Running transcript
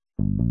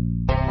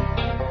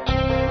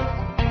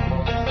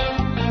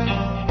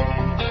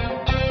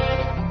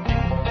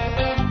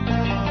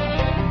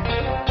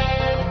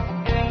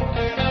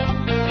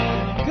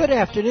Good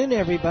afternoon,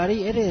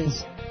 everybody. It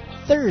is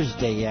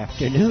Thursday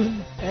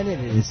afternoon, and it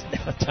is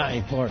now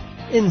time for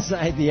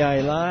Inside the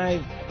Eye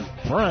Live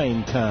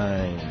Prime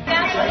Time.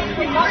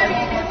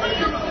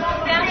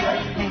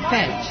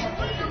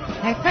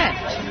 Hey, Fetch.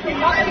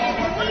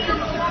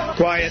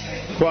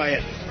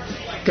 Quiet.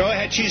 Go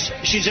ahead.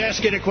 She's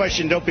asking a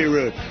question. Don't be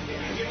rude.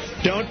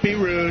 Don't be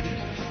rude.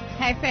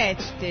 Hey,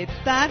 Fetch, did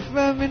that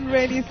woman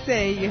really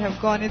say you have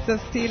garnets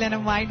of steel and a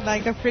mind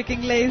like a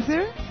freaking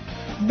laser?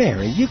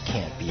 Mary, you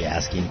can't be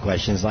asking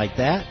questions like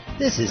that.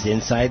 This is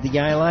Inside the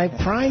Eye Live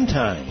Prime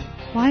Time.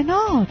 Why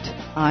not?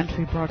 Aren't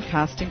we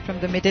broadcasting from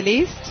the Middle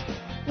East?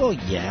 Well,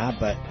 yeah,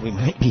 but we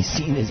might be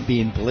seen as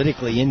being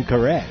politically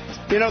incorrect.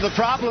 You know, the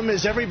problem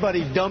is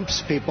everybody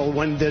dumps people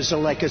when there's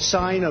a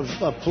sign of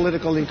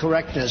political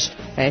incorrectness.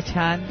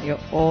 Fetchan, you're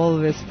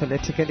always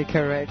politically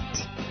correct.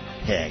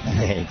 Heck,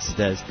 thanks.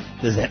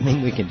 Does that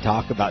mean we can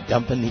talk about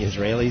dumping the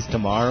Israelis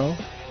tomorrow?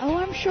 Oh,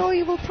 I'm sure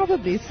you will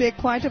probably say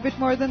quite a bit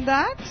more than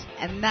that.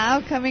 And now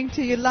coming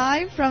to you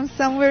live from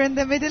somewhere in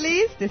the Middle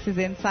East, this is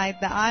Inside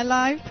the Eye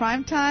Live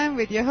Prime Time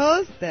with your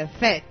host, The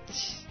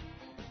Fetch.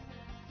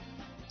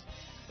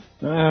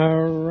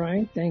 All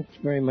right. Thanks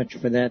very much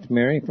for that,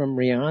 Mary. From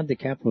Riyadh, the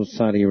capital of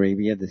Saudi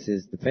Arabia, this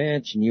is The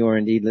Fetch, and you are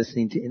indeed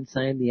listening to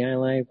Inside the Eye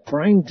Live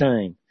Prime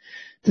Time.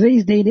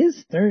 Today's date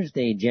is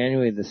Thursday,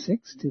 January the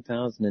 6th,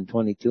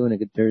 2022, and a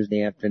good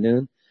Thursday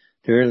afternoon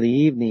to early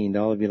evening to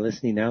all of you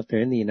listening out there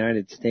in the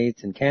United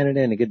States and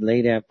Canada, and a good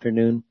late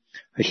afternoon,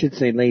 I should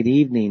say late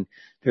evening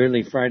to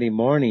early Friday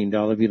morning to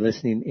all of you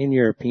listening in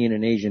European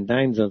and Asian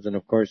time zones, and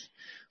of course,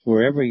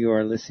 wherever you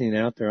are listening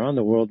out there on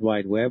the World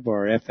Wide Web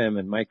or FM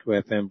and micro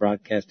FM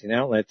broadcasting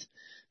outlets,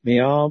 may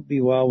all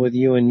be well with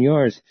you and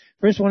yours.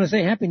 First, I want to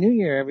say Happy New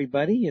Year,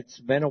 everybody. It's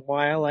been a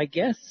while, I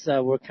guess.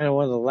 We're kind of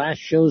one of the last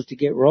shows to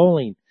get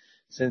rolling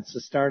since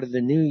the start of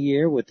the new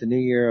year, with the new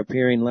year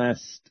appearing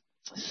last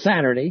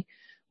Saturday,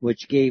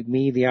 which gave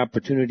me the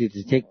opportunity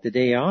to take the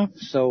day off.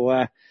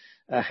 So,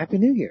 Happy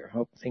New Year.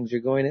 Hope things are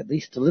going at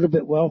least a little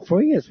bit well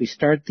for you as we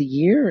start the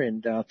year.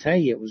 And I'll tell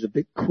you, it was a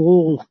bit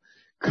cool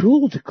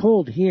to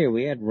cold here.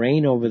 We had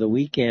rain over the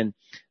weekend,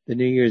 the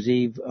New Year's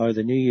Eve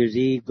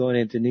going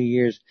into New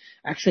Year's.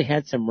 Actually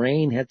had some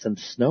rain, had some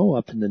snow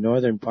up in the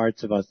northern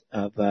parts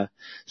of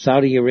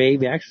Saudi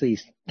Arabia. Actually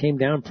came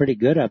down pretty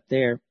good up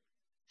there.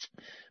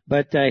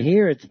 But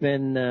here it's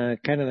been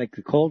kind of like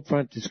the cold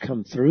front has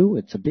come through.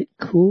 It's a bit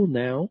cool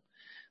now.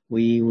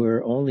 We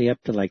were only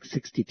up to like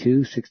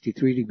 62,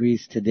 63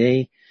 degrees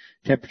today.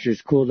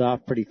 Temperatures cooled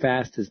off pretty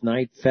fast as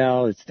night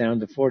fell. It's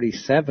down to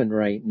 47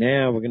 right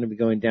now. We're going to be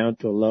going down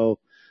to a low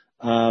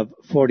of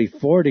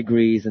 44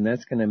 degrees, and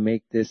that's going to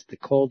make this the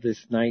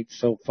coldest night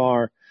so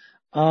far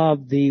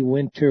of the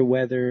winter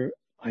weather,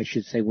 I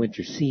should say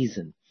winter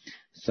season.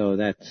 So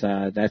that's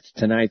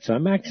tonight. So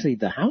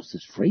the house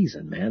is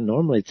freezing, man.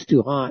 Normally it's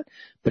too hot,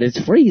 but it's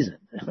freezing.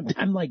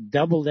 I'm like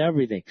doubled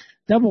everything.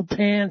 Double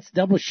pants,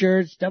 double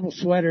shirts, double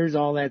sweaters,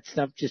 all that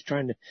stuff, just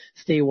trying to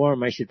stay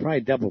warm. I should probably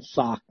double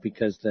sock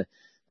because the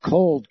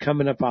cold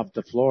coming up off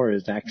the floor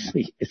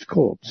it's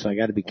cold. So I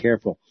got to be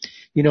careful.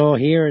 You know,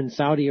 here in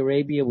Saudi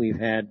Arabia, we've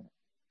had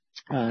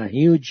a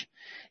huge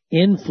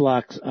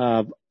influx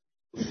of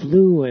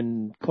flu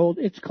and cold.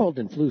 It's cold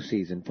and flu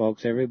season,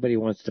 folks. Everybody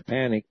wants to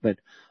panic, but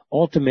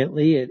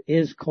ultimately, it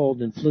is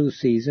cold and flu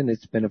season.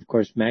 It's been, of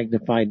course,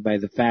 magnified by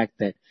the fact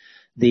that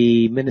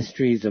the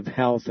ministries of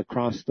health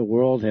across the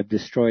world have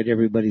destroyed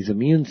everybody's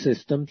immune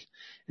systems,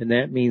 and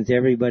that means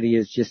everybody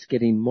is just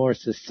getting more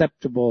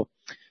susceptible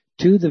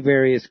to the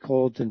various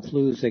colds and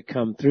flus that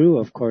come through.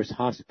 Of course,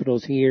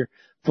 hospitals here,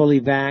 fully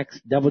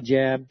vaxxed, double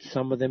jabbed,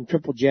 some of them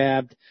triple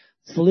jabbed,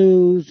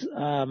 flus,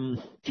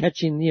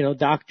 catching,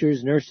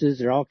 doctors, nurses,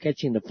 they're all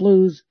catching the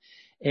flus,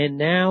 and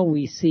now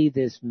we see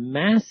this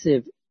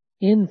massive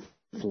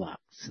influx.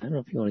 I don't know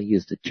if you want to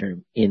use the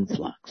term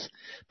influx,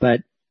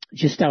 but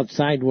just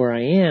outside where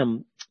I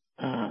am,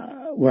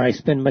 where I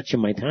spend much of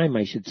my time,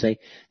 I should say,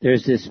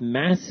 there's this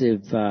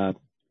massive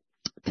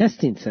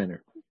testing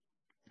center.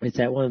 It's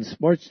at one of the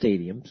sports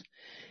stadiums.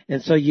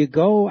 And so you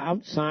go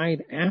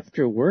outside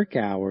after work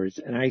hours,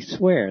 and I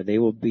swear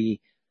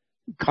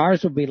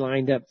cars will be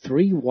lined up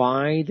 3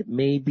 wide,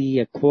 maybe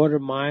a quarter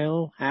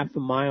mile, half a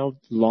mile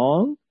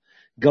long,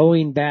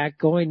 going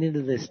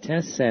into this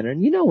test center.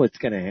 And you know what's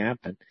going to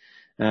happen.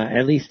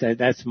 At least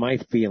that's my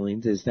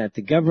feelings, is that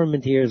the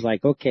government here is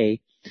like,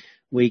 okay,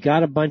 we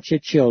got a bunch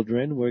of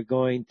children. We're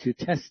going to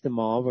test them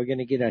all. We're going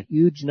to get a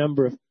huge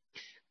number of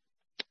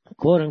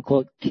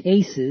quote-unquote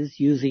cases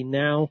using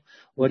now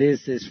what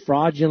is this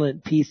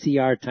fraudulent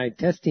PCR-type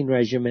testing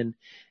regimen.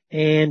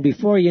 And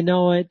before you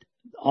know it,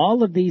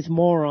 all of these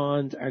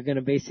morons are going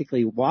to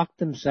basically walk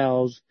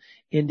themselves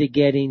into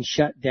getting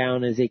shut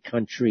down as a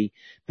country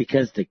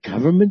because the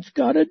government's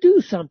got to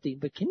do something.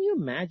 But can you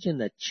imagine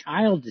the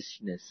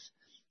childishness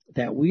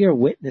that we are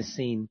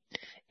witnessing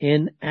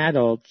in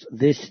adults,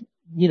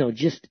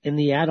 just in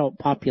the adult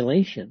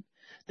population?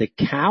 the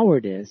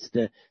cowardice,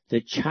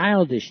 the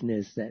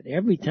childishness that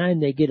every time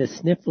they get a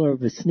sniffle or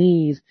a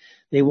sneeze,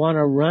 they want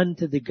to run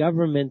to the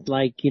government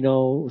like,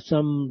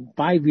 some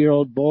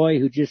 5-year-old boy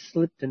who just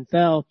slipped and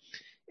fell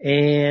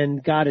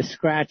and got a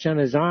scratch on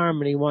his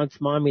arm and he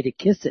wants mommy to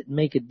kiss it and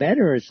make it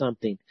better or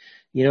something.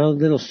 A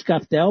little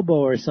scuffed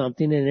elbow or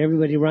something, and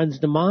everybody runs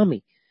to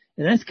mommy.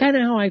 And that's kind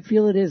of how I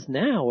feel it is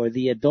now, where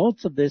the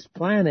adults of this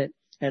planet,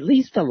 at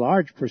least a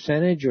large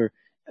percentage,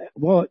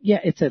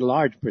 it's a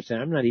large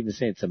percent. I'm not even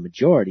saying it's a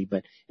majority,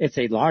 but it's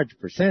a large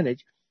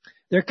percentage.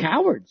 They're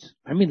cowards.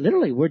 I mean,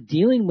 literally, we're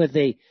dealing with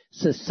a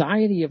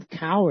society of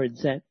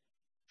cowards that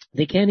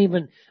they can't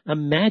even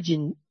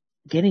imagine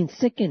getting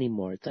sick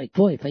anymore. It's like,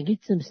 boy, if I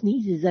get some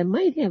sneezes, I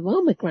might have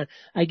Omicron.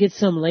 I get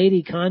some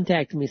lady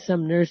contacting me,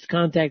 some nurse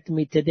contacting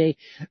me today.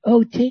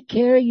 Oh, take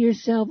care of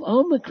yourself.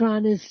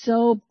 Omicron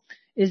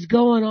is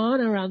going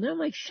on around there. I'm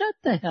like, shut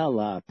the hell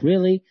up.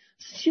 Really?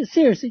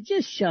 Seriously,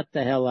 just shut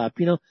the hell up.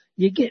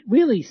 You get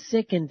really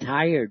sick and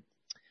tired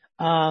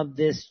of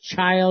this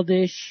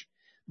childish,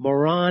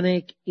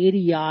 moronic,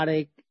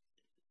 idiotic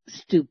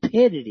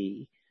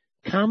stupidity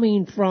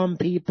coming from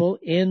people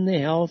in the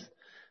health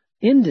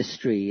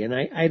industry. And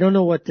I don't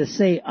know what to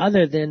say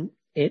other than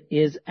it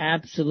is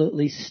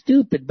absolutely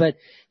stupid. But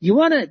you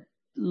want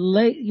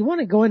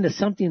to go into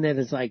something that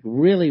is like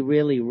really,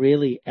 really,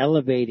 really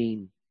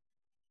elevating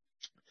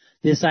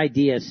this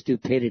idea of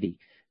stupidity.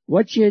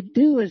 What you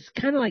do is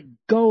kind of like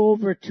go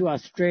over to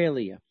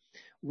Australia,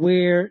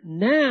 where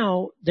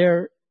now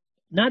they're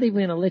not even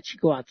going to let you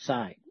go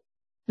outside.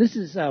 This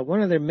is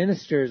one of their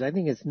ministers, I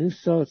think it's New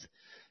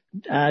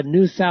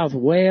South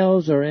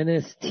Wales or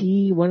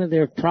NST, one of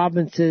their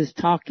provinces,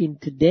 talking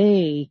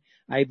today,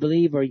 I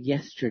believe, or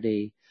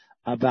yesterday,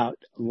 about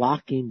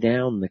locking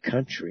down the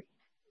country.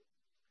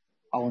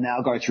 I will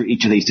now go through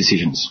each of these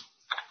decisions.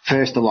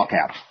 First, the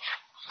lockout.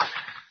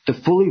 The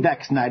fully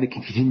vaccinated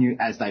can continue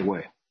as they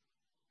were.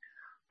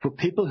 For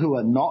people who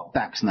are not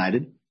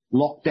vaccinated,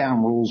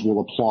 lockdown rules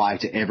will apply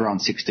to everyone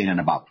 16 and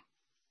above.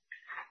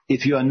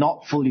 If you are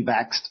not fully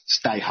vaxxed,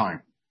 stay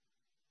home.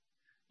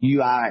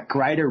 You are at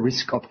greater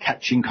risk of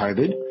catching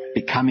COVID,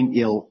 becoming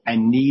ill,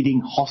 and needing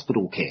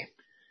hospital care.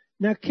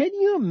 Now, can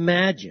you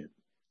imagine,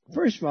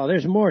 first of all,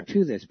 there's more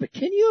to this, but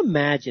can you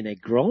imagine a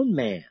grown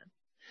man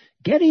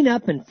getting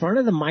up in front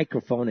of the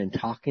microphone and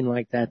talking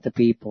like that to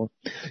people?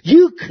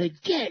 You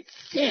could get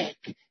sick.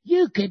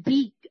 You could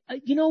be,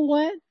 you know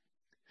what?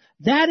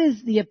 That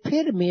is the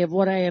epitome of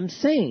what I am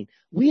saying.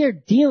 We are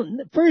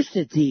first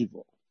it's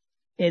evil.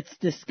 It's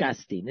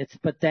disgusting. It's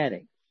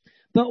pathetic.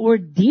 But we're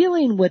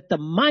dealing with the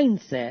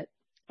mindset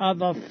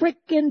of a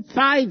frickin'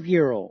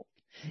 5-year-old.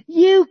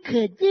 You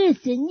could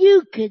this and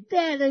you could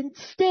that and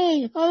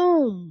stay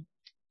home.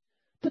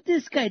 But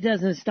this guy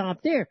doesn't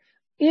stop there.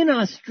 In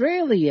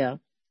Australia,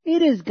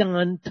 it has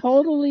gone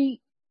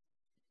totally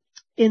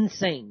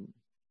insane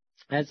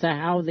as to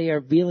how they are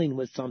dealing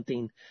with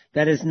something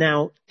that is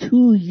now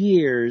 2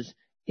 years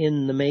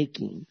in the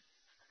making.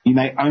 You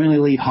may only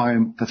leave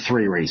home for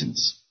 3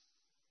 reasons.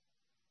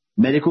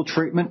 Medical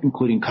treatment,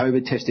 including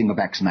COVID testing or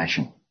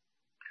vaccination.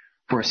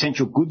 For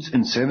essential goods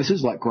and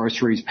services like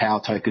groceries,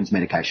 power tokens,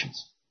 medications.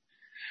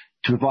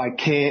 To provide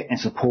care and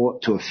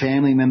support to a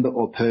family member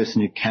or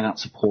person who cannot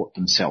support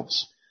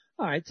themselves.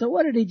 All right, so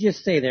what did he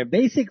just say there?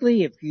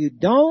 Basically, if you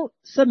don't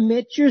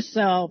submit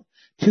yourself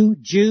to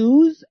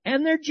Jews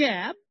and their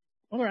jab,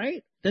 all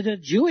right, the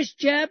Jewish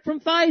jab from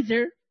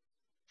Pfizer,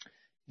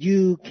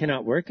 you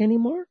cannot work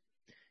anymore.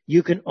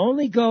 You can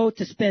only go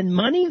to spend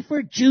money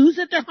for Jews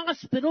at their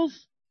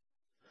hospitals.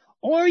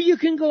 Or you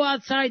can go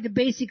outside to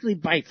basically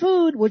buy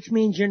food, which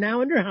means you're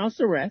now under house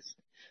arrest.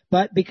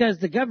 But because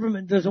the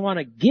government doesn't want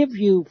to give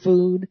you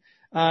food,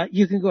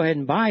 you can go ahead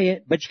and buy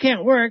it, but you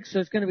can't work, so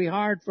it's going to be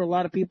hard for a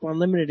lot of people on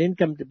limited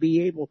income to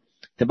be able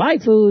to buy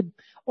food.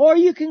 Or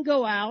you can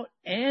go out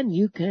and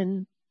you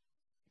can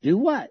do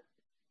what?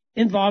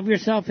 Involve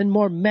yourself in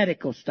more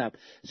medical stuff.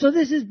 So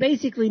this is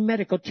basically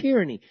medical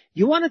tyranny.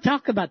 You want to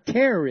talk about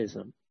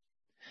terrorism?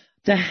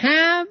 To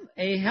have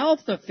a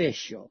health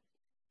official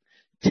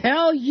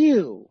tell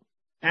you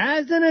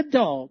as an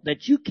adult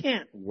that you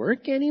can't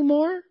work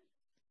anymore,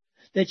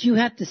 that you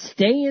have to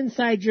stay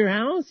inside your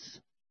house,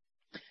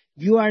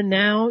 you are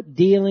now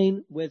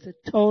dealing with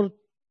total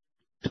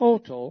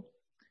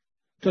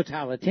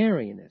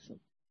totalitarianism.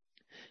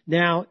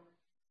 Now,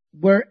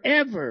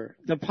 wherever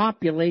the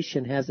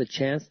population has a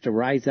chance to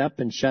rise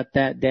up and shut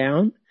that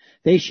down,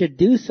 they should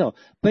do so.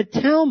 But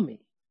tell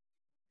me,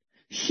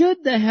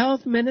 should the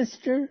health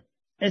minister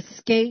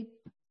escape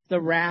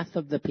the wrath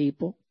of the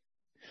people?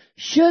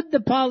 Should the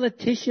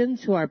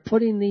politicians who are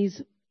putting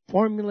these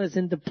formulas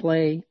into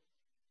play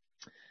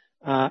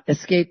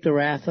escape the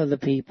wrath of the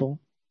people?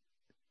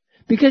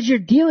 Because you're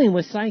dealing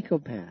with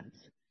psychopaths.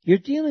 You're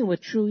dealing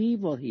with true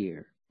evil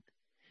here.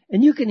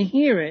 And you can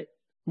hear it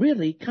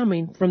really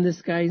coming from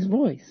this guy's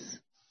voice.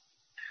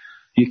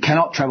 You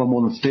cannot travel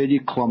more than 30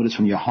 kilometres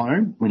from your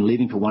home when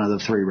leaving for one of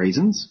the 3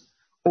 reasons,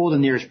 or the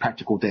nearest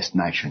practical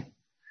destination.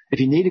 If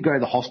you need to go to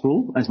the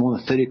hospital and it's more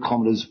than 30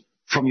 kilometres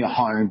from your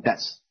home,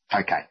 that's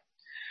okay.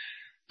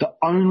 there are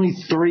only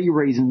 3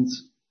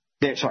 reasons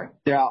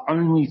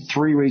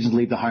to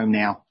leave the home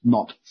now,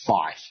 not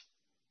 5.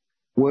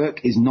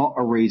 Work is not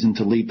a reason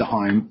to leave the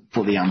home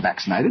for the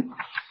unvaccinated.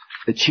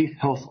 The Chief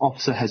Health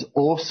Officer has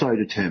also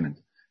determined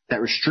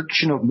that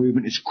restriction of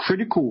movement is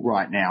critical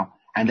right now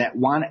and that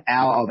 1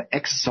 hour of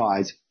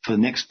exercise for the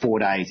next 4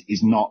 days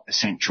is not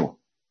essential.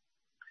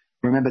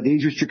 Remember,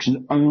 these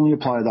restrictions only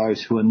apply to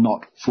those who are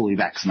not fully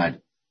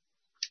vaccinated.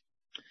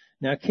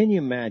 Now, can you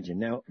imagine?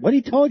 Now, what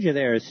he told you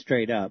there is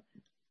straight up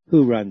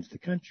who runs the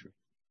country,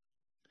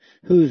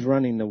 who's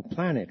running the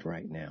planet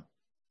right now.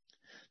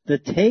 The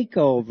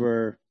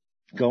takeover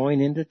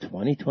going into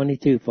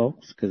 2022,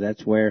 folks, because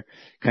that's where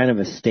kind of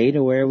a state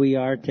of where we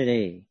are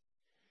today,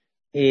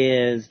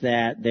 is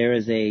that there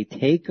is a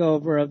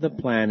takeover of the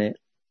planet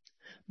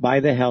by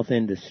the health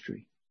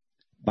industry,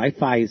 by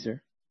Pfizer,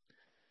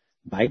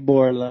 by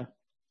Borla,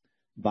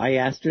 by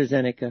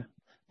AstraZeneca,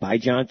 by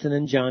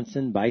Johnson &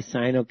 Johnson, by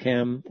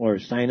Sinochem, or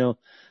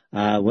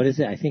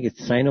I think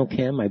it's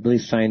Sinochem, I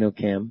believe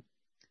Sinochem.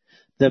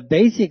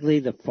 Basically,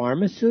 the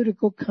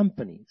pharmaceutical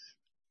companies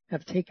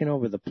have taken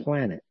over the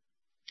planet.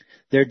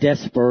 Their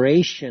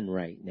desperation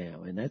right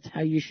now, and that's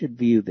how you should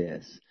view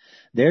this,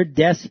 their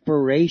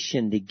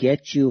desperation to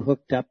get you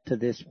hooked up to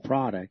this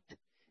product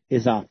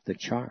is off the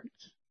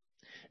charts.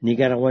 And you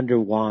gotta wonder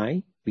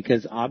why,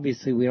 because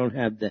obviously we don't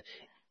have the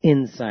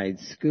inside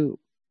scoop.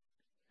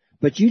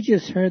 But you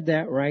just heard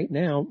that right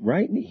now,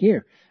 right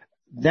here.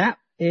 That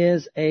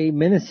is a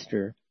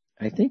minister.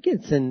 I think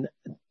it's I'm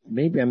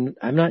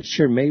not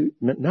sure, maybe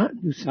not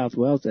New South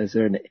Wales. Is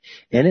there an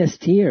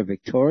NST or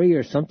Victoria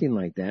or something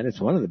like that? It's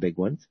one of the big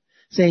ones.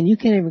 Saying you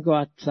can't even go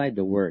outside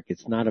to work.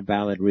 It's not a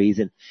valid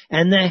reason.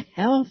 And the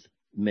health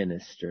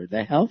minister,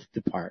 the health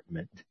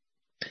department,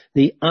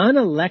 the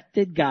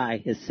unelected guy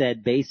has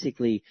said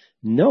basically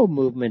no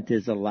movement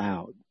is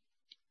allowed.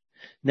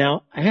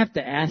 Now, I have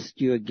to ask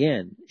you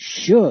again,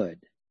 should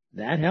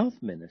that health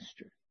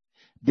minister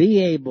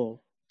be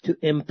able to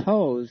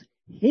impose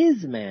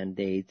his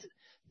mandates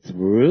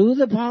through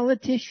the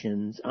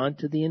politicians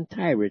onto the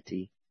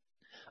entirety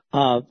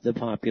of the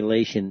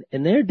population?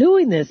 And they're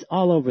doing this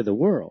all over the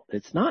world.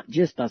 It's not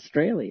just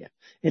Australia.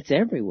 It's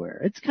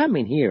everywhere. It's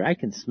coming here. I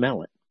can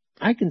smell it.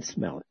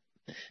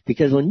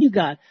 Because when you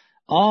got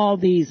all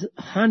these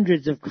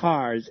hundreds of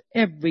cars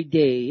every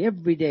day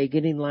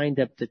getting lined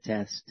up to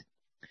test,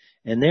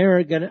 and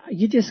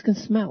you just can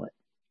smell it.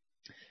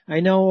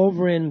 I know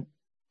over in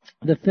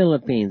the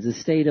Philippines, the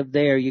state of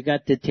there, you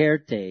got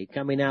Duterte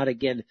coming out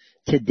again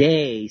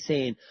today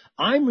saying,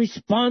 I'm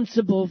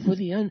responsible for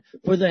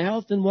the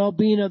health and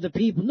well-being of the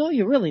people. No,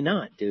 you're really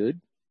not, dude.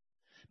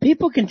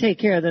 People can take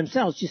care of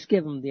themselves. Just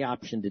give them the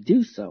option to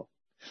do so.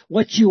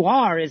 What you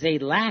are is a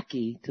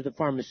lackey to the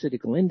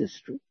pharmaceutical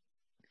industry.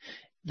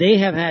 They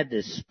have had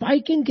this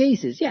spike in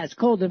cases. Yeah, it's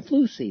cold and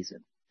flu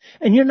season.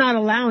 And you're not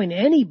allowing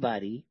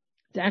anybody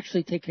to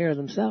actually take care of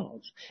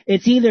themselves.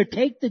 It's either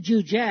take the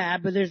Jew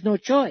jab or there's no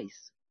choice.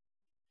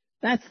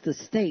 That's the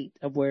state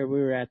of where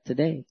we're at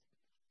today.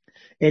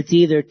 It's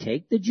either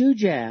take the Jew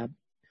jab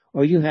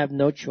or you have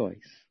no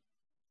choice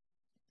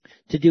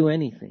to do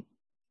anything.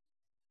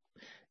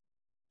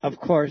 Of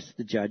course,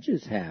 the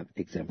judges have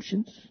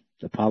exemptions.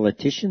 The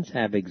politicians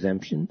have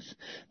exemptions.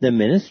 The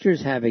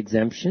ministers have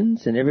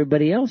exemptions, and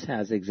everybody else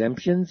has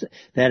exemptions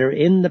that are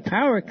in the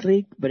power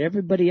clique, but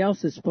everybody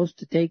else is supposed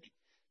to take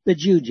the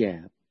Jew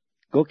jab.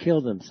 Go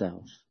kill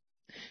themselves.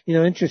 You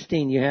know,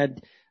 interesting, you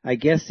had, I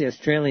guess the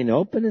Australian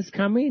Open is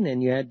coming,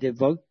 and you had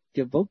Djokovic,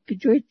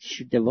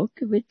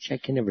 I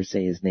can never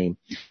say his name.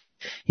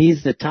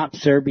 He's the top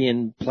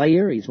Serbian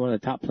player. He's one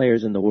of the top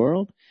players in the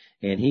world.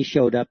 And he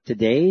showed up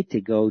today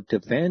to go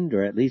defend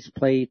or at least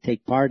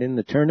take part in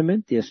the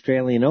tournament, the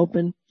Australian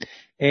Open.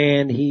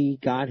 And he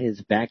got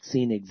his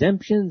vaccine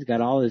exemptions,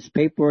 got all his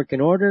paperwork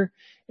in order.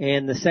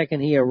 And the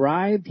second he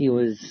arrived, he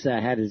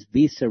had his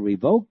visa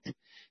revoked.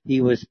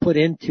 He was put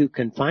into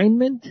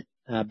confinement,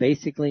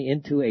 basically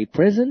into a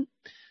prison.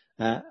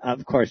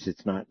 Of course,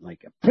 it's not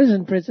like a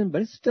prison,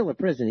 but it's still a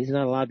prison. He's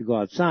not allowed to go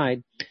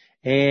outside.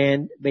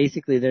 And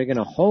basically they're going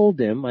to hold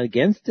him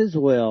against his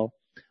will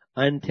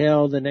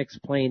until the next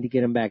plane to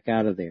get him back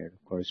out of there.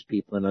 Of course,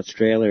 people in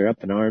Australia are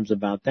up in arms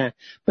about that,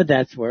 but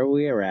that's where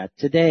we are at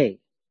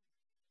today.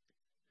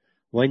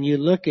 When you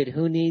look at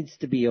who needs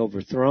to be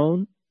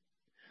overthrown,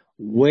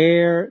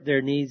 where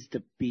there needs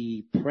to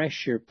be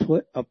pressure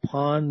put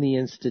upon the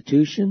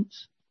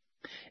institutions,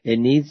 it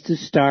needs to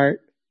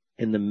start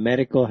in the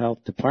medical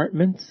health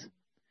departments,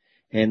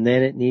 and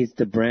then it needs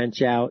to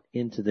branch out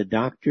into the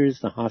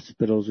doctors, the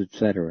hospitals,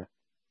 etc.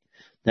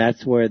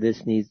 That's where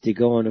this needs to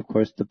go, and of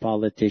course the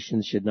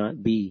politicians should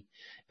not be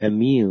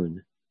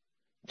immune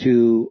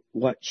to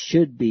what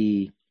should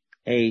be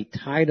a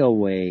tidal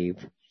wave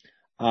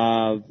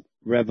of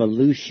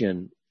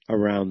revolution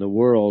around the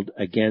world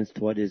against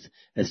what is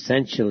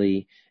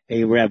essentially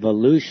a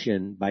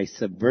revolution by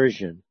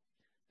subversion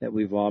that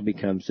we've all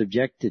become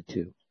subjected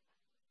to.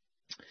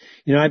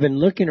 You know, I've been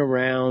looking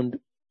around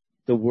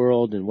the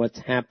world and what's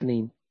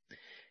happening,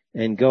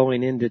 and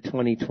going into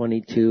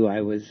 2022,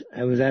 I was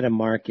at a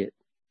market.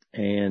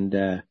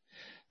 and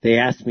they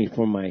asked me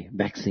for my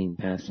vaccine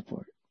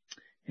passport.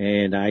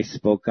 And I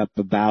spoke up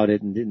about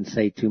it and didn't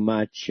say too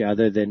much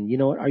other than, you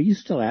know what, are you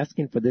still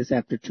asking for this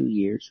after 2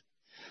 years?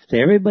 So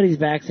everybody's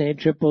vaccinated,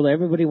 triple,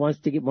 everybody wants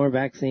to get more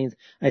vaccines.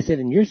 I said,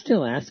 and you're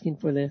still asking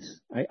for this?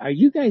 Are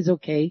you guys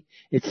okay?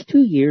 It's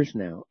 2 years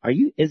now.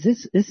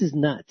 This is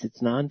nuts.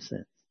 It's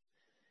nonsense.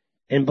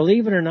 And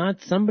believe it or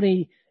not,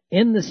 somebody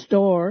in the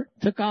store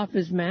took off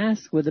his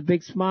mask with a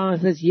big smile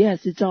and says,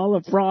 yes, it's all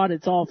a fraud.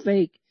 It's all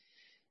fake.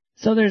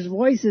 So there's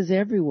voices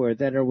everywhere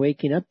that are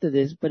waking up to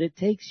this, but it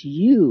takes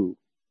you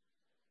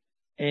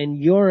and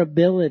your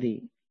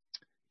ability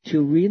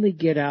to really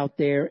get out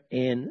there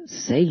and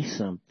say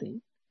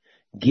something.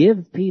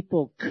 Give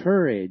people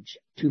courage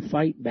to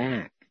fight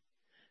back,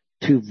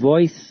 to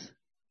voice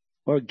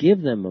or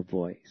give them a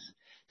voice,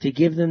 to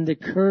give them the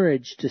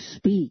courage to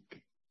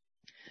speak.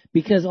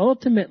 Because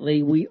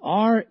ultimately we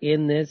are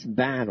in this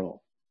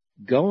battle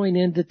going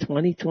into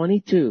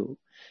 2022,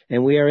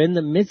 and we are in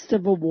the midst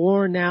of a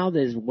war now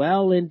that is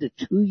well into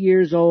 2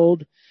 years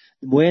old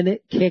when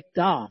it kicked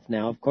off.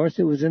 Now, of course,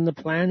 it was in the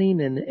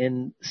planning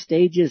and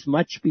stages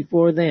much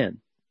before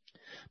then.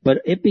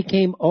 But it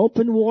became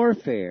open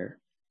warfare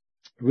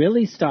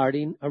really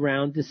starting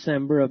around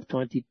December of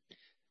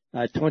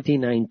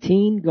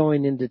 2019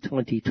 going into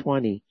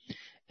 2020.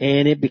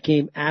 And it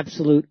became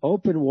absolute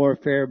open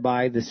warfare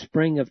by the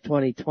spring of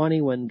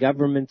 2020 when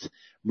governments,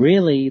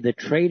 really the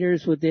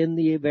traitors within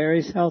the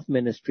various health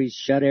ministries,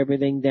 shut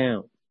everything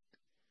down.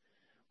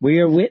 We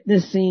are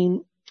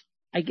witnessing,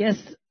 I guess,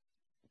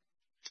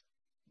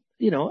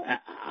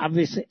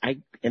 obviously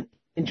an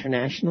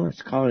international,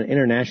 let's call it an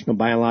international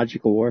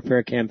biological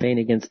warfare campaign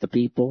against the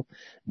people,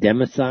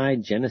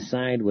 democide,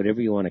 genocide, whatever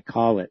you want to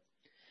call it.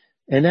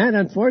 And that,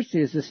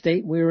 unfortunately, is the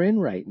state we're in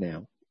right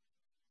now.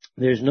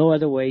 There's no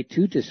other way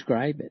to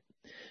describe it.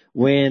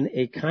 When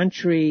a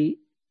country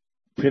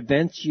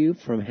prevents you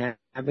from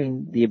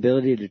having the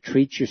ability to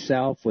treat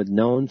yourself with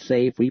known,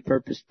 safe,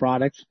 repurposed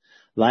products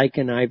like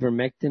an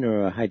ivermectin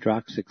or a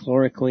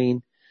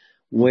hydroxychloroquine,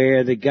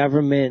 where the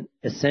government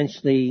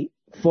essentially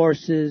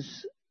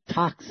forces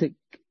toxic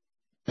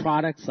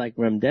products like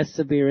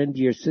remdesivir into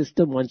your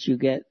system once you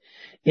get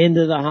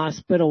into the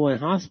hospital, when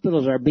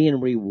hospitals are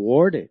being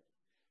rewarded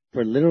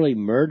for literally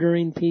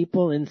murdering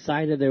people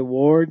inside of their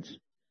wards,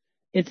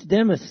 it's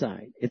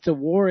democide. It's a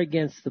war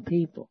against the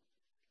people.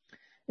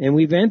 And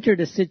we've entered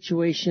a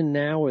situation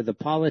now where the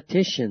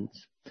politicians,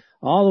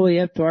 all the way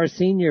up to our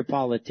senior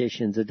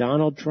politicians,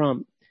 Donald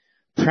Trump,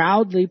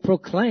 proudly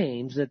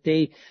proclaims that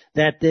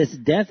this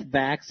death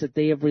vax that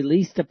they have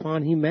released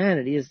upon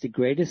humanity is the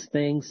greatest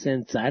thing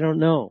since, I don't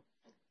know,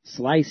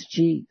 sliced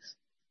cheese.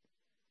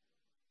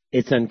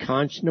 It's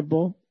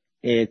unconscionable.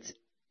 It's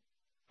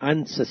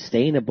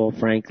unsustainable,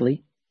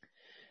 frankly.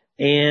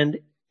 And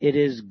it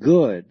is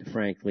good,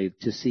 frankly,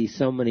 to see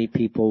so many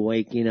people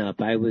waking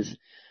up. I was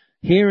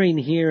hearing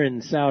here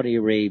in Saudi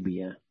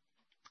Arabia,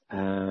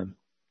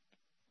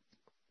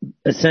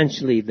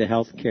 essentially the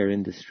healthcare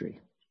industry.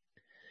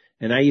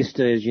 And I used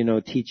to, as you know,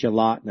 teach a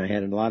lot, and I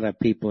had a lot of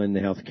people in the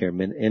healthcare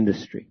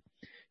industry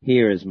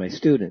here as my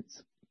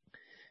students.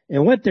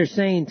 And what they're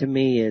saying to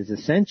me is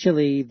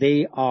essentially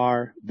they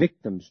are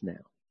victims now.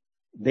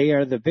 They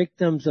are the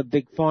victims of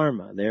Big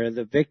Pharma. They are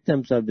the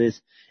victims of this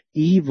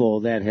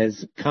evil that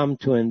has come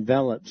to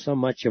envelop so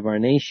much of our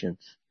nations.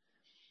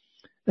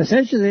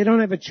 Essentially, they don't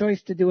have a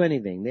choice to do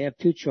anything. They have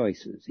two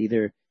choices.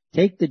 Either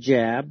take the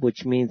jab,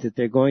 which means that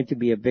they're going to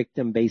be a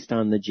victim based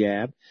on the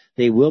jab.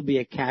 They will be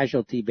a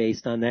casualty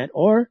based on that.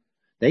 Or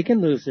they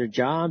can lose their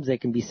jobs. They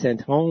can be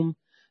sent home.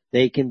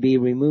 They can be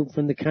removed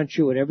from the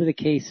country, whatever the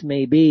case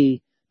may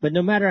be. But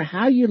no matter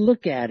how you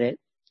look at it,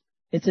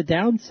 it's a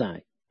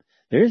downside.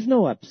 There's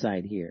no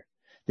upside here.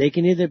 They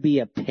can either be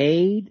a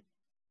paid,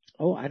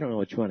 I don't know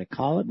what you want to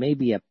call it,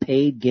 maybe a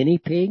paid guinea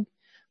pig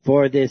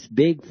for this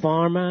big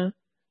pharma,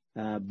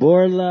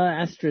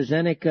 Borla,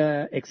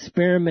 AstraZeneca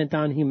experiment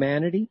on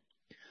humanity,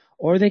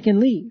 or they can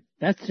leave.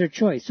 That's their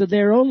choice. So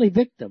they're only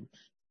victims.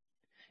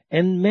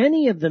 And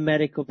many of the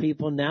medical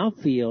people now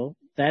feel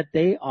that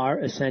they are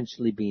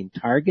essentially being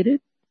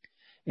targeted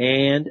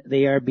and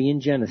they are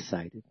being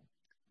genocided.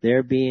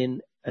 They're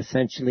being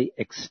essentially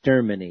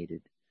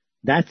exterminated.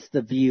 That's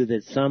the view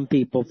that some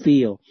people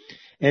feel.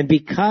 And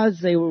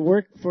because they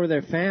work for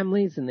their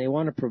families and they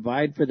want to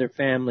provide for their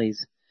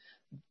families,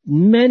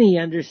 many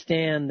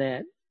understand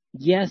that,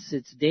 yes,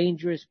 it's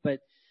dangerous,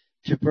 but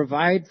to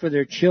provide for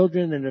their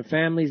children and their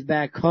families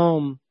back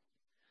home,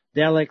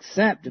 they'll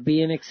accept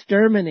being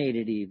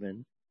exterminated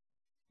even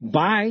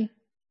by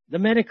the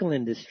medical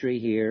industry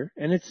here,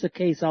 and it's the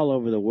case all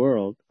over the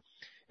world,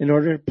 in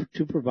order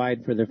to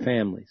provide for their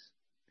families.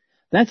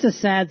 That's a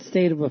sad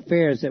state of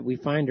affairs that we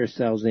find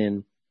ourselves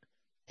in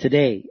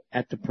today,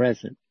 at the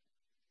present.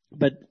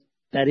 But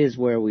that is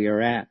where we are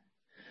at.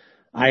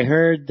 I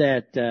heard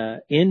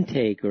that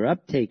intake or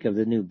uptake of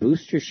the new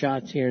booster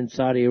shots here in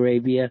Saudi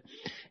Arabia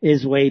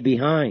is way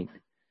behind.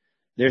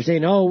 They're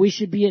saying, we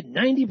should be at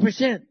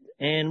 90%.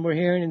 And we're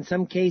hearing in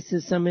some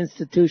cases, some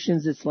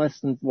institutions, it's less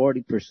than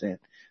 40%.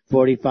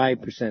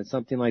 45%,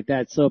 something like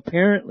that. So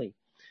apparently,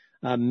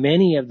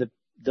 many of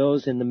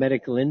those in the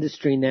medical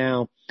industry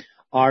now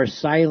are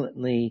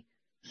silently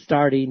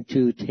starting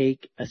to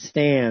take a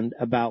stand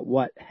about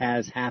what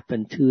has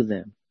happened to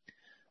them.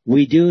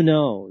 We do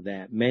know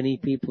that many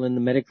people in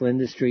the medical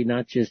industry,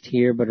 not just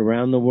here, but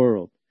around the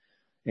world,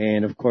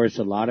 and of course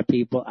a lot of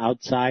people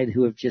outside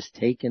who have just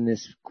taken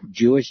this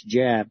Jewish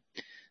jab,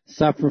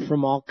 suffer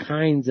from all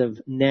kinds of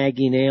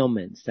nagging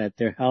ailments, that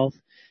their health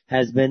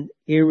has been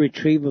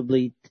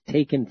irretrievably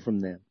taken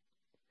from them.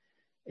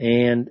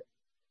 And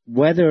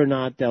whether or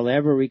not they'll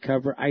ever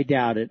recover, I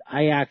doubt it.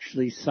 I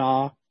actually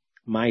saw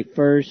my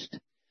first,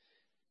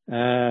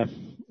 I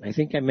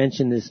think I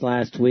mentioned this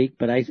last week,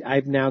 but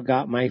I've now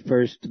got my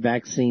first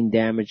vaccine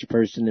damaged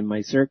person in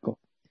my circle.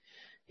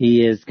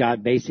 He has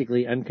got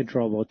basically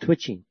uncontrollable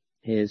twitching.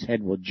 His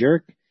head will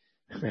jerk.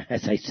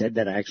 As I said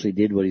that, I actually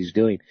did what he's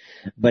doing.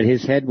 But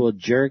his head will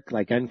jerk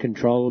like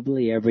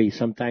uncontrollably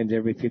sometimes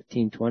every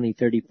 15, 20,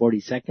 30, 40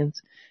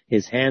 seconds.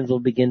 His hands will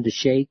begin to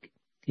shake.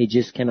 He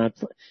just cannot,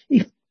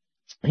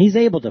 he's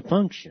able to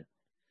function.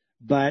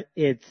 But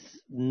it's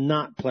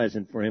not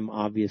pleasant for him,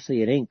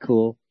 obviously. It ain't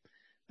cool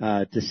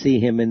to see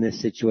him in this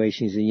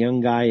situation. He's a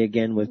young guy,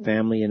 again, with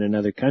family in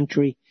another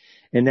country.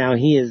 And now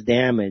he is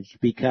damaged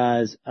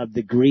because of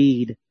the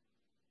greed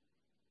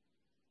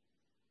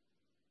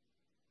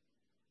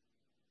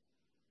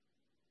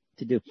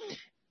to do.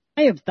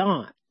 I have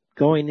thought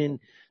going in,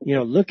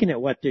 looking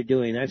at what they're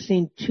doing. I've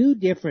seen 2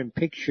 different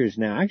pictures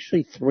now,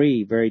 actually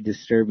 3 very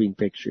disturbing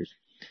pictures.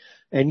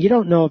 And you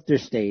don't know if they're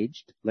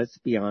staged. Let's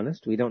be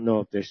honest. We don't know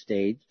if they're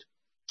staged.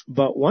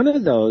 But one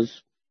of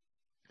those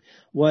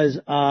was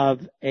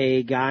of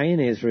a guy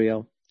in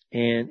Israel,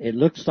 and it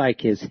looks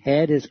like his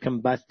head is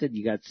combusted.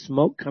 You got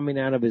smoke coming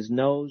out of his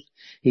nose.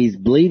 He's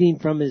bleeding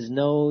from his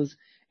nose.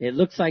 It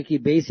looks like he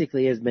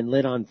basically has been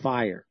lit on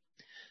fire.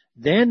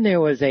 Then there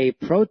was a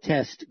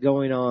protest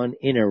going on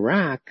in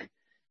Iraq,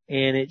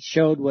 and it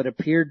showed what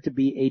appeared to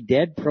be a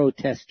dead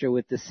protester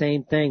with the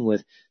same thing,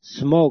 with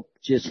smoke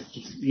just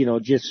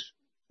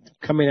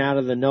coming out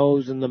of the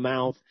nose and the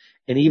mouth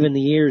and even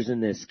the ears in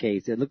this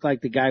case. It looked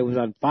like the guy was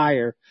on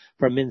fire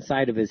from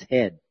inside of his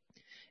head.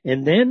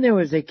 And then there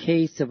was a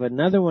case of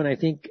another one,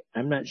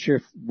 I'm not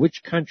sure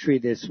which country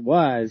this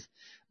was,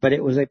 but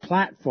it was a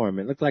platform.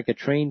 It looked like a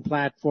train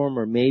platform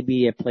or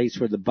maybe a place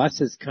where the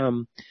buses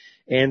come.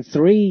 And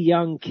 3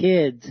 young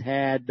kids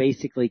had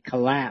basically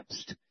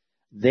collapsed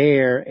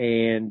there,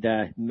 and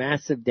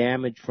massive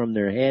damage from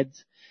their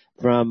heads,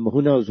 from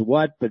who knows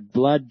what, but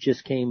blood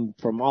just came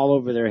from all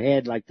over their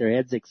head like their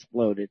heads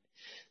exploded.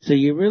 So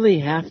you really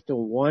have to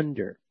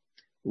wonder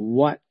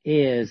what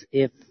is,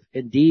 if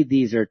indeed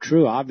these are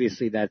true.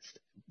 Obviously that's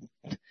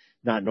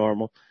not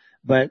normal,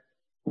 but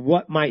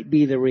what might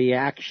be the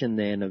reaction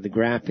then of the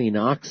graphene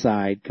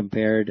oxide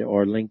compared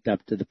or linked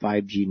up to the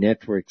 5G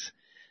networks?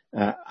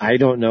 I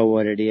don't know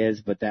what it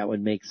is, but that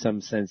would make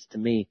some sense to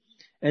me.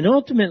 And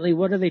ultimately,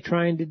 what are they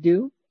trying to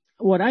do?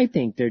 What I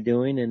think they're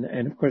doing,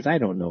 and of course I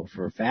don't know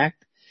for a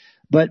fact,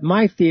 but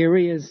my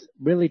theory is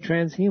really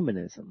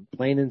transhumanism,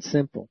 plain and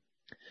simple.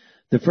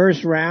 The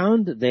first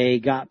round, they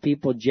got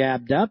people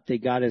jabbed up. They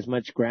got as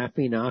much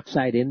graphene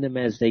oxide in them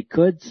as they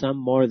could, some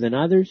more than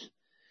others.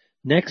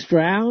 Next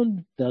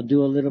round, they'll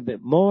do a little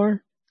bit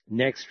more.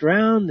 Next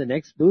round, the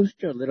next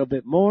booster, a little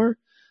bit more,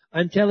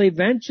 until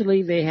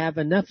eventually they have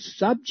enough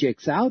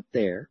subjects out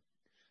there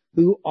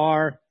who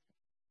are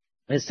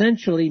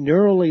essentially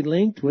neurally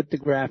linked with the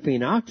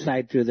graphene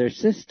oxide through their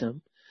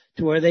system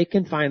to where they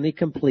can finally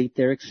complete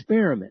their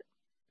experiment.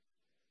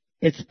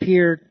 It's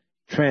pure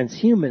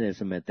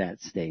transhumanism at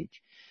that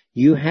stage.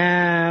 You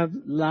have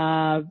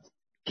La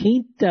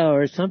Quinta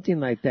or something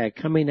like that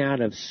coming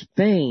out of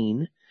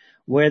Spain,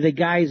 where the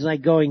guy's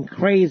like going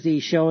crazy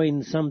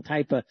showing some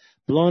type of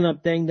blown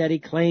up thing that he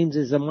claims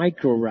is a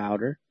micro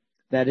router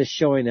that is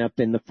showing up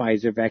in the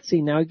Pfizer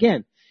vaccine. Now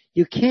again,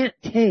 you can't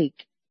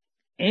take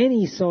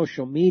any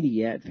social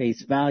media at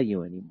face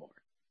value anymore.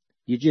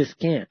 You just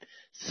can't.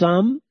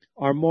 Some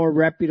are more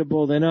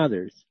reputable than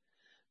others,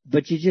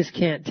 but you just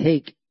can't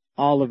take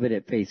all of it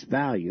at face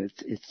value.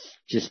 It's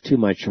just too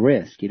much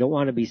risk. You don't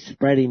want to be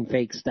spreading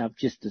fake stuff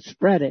just to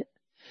spread it,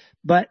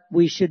 but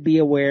we should be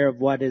aware of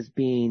what is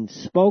being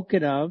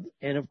spoken of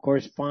and of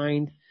course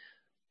find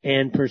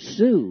and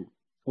pursue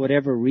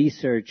whatever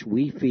research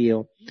we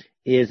feel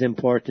is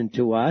important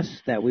to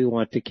us that we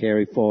want to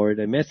carry forward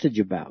a message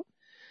about.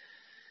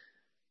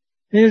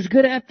 There's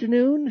good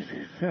afternoon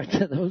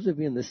to those of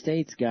you in the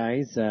States,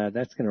 guys.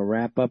 That's going to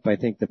wrap up, I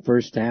think, the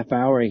first half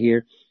hour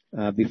here.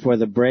 Before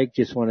the break,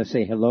 just want to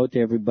say hello to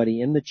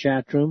everybody in the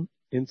chat room,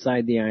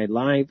 inside the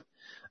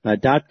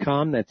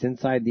iLive.com. That's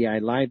inside the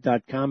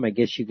iLive.com. I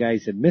guess you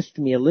guys have missed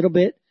me a little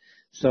bit.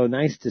 So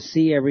nice to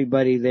see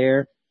everybody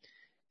there.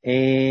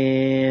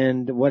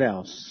 And what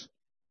else?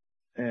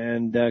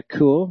 And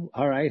cool.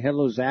 All right.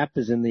 Hello, Zap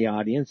is in the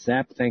audience.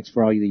 Zap, thanks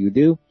for all that you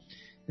do.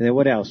 And then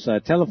what else?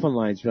 Telephone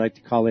lines. If you'd like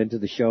to call into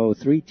the show,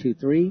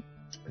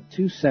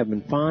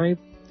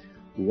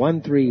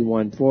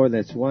 323-275-1314.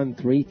 That's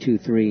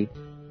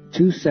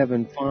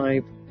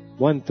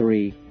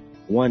 1-323-275-1314.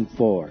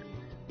 1314.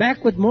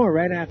 Back with more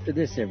right after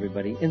this,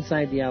 everybody.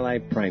 Inside the Ally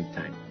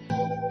Primetime.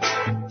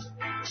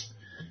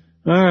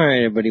 All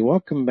right, everybody.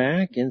 Welcome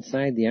back.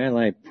 Inside the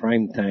Ally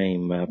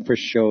Primetime.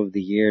 First show of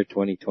the year,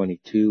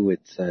 2022.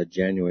 It's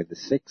January the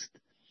 6th.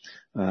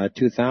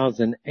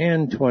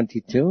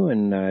 2022,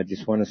 and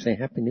just want to say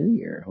Happy New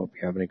Year. Hope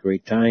you're having a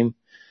great time.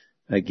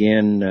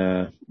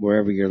 Again,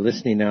 wherever you're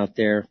listening out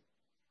there,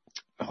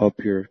 I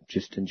hope you're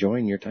just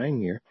enjoying your time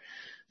here.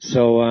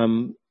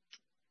 So,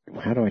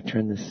 how do I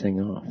turn this thing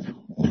off?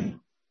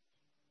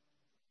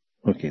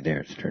 Okay, there,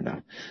 it's turned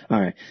off. All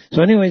right.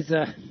 So anyways,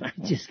 I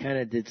just kind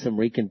of did some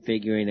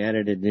reconfiguring,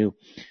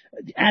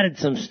 added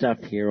some stuff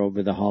here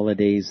over the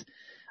holidays.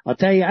 I'll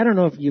tell you, I don't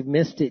know if you've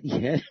missed it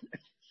yet.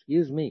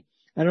 Excuse me.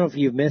 I don't know if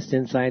you've missed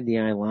Inside the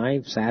Eye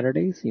Live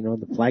Saturdays,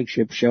 the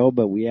flagship show,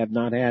 but we have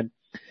not had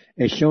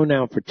a show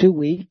now for 2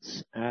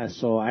 weeks.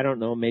 So I don't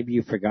know, maybe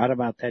you forgot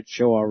about that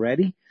show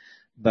already.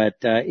 But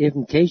if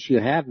in case you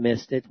have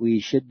missed it, we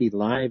should be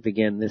live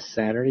again this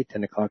Saturday,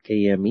 10 o'clock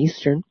a.m.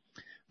 Eastern,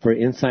 for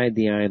Inside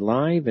the Eye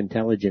Live,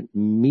 intelligent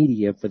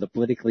media for the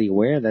politically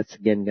aware. That's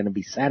again going to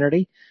be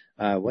Saturday.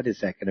 What is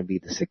that going to be?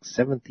 The 6th,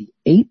 7th, the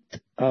 8th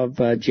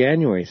of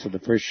January. So the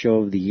first show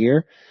of the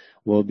year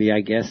will be, I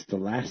guess, the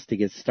last to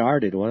get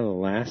started. One of the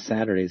last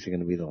Saturdays are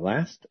going to be the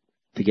last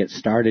to get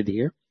started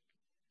here.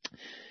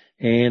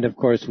 And, of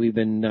course, we've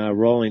been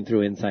rolling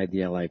through Inside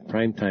the LA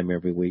Primetime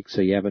every week,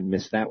 so you haven't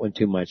missed that one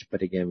too much.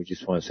 But, again, we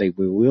just want to say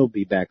we will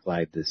be back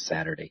live this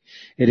Saturday.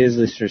 It is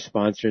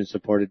listener-sponsored and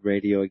supported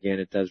radio. Again,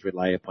 it does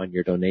rely upon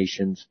your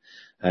donations.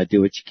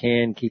 Do what you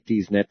can. Keep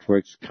these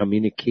networks,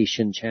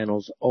 communication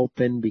channels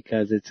open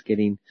because it's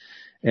getting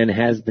and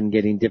has been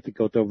getting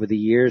difficult over the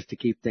years to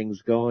keep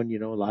things going.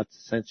 Lots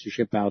of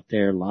censorship out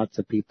there, lots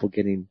of people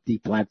getting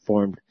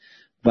deplatformed.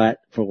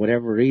 But for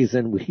whatever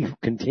reason, we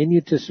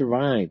continue to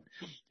survive,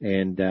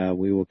 and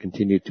we will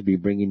continue to be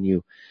bringing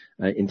you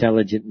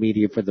intelligent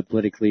media for the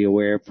politically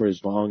aware for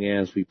as long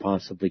as we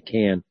possibly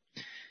can.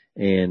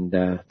 And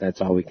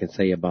that's all we can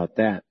say about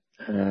that.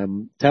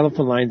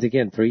 Telephone lines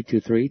again,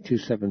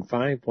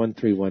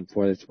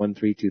 323-275-1314. That's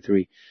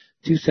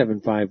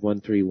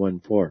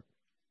 1-323-275-1314.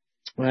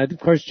 Of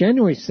course,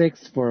 January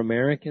 6th for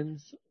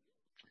Americans,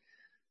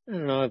 I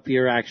don't know if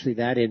you're actually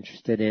that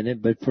interested in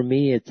it, but for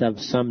me it's of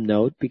some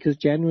note because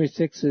January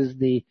 6th is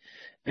the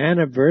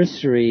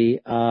anniversary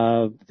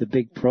of the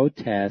big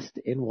protest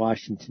in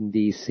Washington,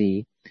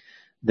 D.C.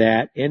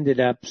 that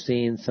ended up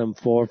seeing some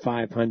 400 or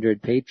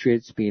 500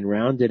 patriots being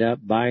rounded up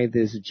by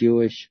this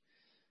Jewish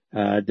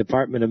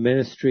Department of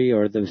Ministry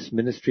or this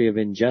Ministry of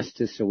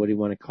Injustice or what do you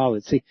want to call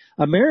it. See,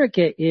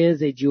 America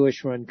is a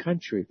Jewish-run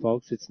country,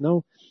 folks.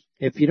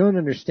 If you don't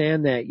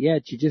understand that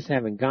yet, you just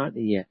haven't gotten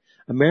it yet.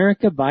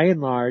 America, by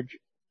and large,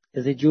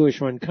 is a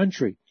Jewish-run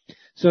country.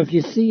 So if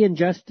you see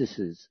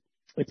injustices,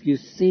 if you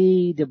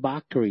see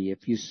debauchery,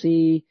 if you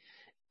see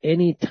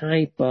any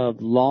type of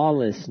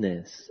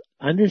lawlessness,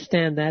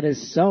 understand that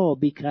is so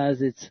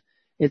because it's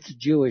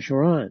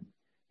Jewish-run.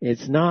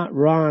 It's not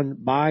run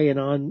by and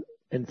on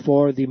and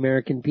for the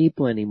American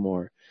people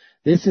anymore.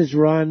 This is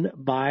run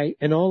by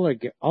an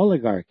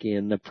oligarchy,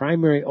 and the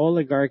primary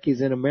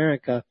oligarchies in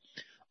America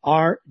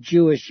are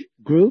Jewish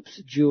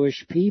groups,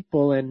 Jewish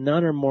people, and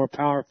none are more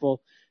powerful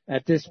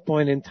at this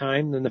point in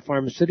time than the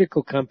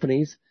pharmaceutical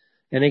companies.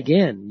 And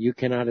again, you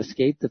cannot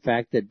escape the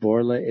fact that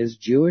Borla is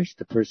Jewish,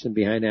 the person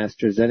behind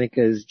AstraZeneca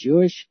is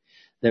Jewish,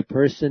 the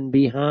person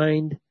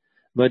behind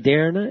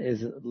Moderna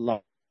is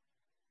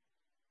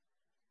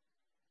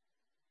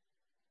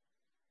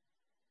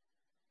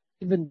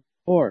even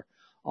before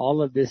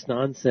all of this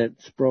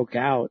nonsense broke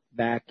out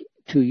back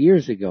 2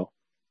 years ago.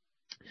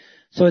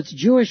 So it's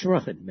Jewish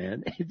run,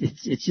 man.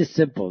 It's just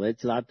simple.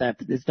 It's not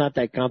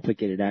that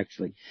complicated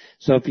actually.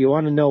 So if you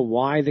want to know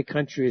why the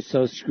country is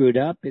so screwed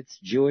up, it's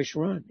Jewish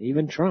run.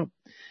 Even Trump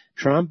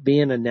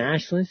being a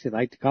nationalist, he'd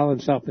like to call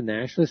himself a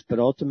nationalist, but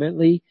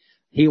ultimately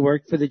he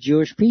worked for the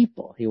Jewish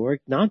people. He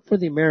worked not for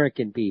the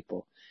American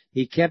people.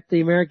 He kept the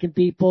American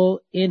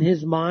people in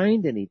his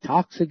mind and he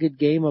talks a good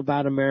game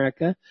about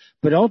America,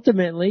 but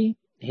ultimately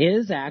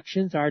his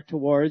actions are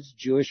towards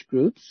Jewish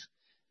groups,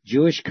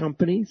 Jewish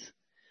companies.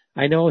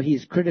 I know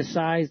he's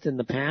criticized in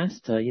the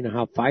past, how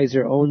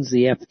Pfizer owns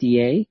the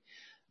FDA,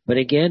 but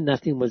again,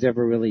 nothing was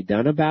ever really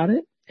done about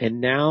it.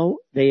 And now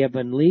they have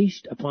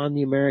unleashed upon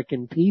the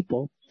American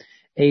people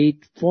a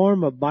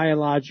form of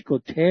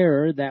biological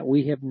terror that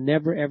we have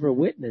never ever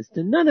witnessed.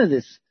 And none of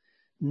this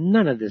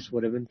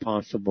would have been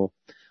possible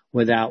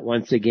without,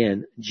 once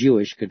again,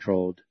 Jewish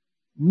controlled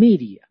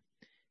media.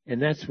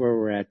 And that's where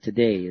we're at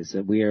today, is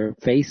that we are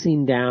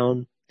facing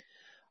down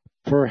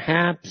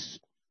perhaps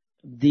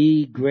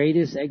the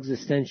greatest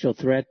existential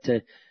threat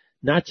to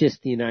not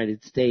just the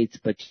United States,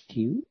 but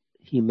to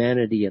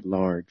humanity at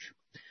large.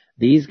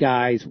 These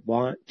guys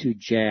want to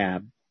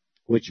jab,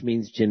 which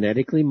means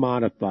genetically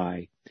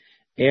modify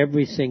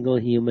every single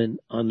human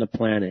on the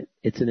planet.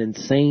 It's an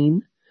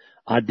insane,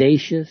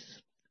 audacious,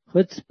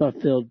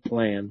 chutzpah-filled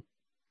plan.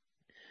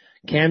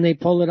 Can they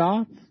pull it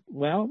off?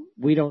 Well,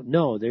 we don't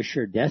know. They're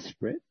sure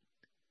desperate.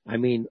 I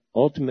mean,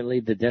 ultimately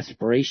the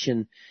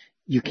desperation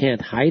you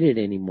can't hide it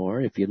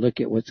anymore. If you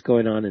look at what's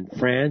going on in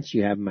France,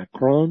 you have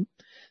Macron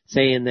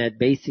saying that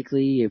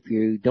basically if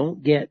you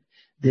don't get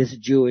this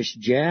Jewish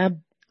jab,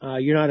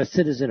 you're not a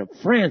citizen of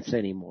France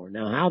anymore.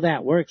 Now, how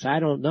that works, I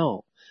don't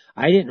know.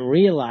 I didn't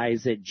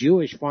realize that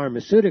Jewish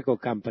pharmaceutical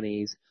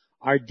companies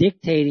are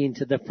dictating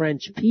to the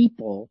French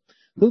people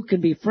who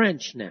can be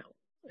French now.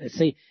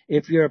 See,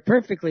 if you're a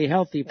perfectly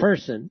healthy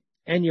person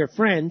and you're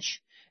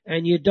French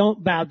and you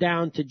don't bow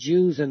down to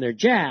Jews and their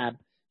jab,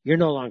 you're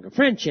no longer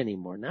French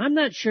anymore. Now, I'm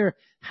not sure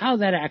how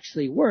that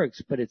actually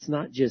works, but it's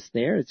not just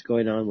there. It's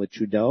going on with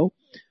Trudeau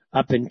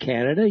up in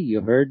Canada. You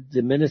heard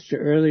the minister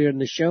earlier in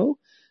the show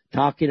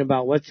talking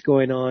about what's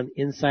going on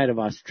inside of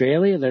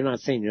Australia. They're not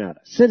saying you're not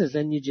a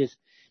citizen.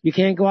 You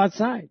can't go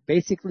outside.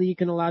 Basically, you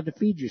can allow to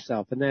feed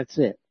yourself, and that's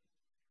it.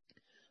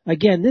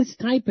 Again, this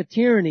type of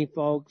tyranny,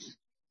 folks,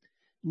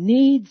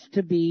 needs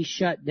to be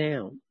shut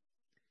down.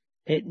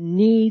 It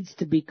needs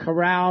to be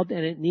corralled,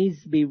 and it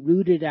needs to be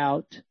rooted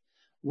out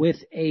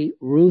with a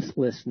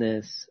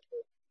ruthlessness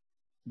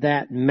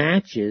that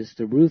matches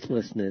the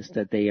ruthlessness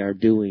that they are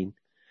doing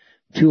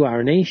to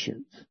our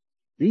nations.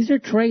 These are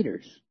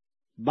traitors.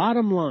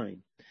 Bottom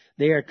line,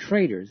 they are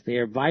traitors. They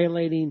are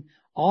violating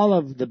all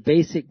of the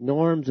basic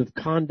norms of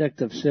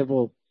conduct of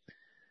civil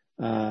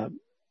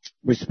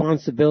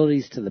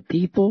responsibilities to the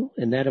people,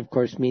 and that of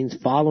course means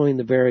following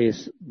the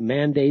various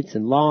mandates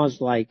and laws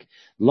like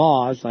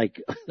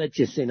let's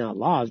just say not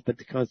laws, but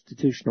the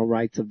constitutional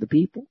rights of the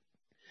people.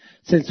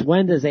 Since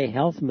when does a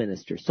health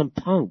minister, some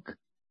punk,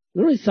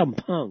 literally some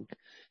punk,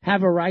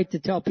 have a right to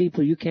tell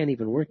people you can't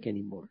even work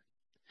anymore?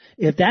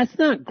 If that's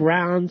not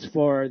grounds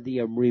for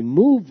the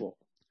removal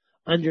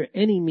under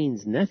any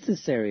means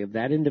necessary of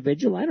that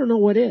individual, I don't know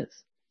what is.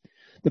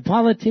 The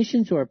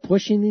politicians who are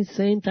pushing these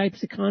same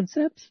types of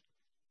concepts,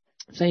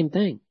 same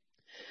thing.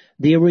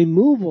 The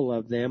removal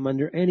of them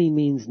under any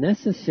means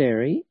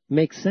necessary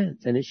makes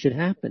sense, and it should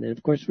happen. And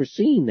of course, we're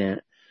seeing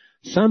that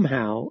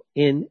somehow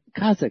in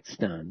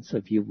Khazakstan. So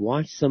if you've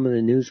watched some of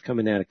the news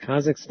coming out of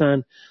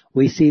Khazakstan,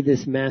 we see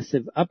this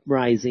massive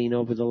uprising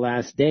over the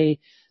last day.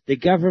 The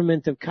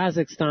government of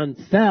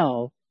Kazakhstan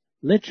fell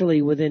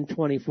literally within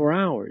 24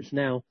 hours.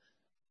 Now,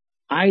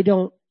 I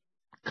don't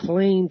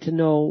claim to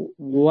know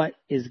what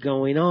is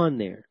going on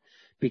there,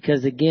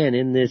 because again,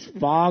 in this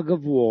fog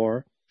of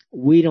war,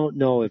 we don't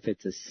know if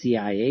it's a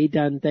CIA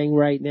done thing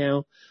right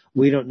now.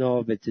 We don't know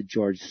if it's a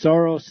George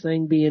Soros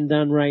thing being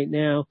done right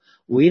now.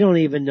 We don't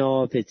even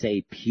know if it's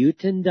a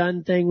Putin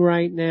done thing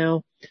right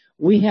now.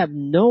 We have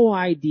no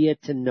idea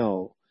to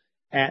know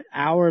at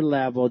our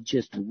level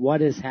just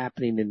what is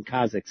happening in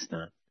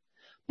Kazakhstan.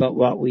 But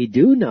what we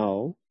do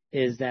know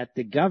is that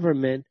the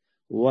government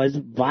was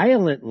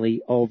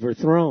violently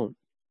overthrown.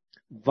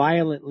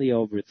 Violently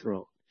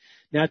overthrown.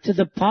 Now, to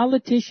the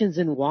politicians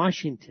in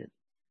Washington,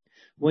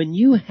 when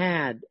you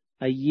had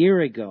a year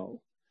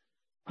ago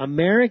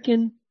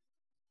American,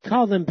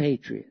 call them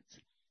patriots,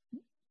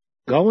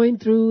 going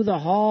through the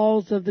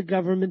halls of the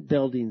government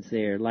buildings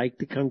there, like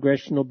the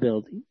Congressional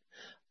building,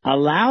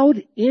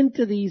 allowed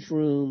into these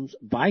rooms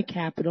by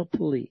Capitol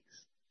Police,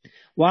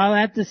 while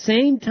at the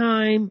same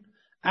time,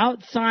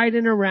 outside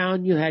and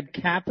around, you had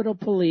Capitol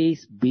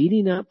Police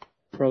beating up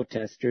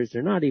protesters.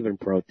 They're not even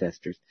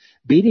protesters.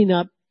 Beating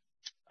up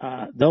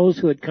those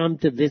who had come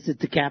to visit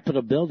the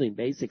Capitol building,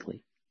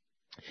 basically.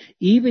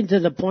 Even to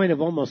the point of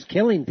almost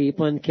killing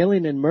people and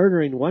killing and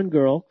murdering one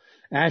girl,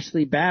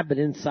 Ashley Babbitt,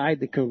 inside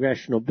the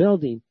Congressional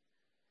building.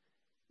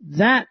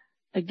 That,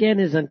 again,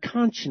 is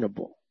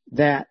unconscionable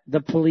that the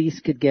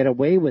police could get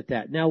away with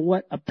that. Now,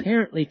 what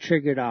apparently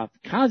triggered off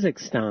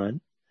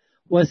Kazakhstan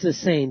was the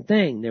same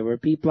thing. There were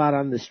people out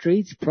on the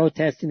streets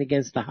protesting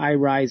against the high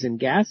rise in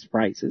gas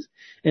prices.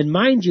 And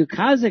mind you,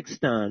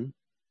 Kazakhstan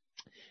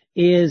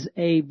is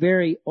a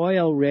very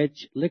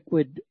oil-rich,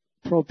 liquid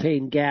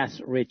propane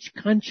gas-rich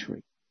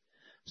country.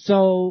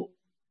 So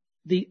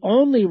the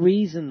only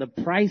reason the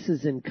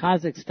prices in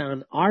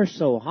Kazakhstan are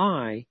so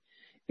high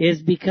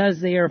is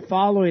because they are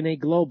following a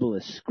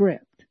globalist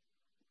script.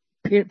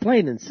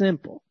 Plain and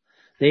simple.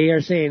 They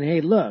are saying,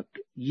 hey, look,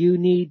 you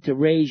need to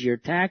raise your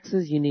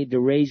taxes, you need to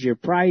raise your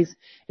price.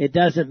 It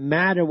doesn't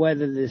matter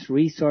whether this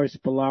resource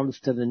belongs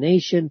to the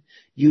nation.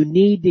 You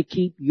need to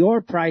keep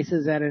your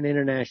prices at an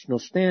international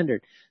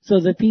standard. So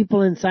the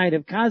people inside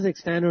of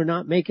Kazakhstan who are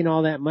not making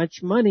all that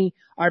much money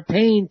are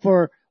paying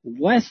for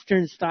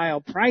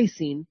Western-style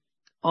pricing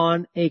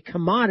on a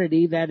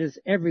commodity that is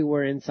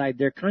everywhere inside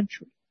their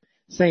country.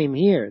 Same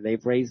here.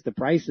 They've raised the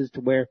prices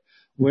to where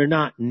we're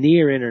not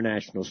near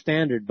international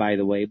standard, by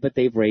the way, but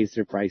they've raised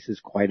their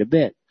prices quite a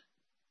bit.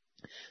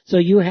 So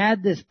you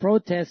had this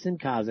protest in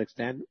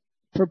Kazakhstan,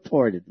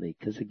 purportedly,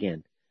 because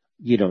again,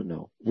 you don't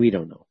know, we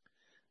don't know.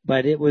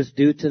 But it was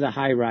due to the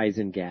high rise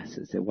in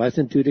gases. It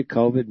wasn't due to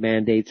COVID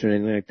mandates or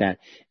anything like that.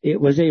 It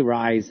was a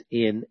rise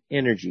in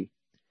energy.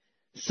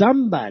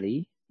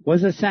 Somebody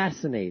was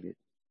assassinated.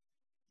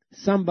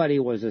 Somebody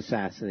was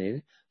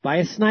assassinated by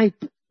a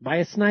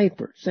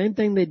sniper. Same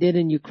thing they did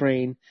in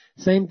Ukraine.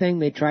 Same thing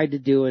they tried to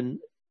do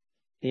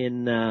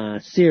in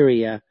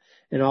Syria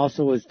and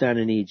also was done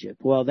in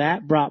Egypt. Well,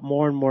 that brought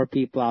more and more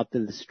people out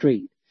to the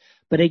street.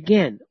 But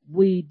again,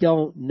 we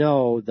don't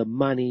know the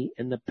money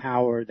and the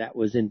power that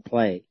was in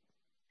play.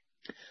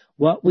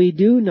 What we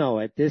do know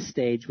at this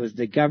stage was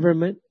the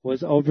government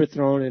was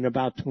overthrown in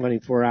about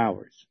 24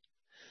 hours.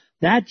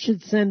 That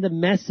should send a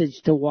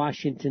message to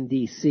Washington,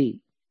 D.C.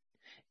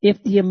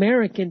 If the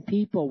American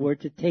people were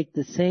to take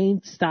the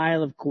same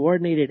style of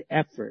coordinated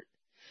effort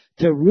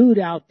to root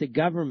out the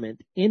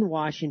government in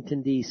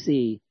Washington,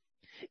 D.C.,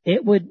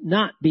 it would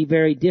not be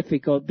very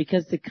difficult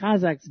because the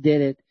Kazakhs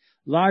did it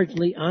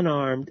largely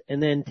unarmed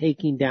and then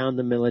taking down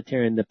the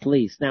military and the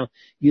police. Now,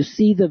 you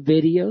see the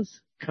videos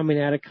coming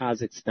out of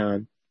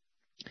Kazakhstan,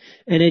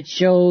 and it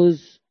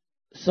shows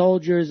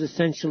soldiers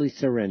essentially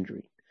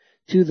surrendering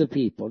to the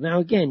people. Now,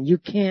 again, you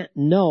can't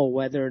know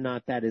whether or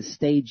not that is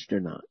staged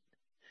or not.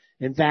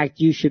 In fact,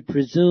 you should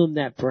presume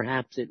that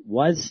perhaps it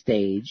was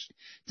staged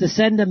to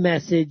send a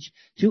message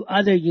to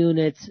other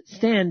units,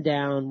 stand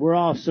down, we're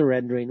all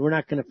surrendering, we're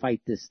not going to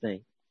fight this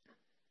thing.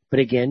 But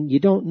again, you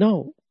don't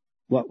know.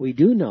 What we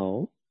do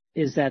know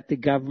is that the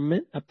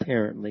government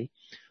apparently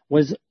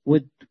was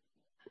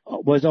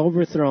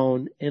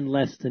overthrown in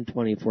less than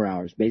 24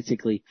 hours,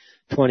 basically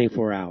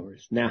 24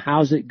 hours. Now,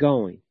 how's it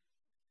going?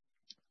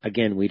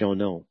 Again, we don't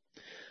know.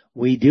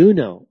 We do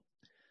know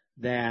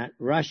that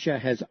Russia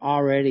has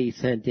already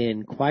sent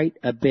in quite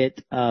a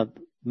bit of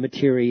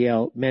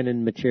material, men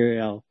and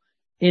material,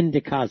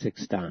 into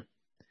Kazakhstan.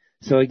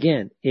 So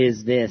again,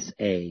 is this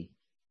a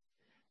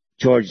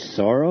George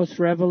Soros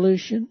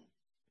revolution?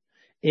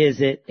 Is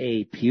it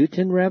a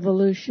Putin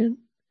revolution?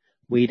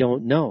 We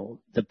don't know.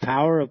 The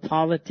power of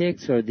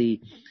politics or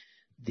the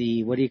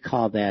what do you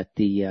call that?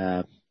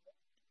 The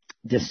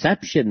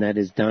deception that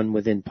is done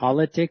within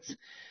politics.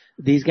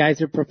 These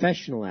guys are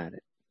professional at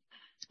it.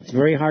 It's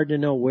very hard to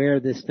know where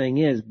this thing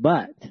is,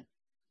 but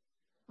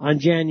on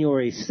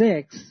January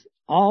 6th,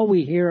 all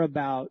we hear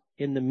about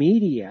in the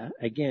media,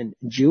 again,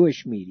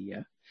 Jewish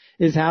media,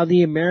 is how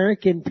the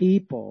American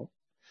people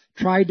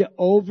tried to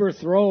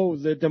overthrow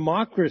the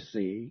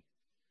democracy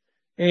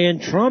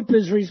and Trump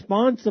is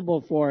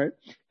responsible for it.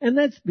 And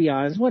let's be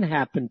honest, what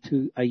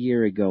happened a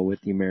year ago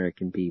with the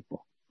American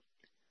people?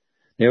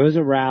 There was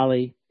a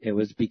rally. It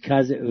was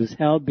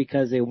held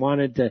because they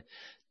wanted to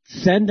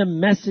send a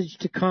message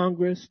to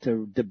Congress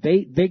to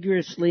debate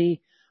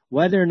vigorously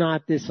whether or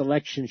not this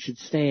election should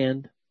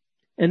stand.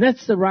 And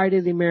that's the right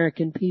of the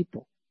American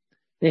people.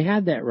 They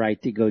had that right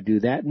to go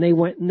do that, and they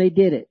went and they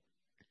did it.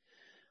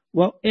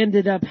 What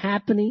ended up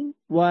happening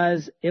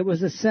was it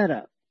was a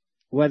setup.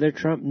 Whether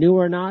Trump knew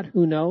or not,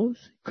 who knows?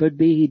 Could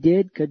be he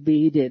did, could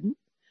be he didn't.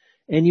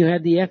 And you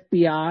had the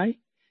FBI,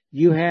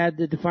 you had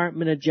the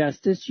Department of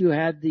Justice, you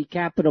had the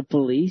Capitol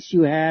Police,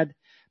 you had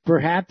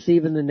perhaps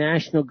even the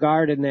National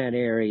Guard in that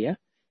area,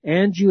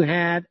 and you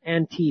had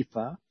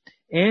Antifa,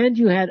 and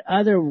you had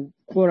other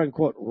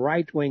quote-unquote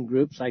right-wing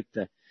groups like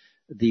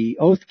the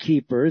Oath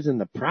Keepers and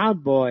the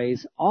Proud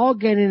Boys all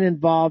getting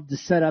involved to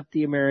set up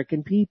the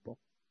American people.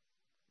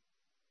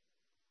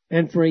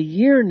 And for a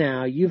year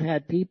now, you've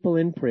had people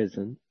in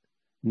prison,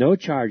 no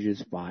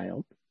charges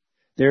filed.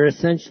 They're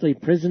essentially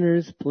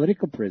prisoners,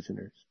 political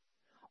prisoners,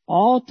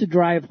 all to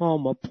drive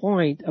home a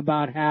point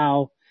about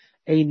how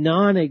a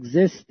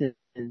non-existent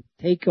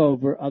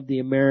takeover of the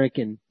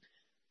American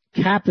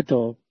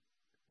capital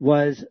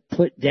was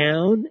put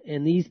down,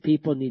 and these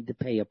people need to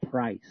pay a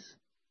price.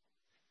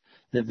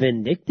 The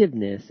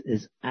vindictiveness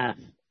is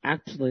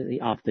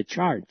absolutely off the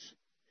charts.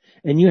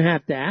 And you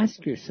have to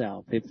ask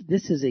yourself, if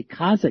this is a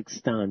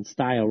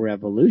Kazakhstan-style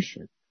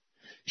revolution,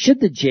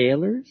 should the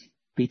jailers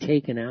be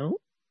taken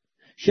out?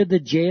 Should the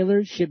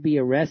jailers be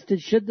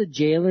arrested? Should the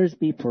jailers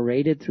be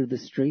paraded through the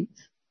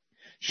streets?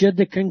 Should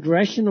the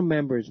congressional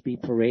members be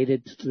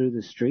paraded through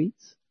the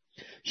streets?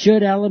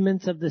 Should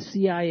elements of the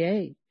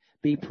CIA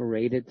be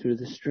paraded through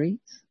the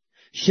streets?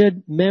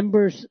 Should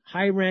members,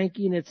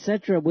 high-ranking,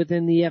 etc.,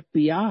 within the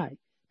FBI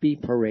be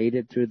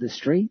paraded through the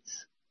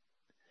streets?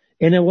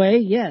 In a way,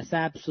 yes,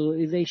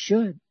 absolutely they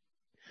should.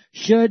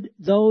 Should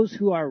those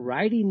who are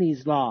writing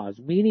these laws,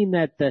 meaning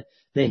that the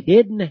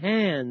hidden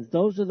hands,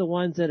 those are the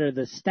ones that are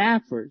the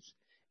staffers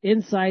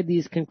inside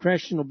these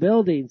congressional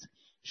buildings,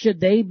 should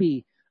they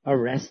be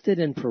arrested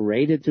and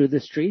paraded through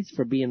the streets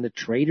for being the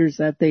traitors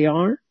that they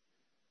are?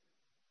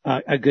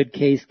 A good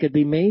case could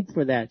be made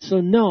for that. So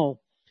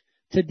no,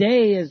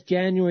 today is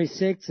January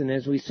 6th, and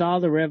as we saw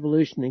the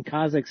revolution in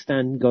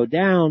Kazakhstan go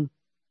down,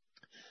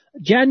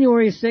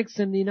 January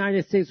 6th in the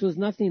United States was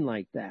nothing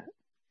like that.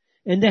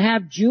 And to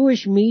have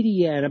Jewish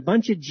media and a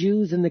bunch of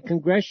Jews in the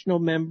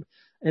congressional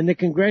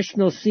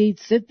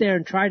seats sit there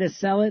and try to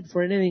sell it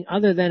for anything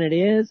other than it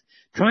is,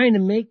 trying to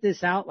make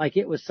this out like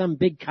it was some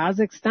big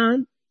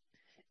Kazakhstan,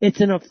 it's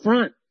an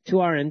affront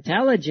to our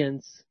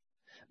intelligence,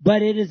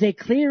 but it is a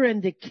clear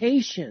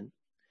indication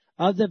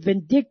of the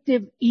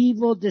vindictive,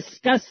 evil,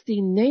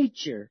 disgusting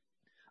nature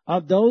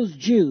of those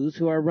Jews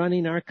who are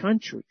running our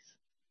countries.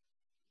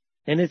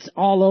 And it's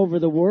all over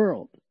the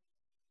world.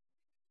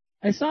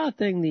 I saw a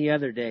thing the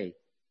other day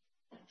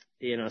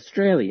in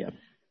Australia.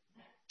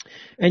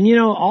 And you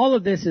know, all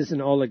of this is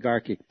an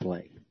oligarchic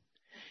play.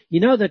 You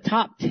know, the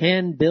top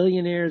 10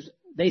 billionaires,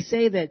 they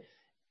say that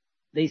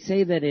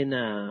in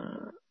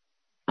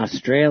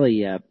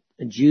Australia,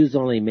 Jews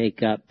only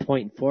make up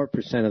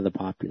 0.4% of the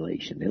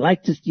population. They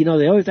like to, you know,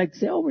 they always like to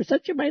say, oh, we're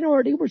such a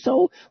minority, we're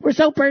so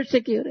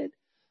persecuted.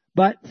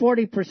 But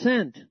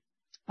 40%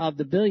 of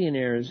the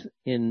billionaires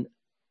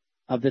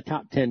of the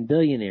top 10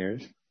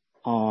 billionaires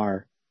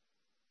are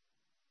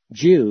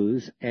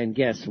Jews, and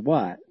guess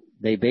what?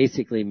 They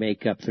basically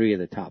make up 3 of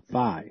the top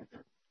 5.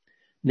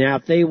 Now,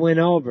 if they win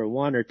over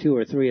 1 or 2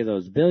 or 3 of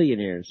those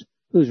billionaires,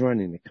 who's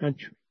running the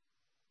country?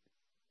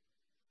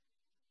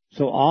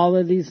 So all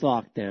of these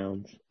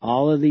lockdowns,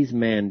 all of these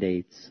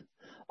mandates,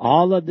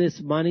 all of this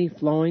money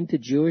flowing to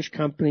Jewish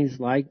companies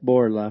like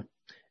Borla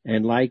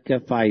and like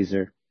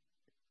Pfizer,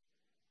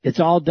 it's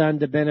all done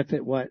to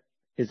benefit what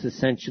is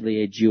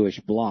essentially a Jewish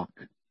bloc.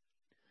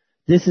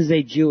 This is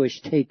a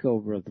Jewish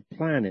takeover of the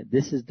planet.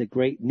 This is the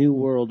great New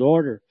World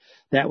Order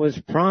that was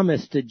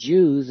promised to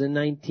Jews in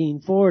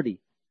 1940.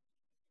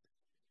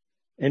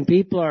 And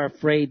people are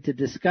afraid to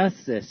discuss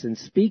this and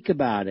speak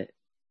about it.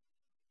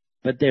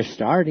 But they're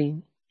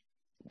starting.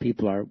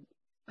 People are,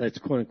 let's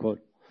quote unquote,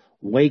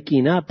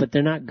 waking up, but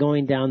they're not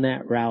going down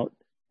that route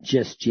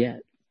just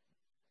yet.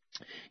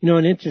 You know,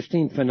 an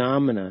interesting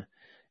phenomena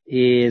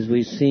is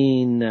we've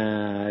seen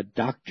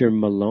Dr.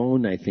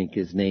 Malone, I think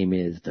his name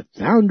is, the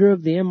founder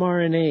of the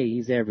mRNA.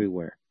 He's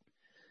everywhere.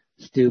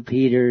 Stu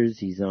Peters,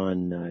 he's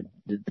on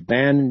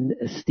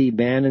Steve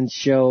Bannon's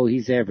show.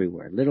 He's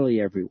everywhere,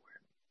 literally everywhere.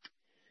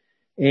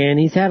 And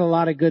he's had a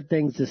lot of good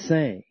things to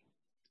say.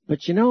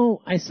 But you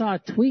know, I saw a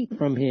tweet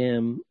from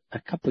him a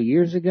couple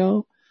years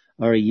ago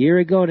or a year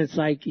ago, and it's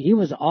like he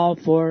was all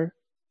for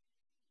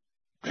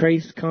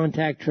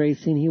contact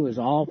tracing. He was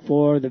all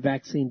for the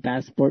vaccine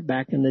passport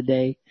back in the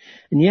day.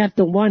 And you have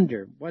to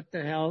wonder, what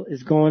the hell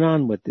is going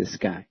on with this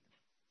guy?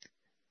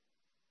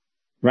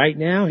 Right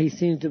now, he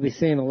seems to be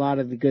saying a lot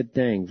of the good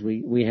things.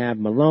 We have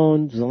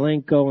Malone,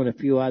 Zelenko, and a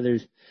few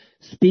others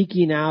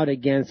speaking out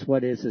against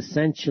what is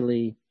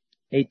essentially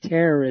a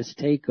terrorist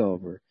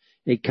takeover,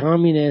 a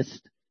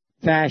communist,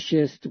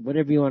 fascist,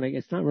 whatever you want to.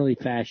 It's not really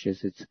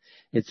fascist.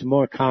 It's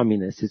more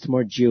communist. It's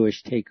more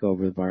Jewish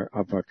takeover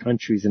of our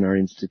countries and our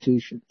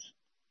institutions.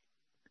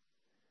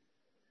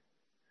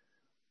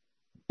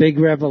 Big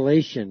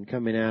revelation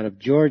coming out of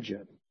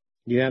Georgia.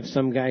 You have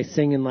some guy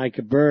singing like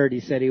a bird. He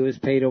said he was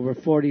paid over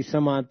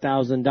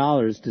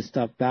 $40,000 to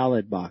stuff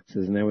ballot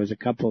boxes, and there was a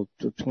couple,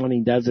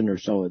 20 dozen or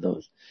so of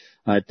those.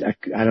 I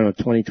don't know,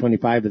 20,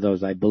 25 of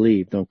those, I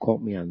believe. Don't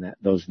quote me on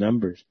those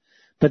numbers.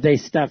 But they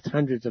stuffed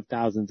hundreds of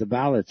thousands of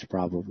ballots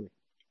probably.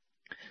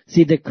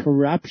 See, the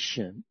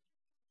corruption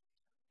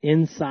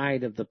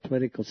inside of the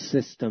political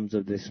systems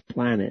of this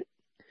planet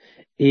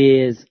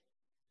is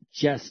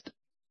just,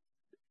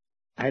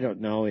 I don't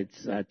know,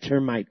 it's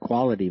termite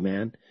quality,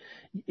 man.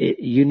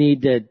 You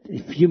need to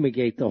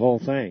fumigate the whole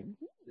thing.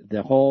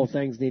 The whole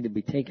things need to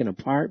be taken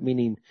apart,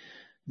 meaning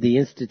the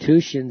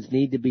institutions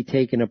need to be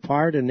taken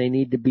apart and they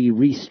need to be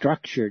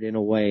restructured in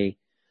a way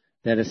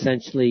that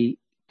essentially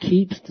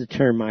keeps the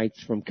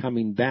termites from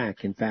coming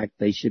back. In fact,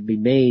 they should be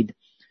made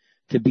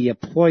to be a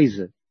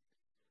poison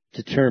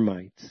to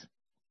termites.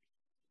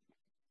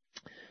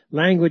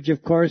 Language,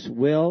 of course,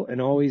 will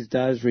and always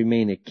does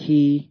remain a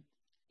key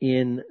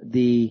in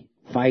the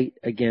fight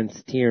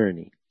against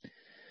tyranny.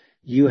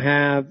 You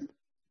have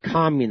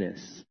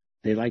communists.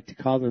 They like to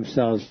call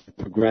themselves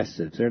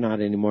progressives. They're not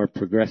any more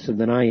progressive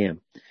than I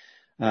am.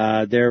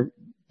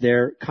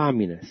 They're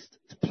communists.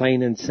 It's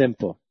plain and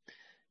simple.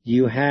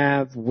 You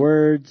have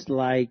words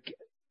like,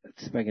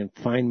 let's see if I can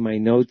find my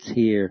notes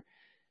here.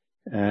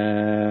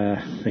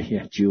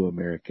 Jew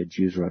America,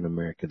 Jews run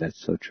America.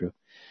 That's so true.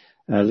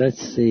 Let's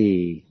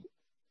see.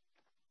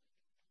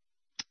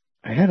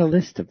 I had a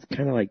list of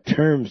kind of like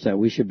terms that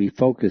we should be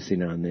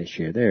focusing on this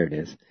year. There it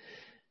is.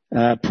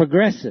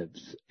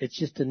 Progressives. It's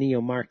just a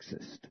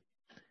neo-Marxist.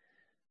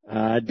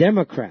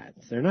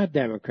 Democrats. They're not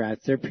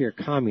Democrats. They're pure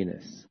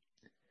communists.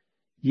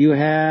 You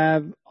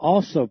have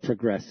also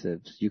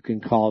progressives. You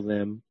can call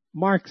them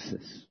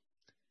Marxists.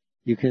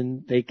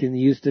 They can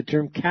use the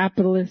term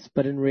capitalists,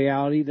 but in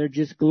reality, they're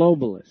just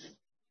globalists.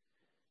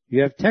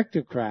 You have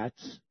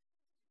technocrats,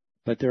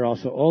 but they're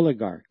also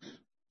oligarchs.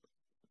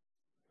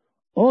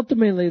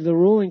 Ultimately, the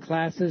ruling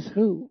class is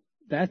who?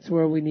 That's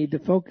where we need to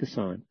focus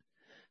on.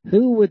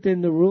 Who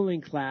within the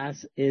ruling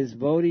class is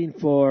voting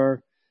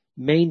for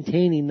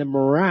maintaining the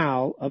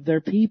morale of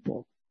their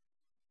people?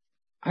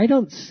 I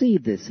don't see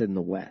this in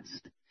the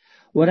West.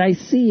 What I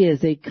see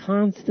is a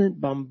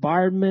constant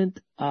bombardment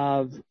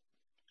of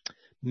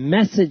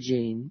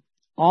messaging,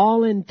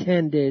 all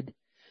intended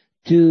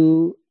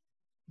to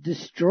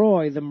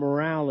destroy the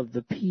morale of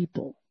the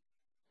people.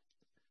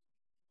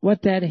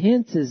 What that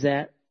hints is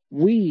that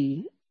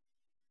we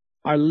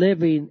are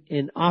living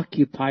in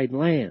occupied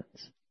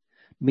lands,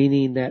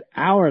 meaning that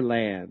our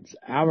lands,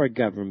 our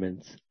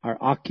governments are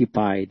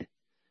occupied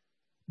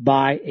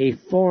by a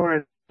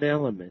foreign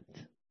element.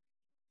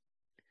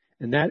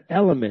 And that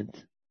element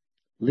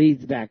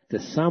leads back to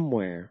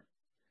somewhere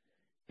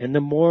And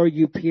the more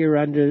you peer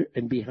under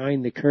and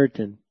behind the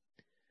curtain,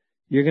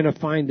 you're going to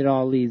find it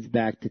all leads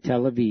back to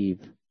Tel Aviv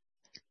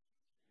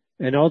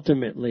and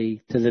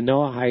ultimately to the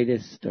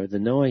Noahidist or the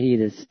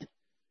Noahidist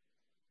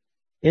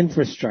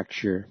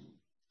infrastructure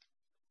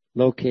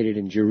located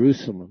in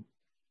Jerusalem.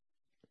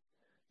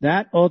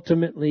 That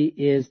ultimately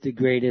is the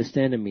greatest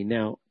enemy.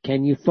 Now,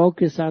 can you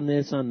focus on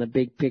this on the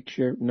big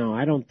picture? No,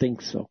 I don't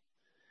think so.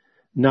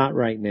 Not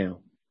right now.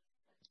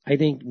 I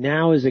think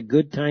now is a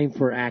good time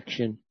for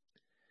action.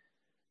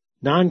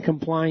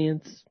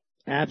 Non-compliance,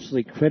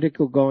 absolutely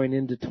critical going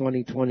into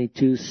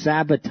 2022.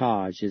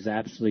 Sabotage is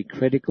absolutely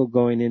critical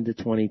going into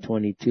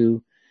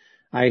 2022.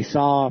 I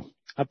saw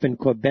up in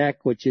Quebec,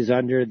 which is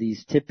under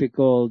these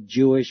typical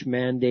Jewish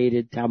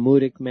mandated,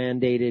 Talmudic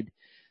mandated,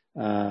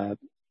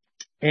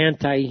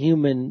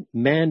 anti-human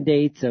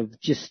mandates of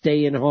just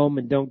stay in home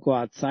and don't go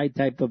outside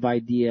type of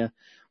idea.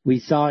 We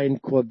saw in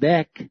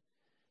Quebec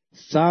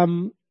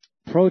some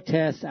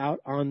protests out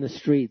on the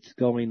streets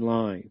going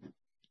live.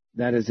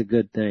 That is a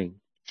good thing.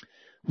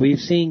 We've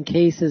seen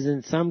cases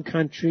in some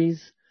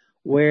countries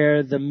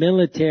where the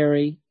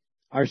military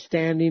are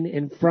standing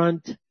in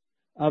front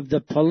of the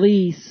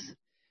police,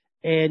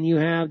 and you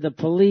have the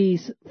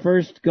police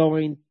first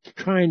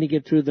trying to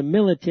get through the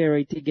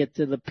military to get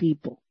to the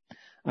people.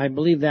 I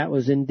believe that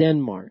was in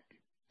Denmark.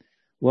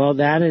 Well,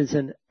 that is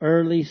an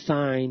early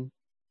sign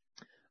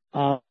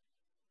of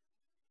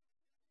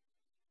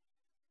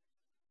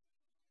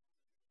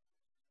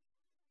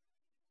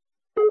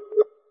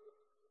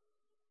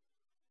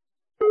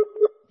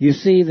you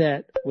see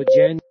that with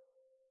January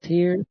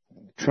here,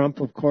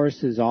 Trump, of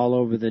course, is all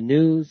over the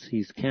news.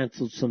 He's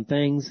canceled some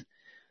things,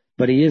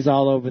 but he is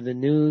all over the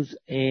news,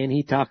 and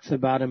he talks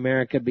about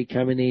America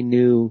becoming a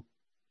new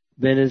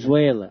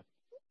Venezuela.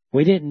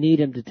 We didn't need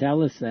him to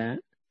tell us that.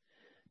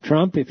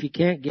 Trump, if you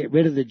can't get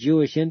rid of the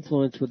Jewish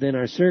influence within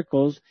our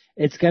circles,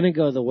 it's going to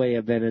go the way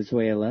of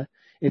Venezuela.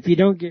 If you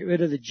don't get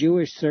rid of the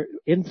Jewish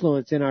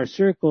influence in our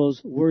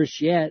circles, worse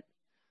yet,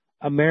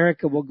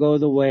 America will go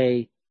the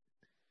way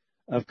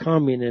of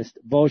communist,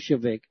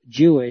 Bolshevik,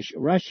 Jewish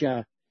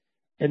Russia,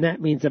 and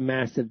that means a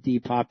massive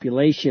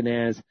depopulation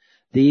as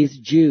these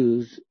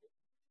Jews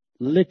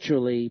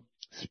literally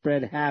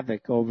spread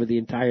havoc over the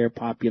entire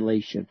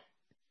population.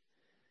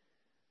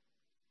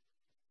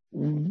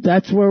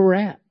 That's where we're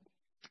at,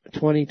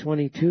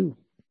 2022.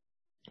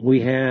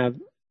 We have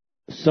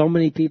so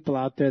many people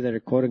out there that are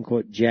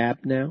quote-unquote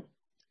jabbed now.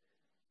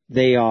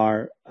 They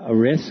are a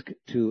risk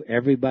to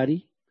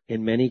everybody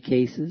in many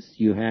cases.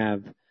 You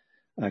have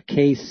a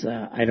case,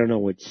 I don't know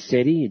which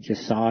city, you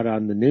just saw it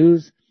on the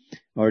news,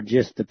 or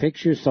just the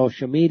picture,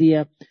 social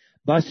media.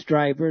 Bus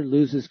driver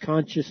loses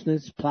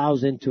consciousness,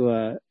 plows into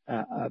a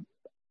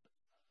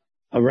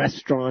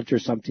restaurant or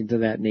something to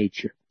that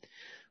nature.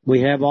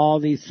 We have all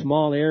these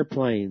small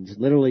airplanes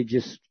literally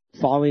just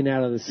falling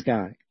out of the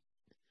sky.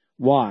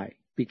 Why?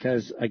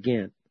 Because a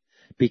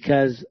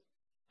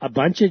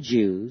bunch of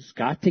Jews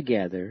got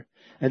together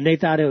and they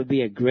thought it would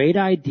be a great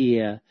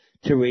idea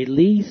to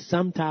release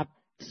some type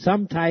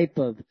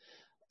of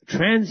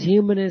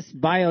transhumanist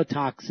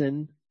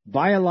biotoxin,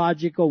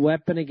 biological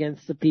weapon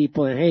against the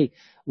people. And hey,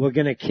 we're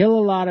going to kill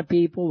a lot of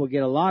people. We'll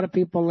get a lot of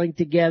people linked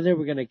together.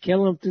 We're going to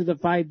kill them through the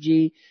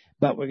 5G,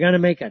 but we're going to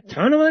make a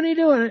ton of money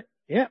doing it.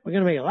 Yeah, we're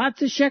going to make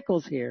lots of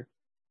shekels here.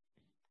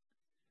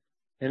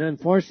 And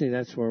unfortunately,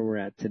 that's where we're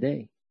at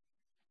today.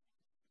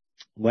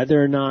 Whether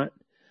or not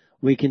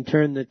we can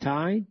turn the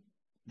tide,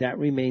 that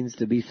remains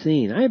to be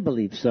seen. I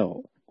believe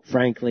so.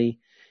 Frankly,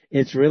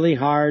 it's really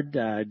hard.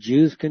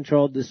 Jews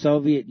controlled the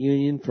Soviet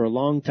Union for a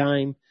long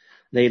time.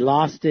 They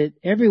lost it.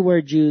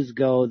 Everywhere Jews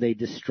go, they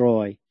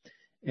destroy.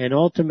 And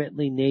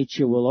ultimately,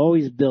 nature will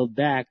always build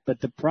back. But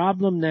the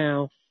problem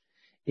now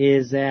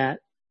is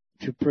that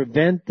to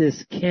prevent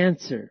this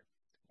cancer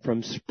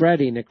from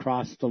spreading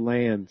across the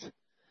lands,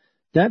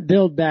 that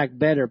build back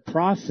better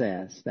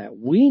process that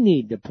we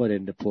need to put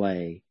into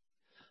play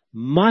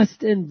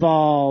must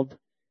involve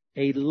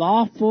a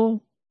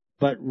lawful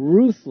but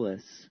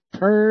ruthless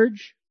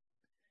purge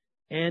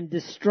and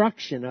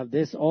destruction of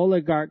this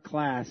oligarch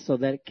class so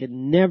that it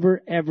can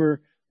never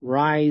ever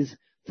rise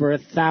for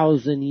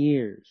 1,000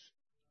 years.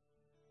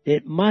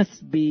 It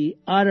must be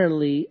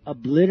utterly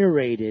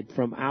obliterated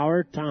from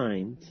our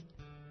times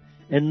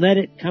and let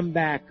it come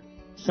back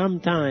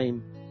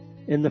sometime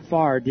in the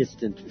far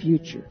distant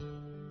future.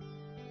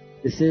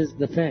 This is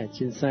The Fetch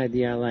inside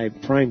the Live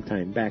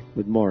Primetime. Back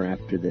with more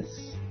after this.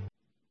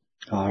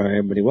 All right,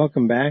 everybody,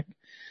 welcome back.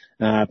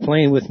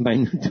 Playing with my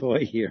new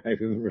toy here. I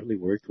haven't really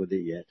worked with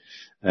it yet.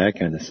 That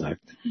kind of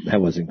sucked.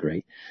 That wasn't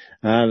great.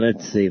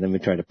 Let's see. Let me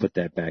try to put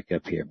that back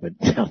up here, but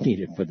I'll need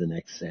it for the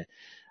next set.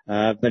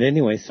 But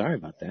anyway, sorry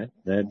about that.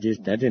 That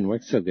didn't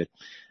work so good.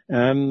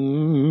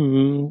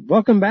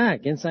 Welcome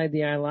back inside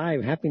the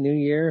Live. Happy New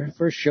Year.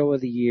 First show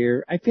of the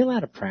year. I feel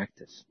out of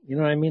practice. You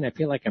know what I mean? I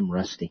feel like I'm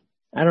rusty.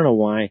 I don't know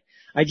why.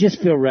 I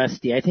just feel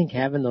rusty. I think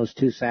having those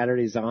 2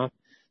 Saturdays off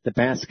the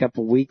past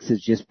couple of weeks has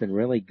just been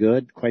really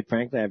good. Quite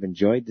frankly, I've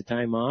enjoyed the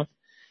time off.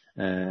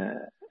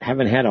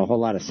 haven't had a whole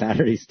lot of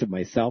Saturdays to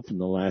myself in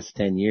the last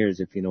 10 years,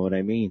 if you know what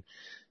I mean.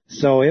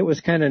 So it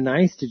was kind of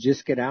nice to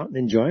just get out and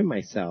enjoy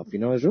myself. You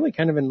know, it was really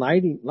kind of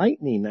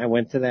enlightening. I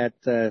went to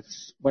that,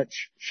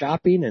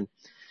 shopping and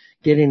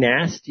getting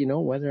asked, you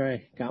know, whether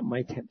I got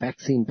my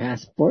vaccine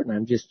passport, and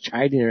I'm just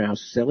chiding her how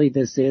silly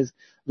this is.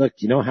 Look,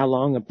 do you know how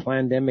long a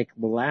pandemic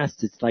will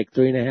last? It's like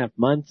 3.5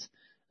 months.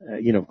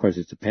 You know, of course,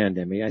 it's a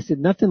pandemic. I said,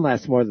 nothing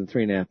lasts more than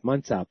 3.5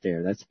 months out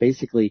there. That's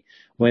basically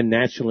when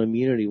natural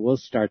immunity will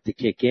start to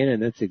kick in,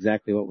 and that's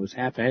exactly what was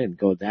happening. I didn't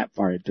go that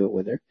far into it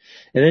with her.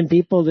 And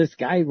then this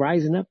guy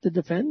rising up to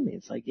defend me.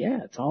 It's like, yeah,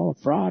 it's all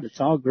a fraud. It's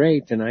all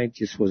great. And I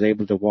just was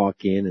able to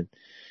walk in and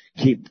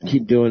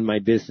keep doing my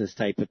business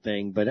type of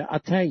thing. But I'll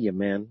tell you,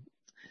 man,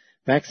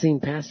 vaccine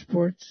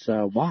passports,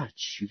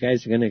 watch. You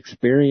guys are going to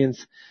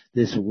experience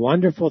this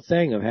wonderful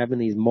thing of having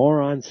these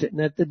morons sitting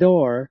at the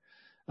door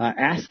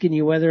asking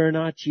you whether or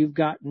not you've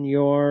gotten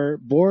your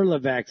Borla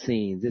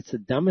vaccines. It's the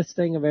dumbest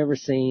thing I've ever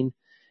seen.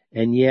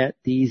 And yet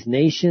these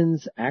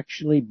nations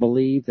actually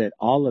believe that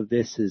all of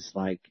this is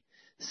like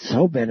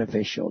so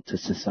beneficial to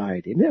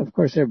society. And of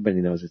course, everybody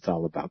knows it's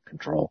all about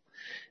control.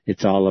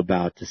 It's all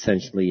about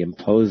essentially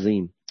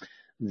imposing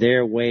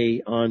their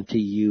way onto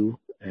you.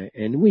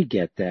 And we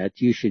get that.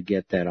 You should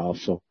get that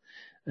also.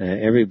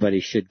 Everybody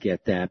should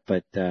get that.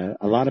 But a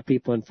lot of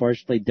people,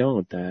 unfortunately,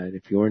 don't.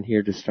 If you weren't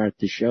here to start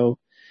the show,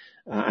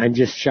 I'm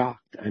just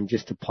shocked. I'm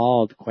just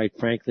appalled, quite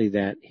frankly,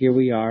 that here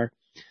we are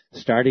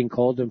starting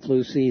cold and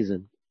flu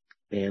season,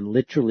 and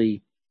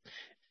literally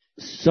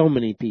so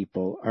many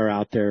people are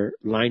out there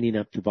lining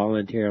up to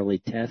voluntarily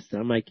test.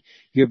 And I'm like,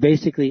 you're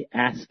basically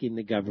asking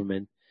the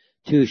government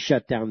to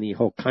shut down the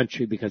whole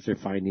country because they're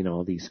finding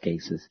all these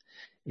cases.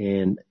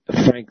 And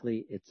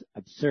frankly, it's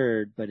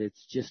absurd, but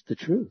it's just the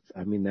truth.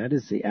 I mean, that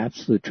is the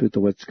absolute truth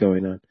of what's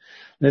going on.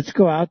 Let's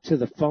go out to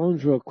the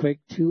phones real quick.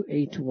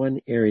 281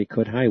 area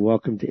code. Hi,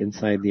 welcome to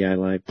Inside the Eye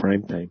Live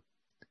Primetime.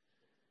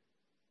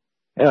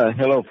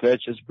 Hello,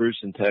 Fetch. It's Bruce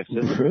in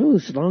Texas.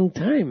 Bruce, long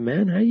time,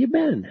 man. How you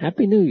been?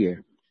 Happy New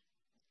Year.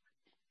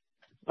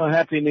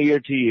 Happy New Year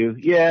to you.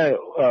 Yeah,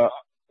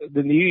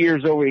 the New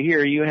Year's over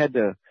here, you had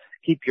to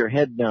keep your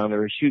head down. They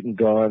were shooting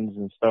guns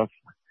and stuff.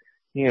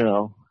 You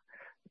know,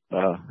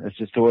 that's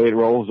just the way it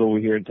rolls over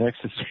here in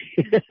Texas.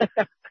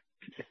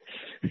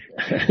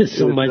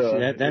 So much,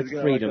 that's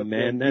freedom, like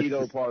man. That's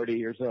the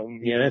party or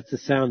something. Yeah, that's the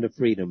sound of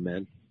freedom,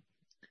 man.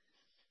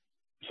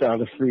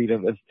 Sound of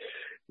freedom.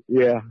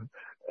 Yeah.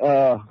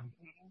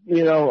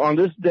 You know, on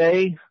this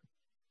day,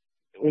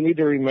 we need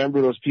to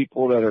remember those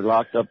people that are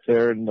locked up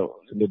there in the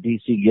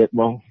DC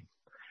Gitmo.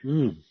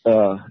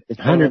 It's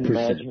 100%.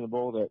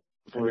 unimaginable that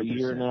for 100%. A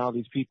year now,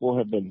 these people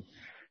have been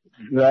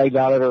dragged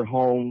out of their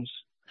homes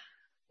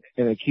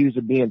and accused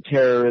of being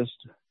terrorists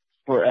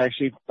for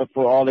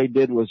all they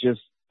did was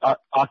just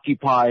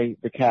occupy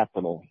the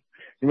Capitol.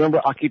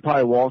 Remember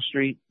Occupy Wall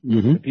Street?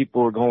 Mm-hmm. The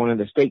people were going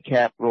into state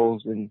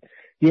capitals, and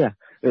yeah,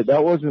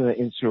 that wasn't an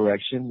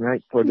insurrection,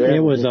 right? For them, it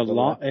was a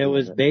law. It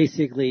was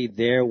basically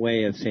their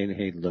way of saying,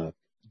 "Hey, look,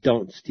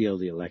 don't steal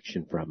the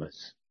election from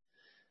us."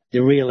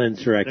 The real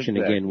insurrection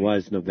again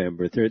was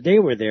November 3rd. They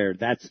were there.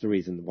 That's the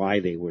reason why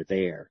they were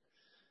there.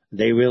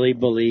 They really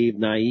believed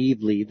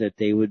naively that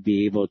they would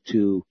be able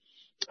to,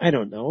 I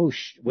don't know,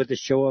 with a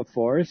show of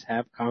force,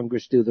 have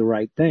Congress do the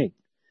right thing.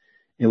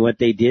 And what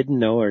they didn't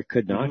know or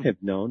could not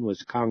have known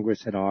was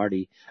Congress had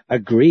already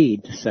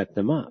agreed to set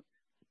them up.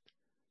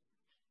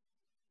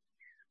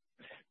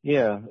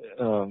 Yeah,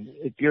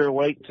 if you're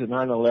awake to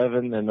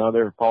 9/11 and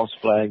other false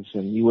flags,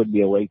 then you would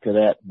be awake to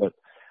that. But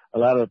a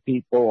lot of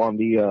people on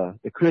the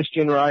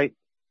Christian right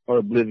are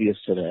oblivious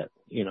to that,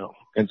 you know.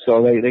 And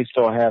so they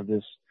still have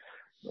this,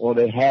 or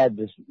they had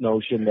this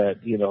notion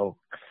that, you know,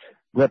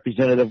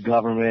 representative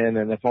government,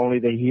 and if only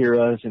they hear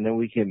us and then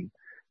we can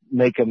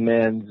make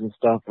amends and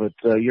stuff. But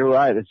you're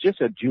right, it's just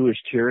a Jewish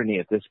tyranny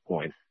at this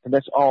point, and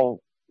that's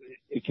all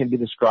it can be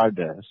described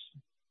as.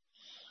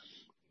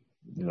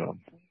 You know,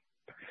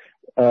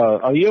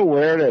 are you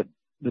aware that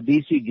the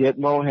DC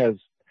Gitmo has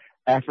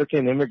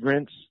African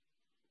immigrants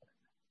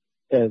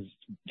as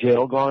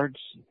jail guards?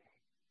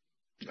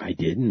 I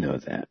didn't know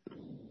that.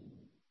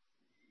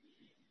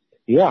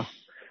 Yeah.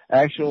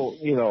 Actual,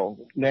 you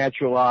know,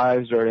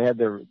 naturalized, or they had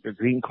their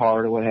green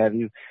card or what have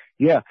you.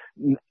 Yeah.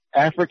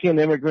 African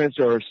immigrants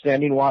are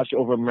standing watch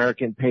over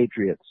American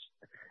patriots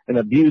and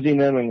abusing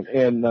them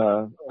and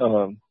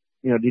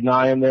you know,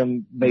 denying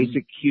them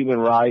basic human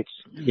rights.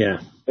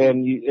 Yeah.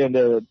 And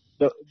the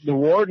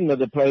warden of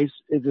the place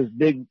is this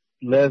big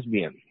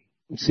lesbian.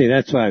 See,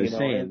 that's what I was You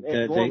know, saying.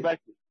 and going back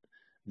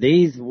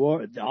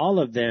all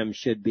of them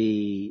should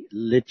be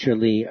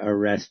literally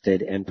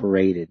arrested and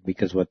paraded,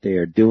 because what they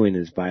are doing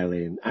is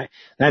violating.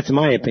 That's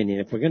my opinion.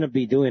 If we're going to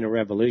be doing a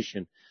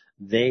revolution,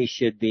 they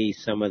should be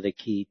some of the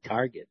key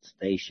targets.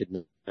 They should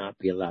not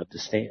be allowed to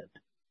stand,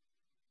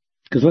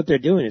 because what they're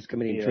doing is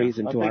committing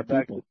treason to our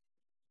people.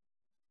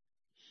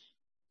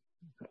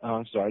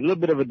 I'm sorry, a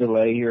little bit of a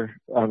delay here.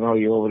 I know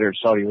you're over there in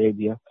Saudi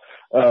Arabia.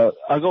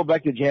 I'll go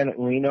back to Janet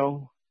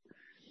Reno,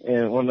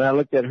 and when I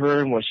looked at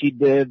her and what she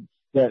did,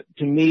 that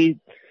to me,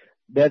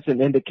 that's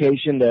an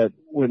indication that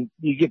when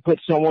you put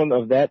someone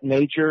of that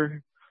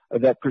nature,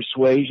 of that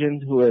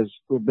persuasion, who has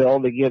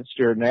rebelled against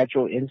their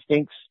natural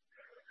instincts,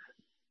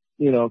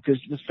 you know,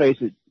 because let's face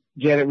it,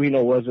 Janet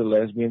Reno was a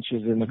lesbian. She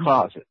was in the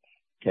closet,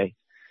 okay?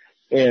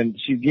 And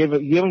she give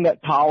them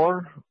that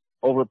power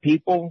over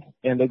people,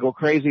 and they go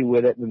crazy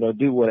with it, and they'll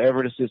do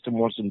whatever the system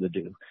wants them to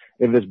do.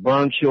 If it's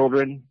burn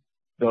children,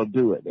 they'll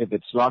do it. If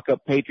it's lock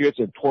up patriots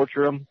and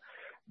torture them,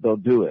 they'll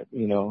do it.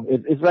 You know,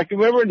 it's like,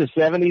 remember in the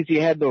 70s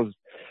you had those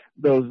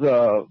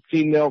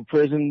female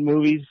prison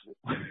movies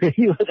where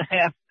you would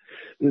have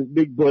this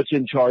big butch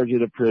in charge of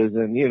the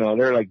prison. You know,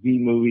 they're like B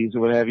movies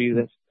or what have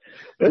you.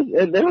 That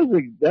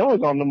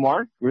was on the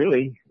mark,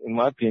 really, in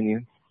my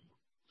opinion.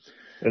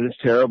 It is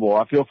terrible.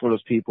 I feel for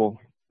those people,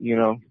 you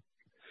know.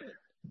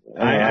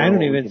 I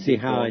don't even see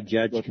how a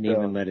judge can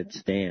even let it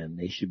stand.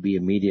 They should be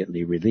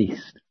immediately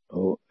released.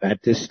 Oh,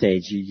 at this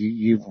stage,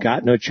 you've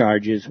got no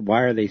charges.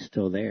 Why are they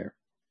still there?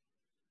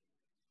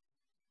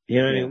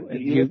 You know what I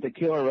mean? You have the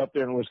killer up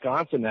there in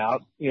Wisconsin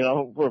out, you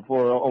know,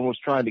 for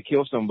almost trying to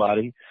kill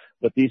somebody.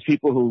 But these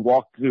people who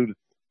walk through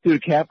the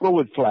Capitol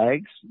with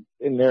flags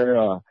and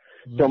they're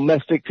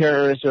domestic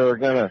terrorists are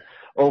going to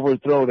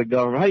overthrow the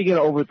government. How are you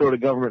going to overthrow the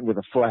government with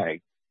a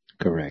flag?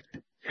 Correct.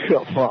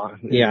 Come on.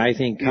 Yeah, I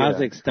think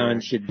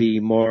Khazakstan should be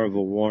more of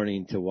a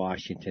warning to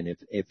Washington.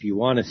 If you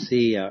want to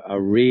see a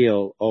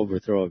real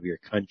overthrow of your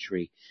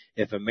country,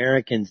 if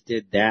Americans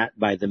did that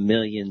by the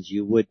millions,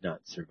 you would not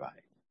survive.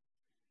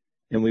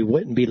 And we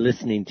wouldn't be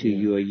listening to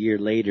you a year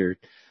later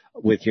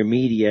with your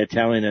media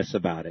telling us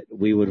about it.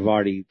 We would have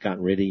already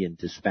gotten ready and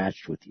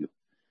dispatched with you.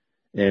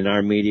 And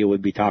our media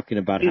would be talking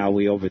about how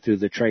we overthrew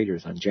the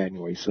traitors on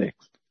January 6th.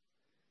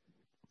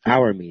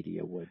 Our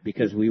media would,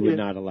 because we would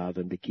not allow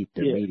them to keep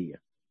their media.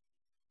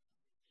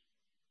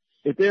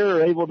 If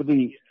they're able to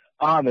be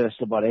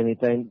honest about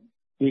anything,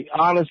 the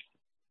honest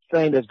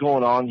thing that's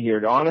going on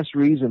here, the honest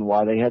reason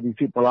why they had these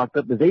people locked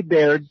up is they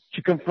dared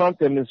to confront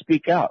them and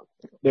speak out.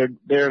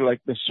 They're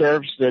like the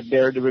serfs that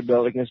dared to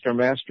rebel against their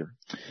master.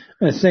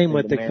 Same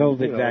with the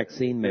COVID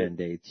vaccine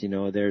mandates. You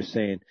know, they're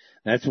saying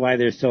that's why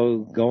they're so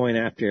going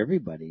after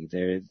everybody.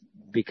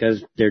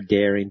 Because they're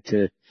daring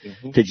to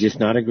just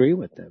not agree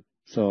with them.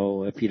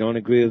 So if you don't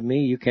agree with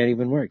me, you can't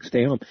even work.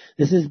 Stay home.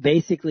 This is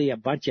basically a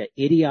bunch of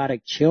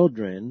idiotic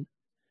children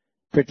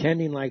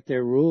pretending like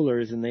they're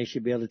rulers and they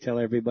should be able to tell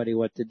everybody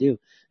what to do.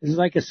 This is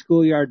like a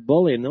schoolyard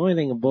bully, and the only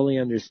thing a bully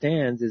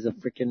understands is a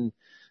freaking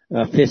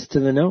fist to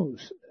the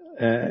nose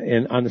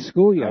and on the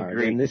schoolyard.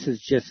 And this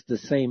is just the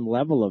same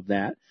level of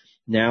that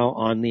now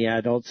on the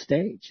adult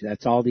stage.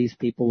 That's all these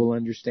people will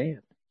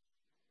understand.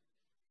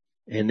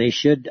 And they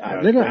should.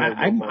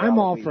 I'm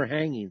all for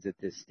hangings at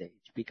this stage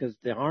because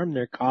the harm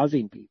they're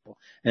causing people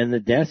and the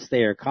deaths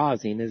they are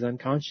causing is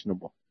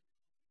unconscionable.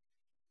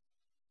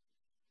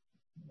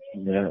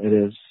 Yeah, it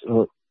is.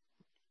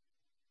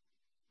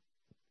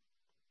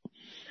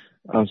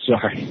 I'm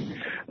sorry.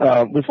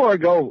 Before I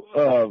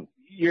go,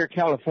 you're a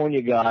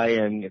California guy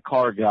and a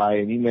car guy,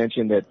 and you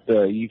mentioned that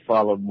you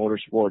followed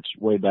motorsports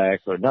way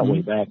back, or not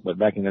way back, but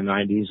back in the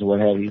 90s or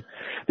what have you.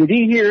 Did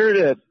you hear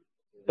that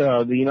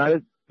the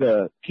United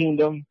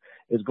Kingdom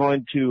is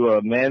going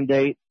to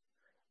mandate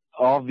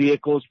all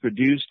vehicles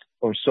produced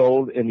or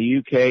sold in the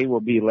UK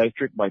will be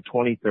electric by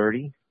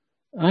 2030?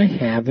 I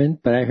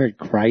haven't, but I heard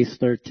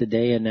Chrysler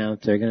today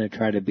announce they're going to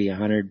try to be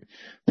 100%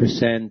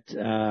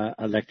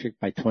 electric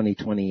by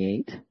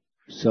 2028.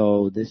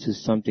 So this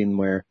is something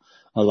where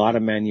a lot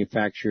of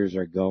manufacturers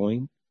are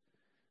going.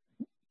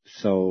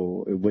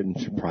 So it wouldn't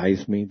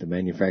surprise me. The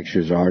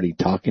manufacturers are already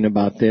talking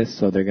about this,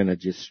 so they're going to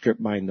just strip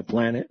mine the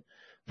planet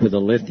for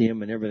the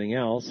lithium and everything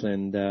else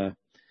and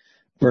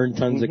burn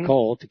tons of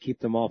coal to keep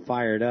them all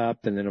fired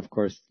up. And then, of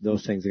course,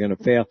 those things are going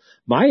to fail.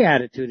 My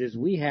attitude is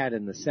we had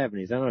in the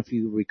 70s. I don't know if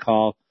you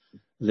recall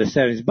the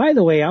 70s. By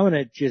the way, I want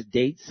to just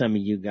date some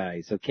of you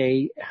guys,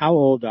 okay? How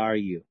old are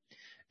you?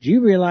 Do you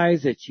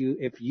realize that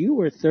if you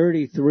were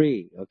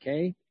 33,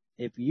 okay?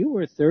 If you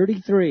were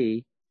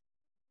 33,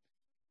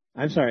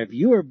 if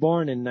you were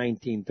born in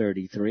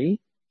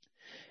 1933,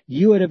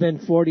 you would have been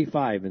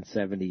 45 in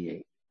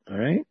 78. All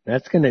right?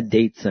 That's going to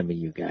date some of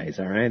you guys,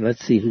 all right?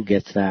 Let's see who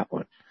gets that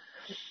one.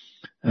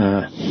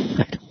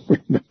 I don't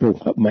remember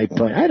what my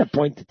point. I had a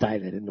point to tie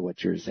that into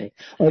what you were saying.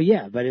 Oh,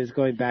 yeah, but it was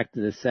going back to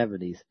the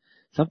 70s.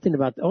 Something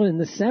about, in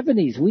the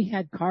 70s, we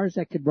had cars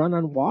that could run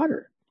on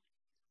water.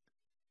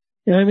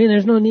 You know what I mean?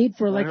 There's no need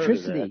for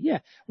electricity. Yeah,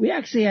 we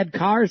actually had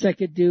cars that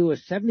could do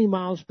 70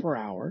 miles per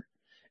hour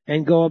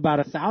and go about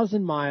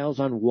 1,000 miles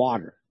on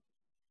water.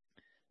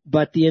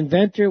 But the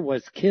inventor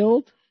was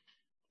killed,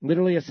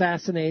 literally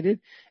assassinated,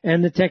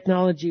 and the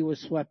technology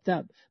was swept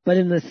up. But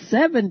in the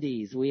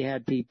 70s, we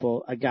had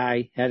a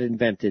guy had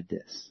invented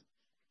this.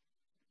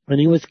 And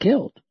he was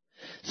killed.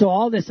 So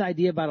all this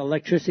idea about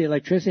electricity,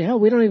 hell,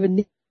 we don't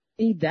even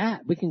need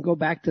that. We can go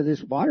back to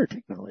this water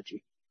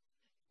technology.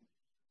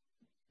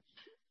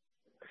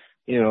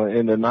 You know,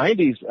 in the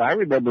 90s, I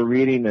remember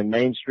reading in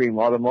mainstream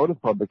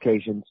automotive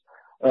publications,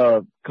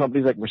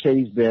 companies like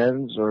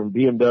Mercedes-Benz or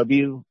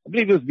BMW, I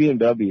believe it was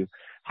BMW,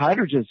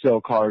 hydrogen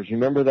cell cars.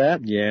 Remember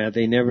that? Yeah,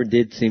 they never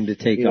did seem to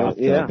take off,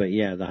 though. But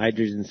yeah, the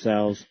hydrogen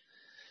cells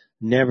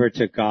never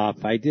took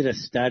off. I did a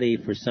study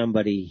for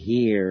somebody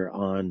here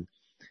on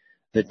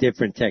the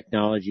different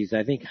technologies.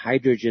 I think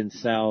hydrogen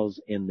cells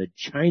in the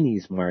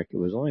Chinese market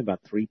was only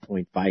about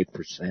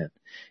 3.5%.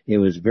 It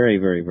was very,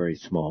 very, very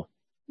small.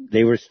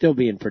 They were still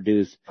being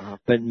produced,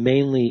 but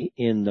mainly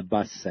in the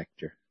bus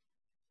sector.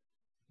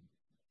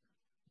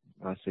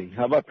 I see.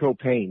 How about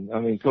propane? I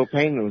mean,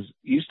 propane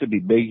used to be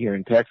big here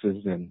in Texas,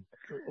 and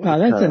well,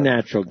 that's a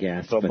natural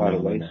gas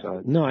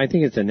phenomenon. No, I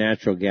think it's a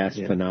natural gas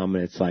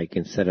phenomenon. It's like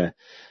instead of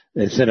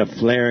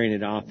flaring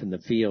it off in the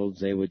fields,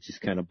 they would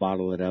just kind of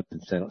bottle it up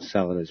and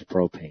sell it as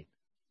propane.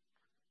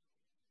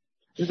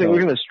 So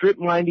we're going to strip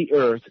mine the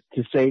earth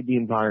to save the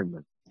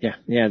environment.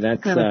 Yeah,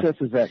 that's what kind of sense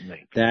does that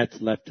make? That's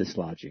leftist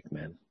logic,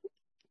 man.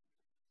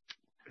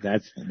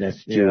 That's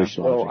Jewish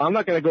logic. Well, I'm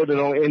not going to go to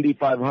no Indy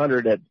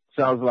 500 that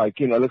sounds like,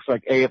 looks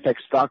like AFX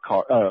stock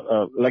car,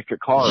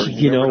 electric cars.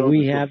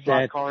 We have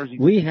that.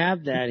 We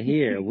have that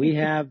here. We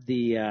have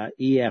the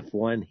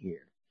EF1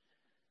 here,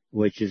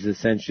 which is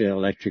essentially an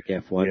electric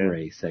F1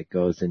 race that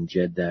goes in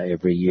Jeddah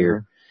every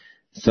year.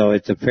 So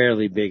it's a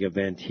fairly big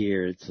event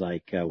here. It's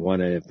like one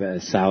of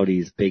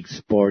Saudi's big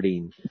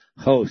sporting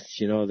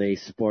hosts.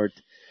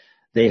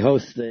 They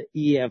host the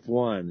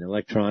EF1,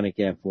 electronic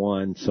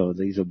F1. So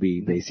these will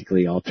be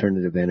basically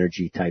alternative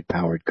energy type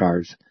powered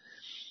cars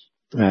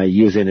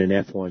using an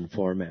F1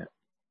 format.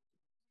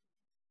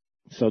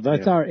 So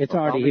that's it's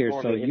already here.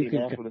 So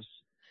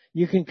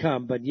you can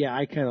come, but yeah,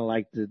 I kind of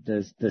like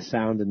the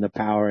sound and the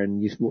power,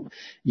 and you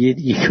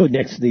go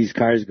next to these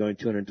cars going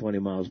 220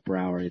 miles per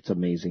hour. It's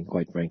amazing,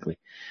 quite frankly.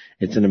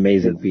 It's an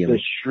amazing feeling.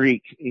 The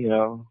shriek,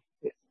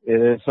 it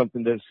is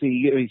something to see.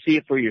 You see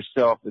it for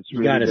yourself. It's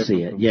really you got to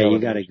see it. Yeah, you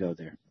got to go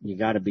there. You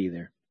got to be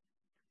there.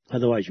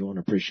 Otherwise, you won't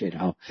appreciate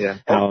how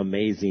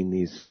amazing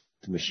these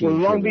machines. Well,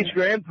 the Long Beach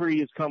Grand Prix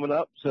is coming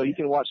up, so you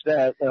can watch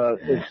that.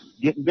 It's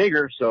getting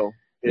bigger, so.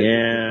 It's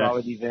a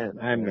solid event.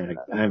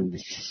 I'm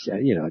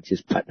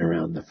just putting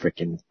around the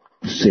frickin'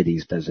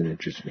 cities doesn't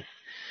interest me.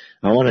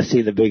 I want to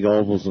see the big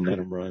ovals and let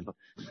them run.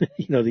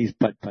 These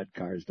putt-putt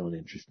cars don't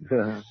interest me.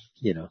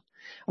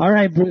 All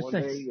right, Bruce. One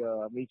day,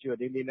 meet you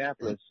at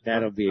Indianapolis.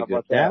 That'll be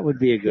that would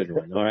be a good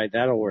one. All right,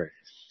 that'll work.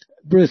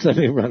 Bruce, let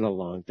me run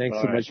along. Thanks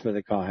so much for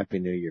the call. Happy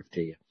New Year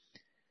to you.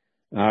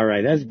 All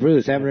right, that's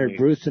Bruce. Haven't heard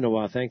Bruce in a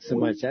while. Thanks so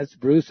much. That's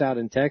Bruce out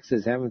in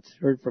Texas. Haven't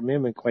heard from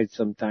him in quite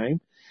some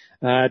time.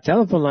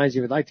 Telephone lines,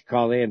 if you'd like to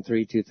call in,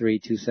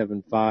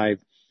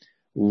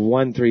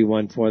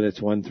 323-275-1314.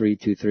 That's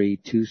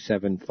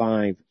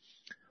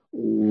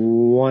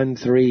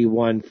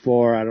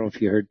 1-314-275-1314. I don't know if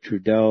you heard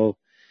Trudeau.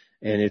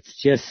 And it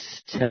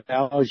just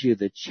tells you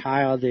the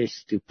childish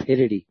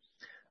stupidity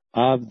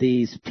of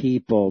these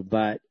people,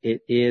 but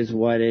it is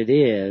what it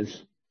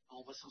is.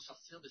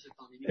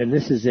 And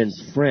this is in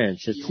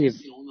French. Let's see if...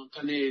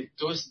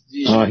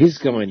 Oh, he's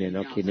going in.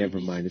 Okay, never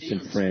mind. It's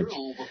in French.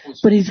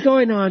 But he's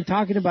going on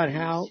talking about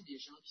how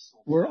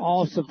we're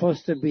all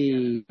supposed to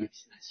be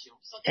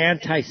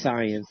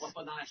anti-science,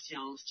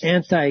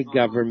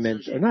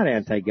 anti-government, or not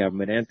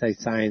anti-government,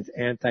 anti-science,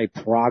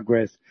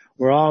 anti-progress.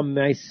 We're all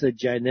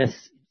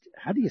misogynist.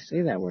 How do you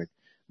say that word?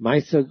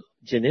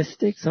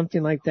 Misogynistic,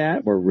 something like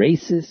that. We're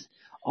racist.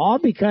 All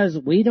because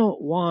we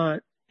don't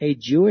want a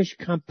Jewish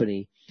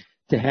company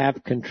to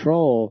have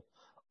control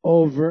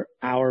over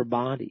our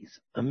bodies.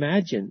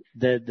 Imagine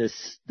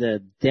the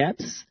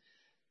depths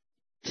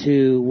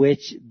to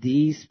which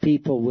these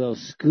people will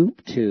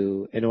scoop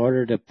to in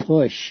order to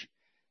push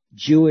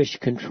Jewish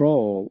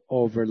control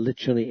over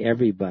literally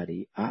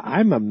everybody.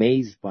 I'm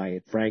amazed by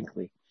it,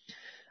 frankly,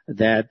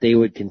 that they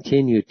would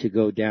continue to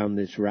go down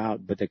this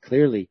route, but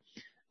clearly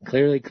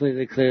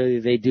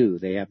they do.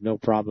 They have no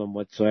problem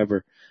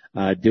whatsoever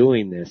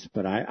doing this,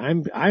 but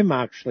I'm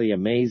actually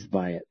amazed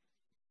by it.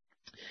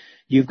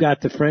 You've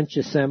got the French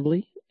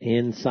Assembly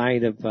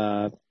inside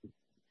of,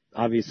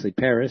 obviously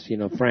Paris,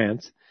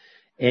 France.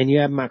 And you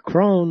have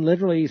Macron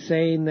literally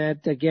saying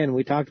that, again,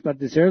 we talked about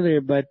this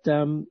earlier, but,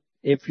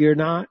 if you're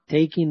not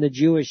taking the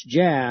Jewish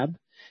jab,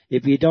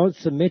 if you don't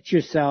submit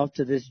yourself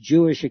to this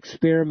Jewish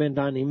experiment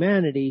on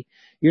humanity,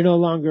 you're no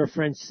longer a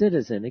French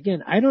citizen.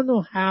 Again, I don't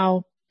know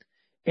how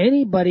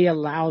anybody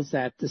allows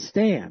that to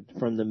stand,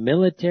 from the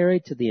military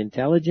to the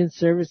intelligence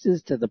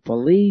services to the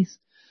police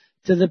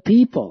to the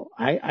people.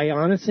 I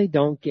honestly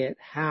don't get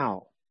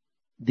how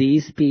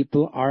these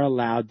people are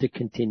allowed to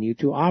continue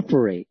to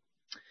operate.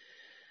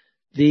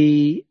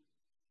 The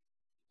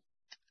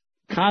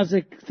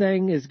Kazakh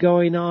thing is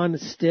going on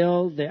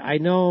still. I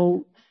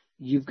know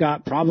you've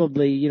got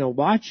probably,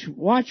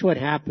 watch what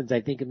happens,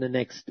 I think, in the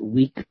next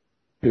week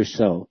or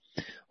so.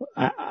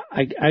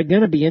 I'm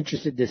going to be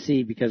interested to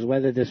see, because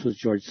whether this was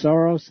George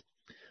Soros,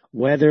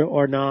 whether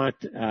or not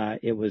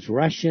it was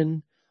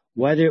Russian,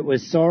 whether it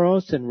was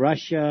Soros and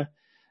Russia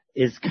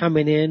is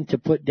coming in to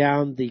put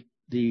down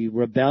the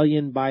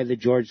rebellion by the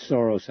George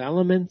Soros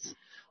elements,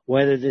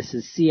 whether this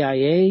is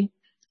CIA,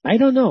 I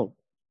don't know.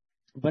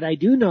 But I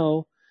do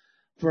know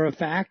for a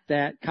fact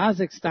that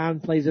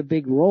Khazakstan plays a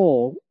big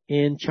role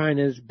in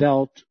China's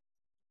Belt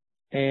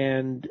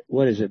and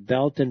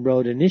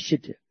Road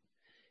Initiative.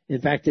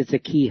 In fact, it's a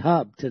key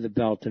hub to the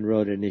Belt and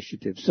Road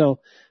Initiative.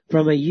 So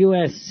from a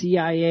U.S.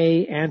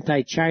 CIA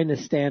anti-China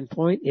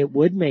standpoint, it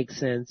would make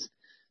sense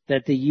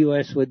that the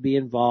U.S. would be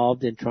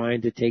involved in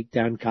trying to take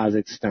down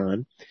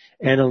Khazakstan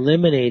and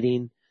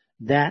eliminating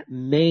that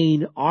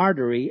main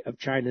artery of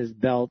China's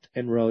Belt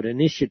and Road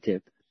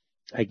Initiative.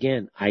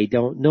 Again, I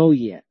don't know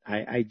yet.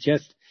 I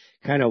just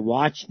kind of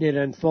watching it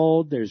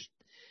unfold.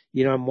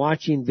 I'm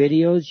watching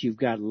videos. You've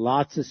got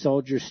lots of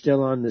soldiers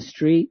still on the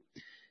street.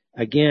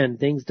 Again,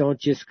 things don't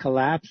just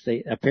collapse.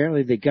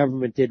 Apparently the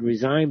government did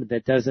resign, but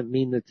that doesn't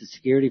mean that the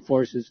security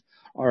forces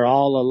are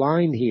all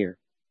aligned here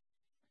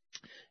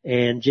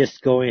and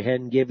just going ahead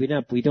and giving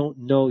up. We don't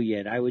know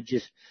yet. I would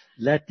just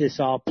let this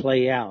all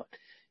play out.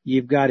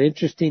 You've got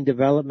interesting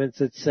developments,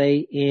 let's say,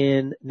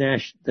 in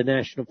the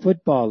National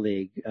Football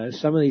League.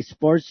 Some of these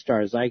sports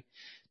stars like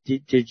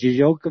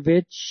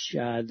Djokovic,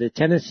 the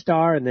tennis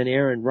star, and then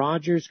Aaron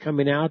Rodgers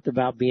coming out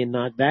about being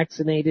not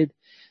vaccinated.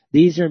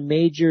 These are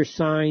major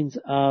signs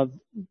of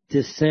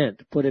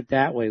dissent, put it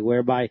that way,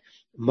 whereby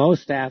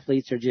most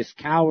athletes are just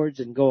cowards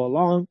and go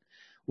along.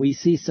 We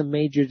see some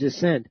major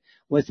dissent.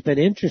 What's been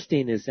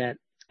interesting is that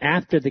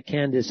after the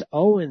Candace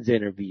Owens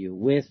interview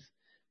with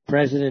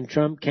President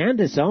Trump,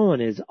 Candace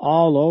Owens is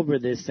all over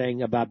this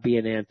thing about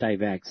being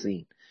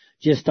anti-vaccine,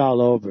 just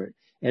all over it.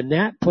 And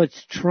that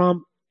puts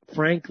Trump,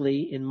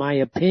 frankly, in my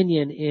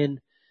opinion, in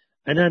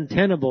an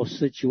untenable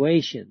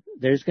situation.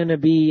 There's going to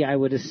be, I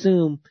would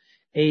assume,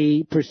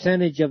 a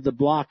percentage of the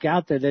bloc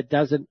out there that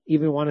doesn't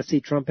even want to see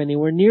Trump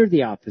anywhere near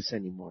the office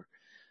anymore.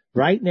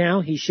 Right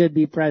now, he should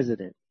be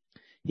president.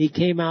 He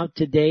came out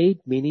today,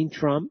 meaning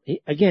Trump.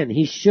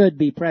 He should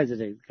be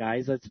president,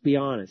 guys. Let's be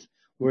honest.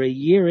 We're a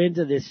year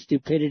into this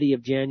stupidity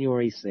of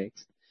January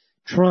 6th.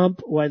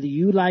 Trump, whether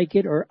you like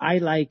it or I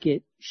like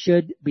it,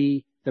 should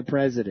be the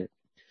president.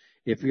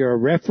 If you're a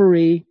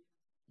referee,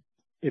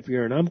 if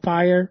you're an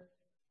umpire,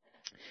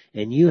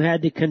 and you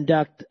had to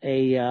conduct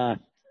a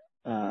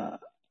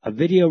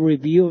video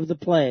review of the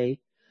play,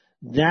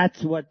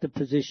 that's what the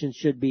position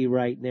should be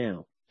right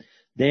now.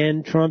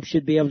 Then Trump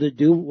should be able to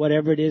do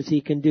whatever it is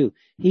he can do.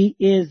 He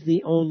is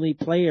the only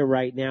player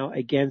right now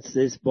against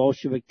this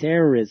Bolshevik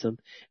terrorism,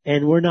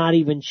 and we're not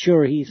even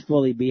sure he's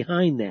fully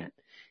behind that.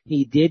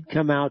 He did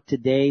come out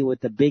today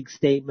with a big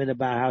statement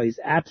about how he's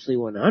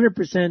absolutely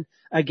 100%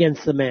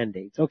 against the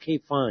mandates. Okay,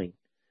 fine.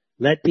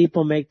 Let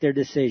people make their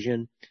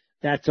decision.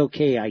 That's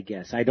okay, I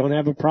guess. I don't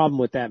have a problem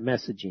with that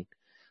messaging.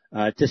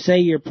 To say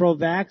you're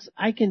pro-vax,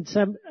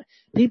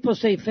 people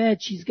say,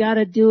 Fed, she's got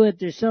to do it.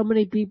 There's so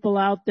many people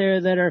out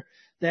there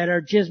that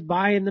are just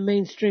buying the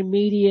mainstream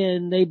media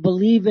and they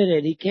believe in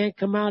it. He can't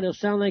come out. He'll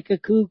sound like a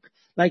kook,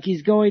 like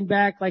he's going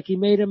back, like he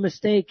made a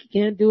mistake. He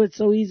can't do it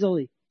so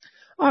easily.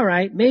 All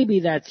right,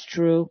 maybe that's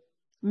true.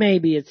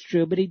 Maybe it's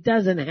true, but he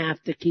doesn't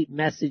have to keep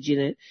messaging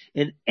it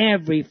in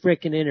every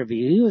frickin'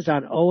 interview. He was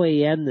on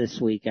OAN this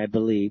week, I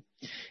believe.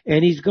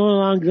 And he's going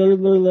along, blah,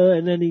 blah, blah,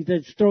 and then he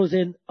just throws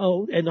in,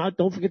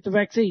 don't forget the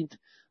vaccines. I'm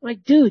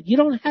like, dude, you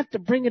don't have to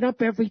bring it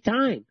up every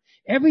time.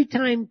 Every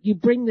time you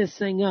bring this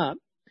thing up,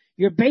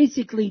 you're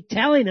basically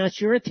telling us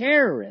you're a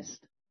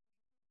terrorist.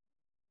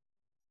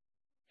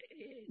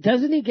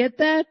 Doesn't he get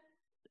that?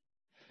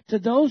 To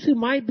those who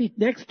might be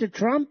next to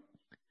Trump,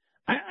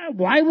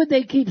 why would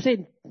they keep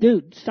saying,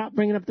 dude, stop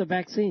bringing up the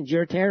vaccines.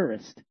 You're a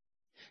terrorist.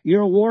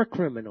 You're a war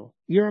criminal.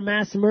 You're a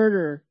mass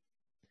murderer.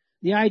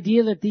 The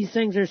idea that these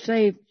things are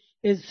safe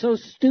is so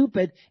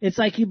stupid. It's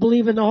like you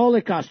believe in the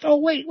Holocaust. Oh,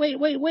 wait.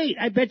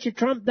 I bet you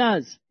Trump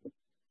does.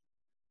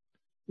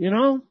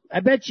 I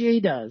bet you he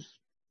does.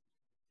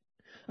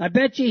 I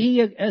bet you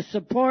he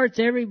supports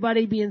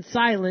everybody being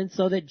silent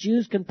so that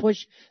Jews can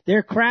push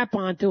their crap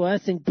onto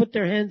us and put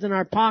their hands in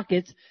our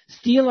pockets,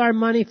 steal our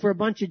money for a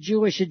bunch of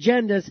Jewish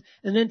agendas,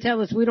 and then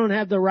tell us we don't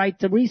have the right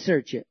to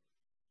research it.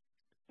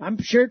 I'm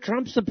sure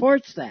Trump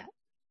supports that.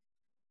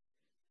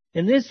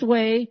 In this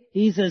way,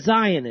 he's a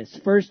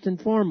Zionist, first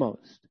and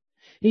foremost.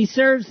 He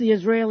serves the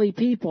Israeli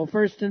people,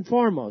 first and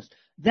foremost.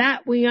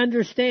 That we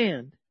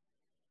understand.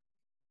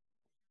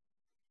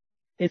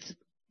 It's,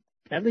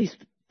 at least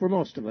for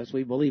most of us,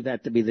 we believe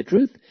that to be the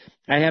truth.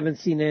 I haven't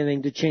seen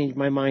anything to change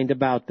my mind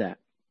about that.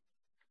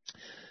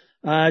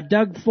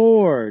 Doug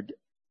Ford.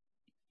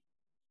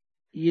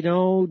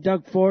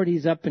 Doug Ford,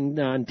 he's up in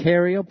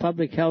Ontario,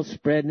 public health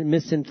spread and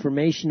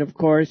misinformation, of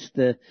course.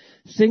 The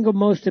single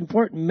most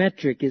important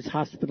metric is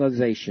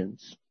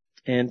hospitalizations.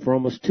 And for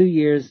almost 2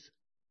 years,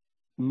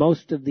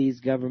 most of these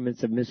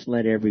governments have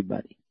misled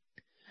everybody.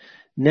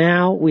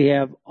 Now we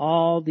have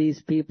all these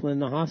people in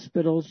the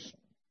hospitals,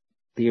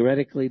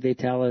 theoretically they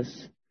tell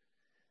us,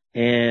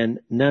 and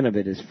none of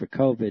it is for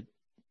COVID.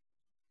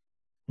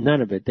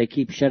 None of it. They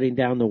keep shutting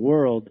down the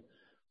world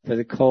for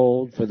the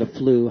cold, for the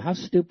flu. How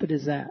stupid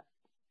is that?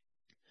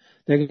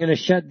 They're going to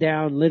shut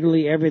down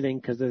literally everything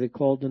because of the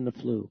cold and the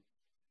flu.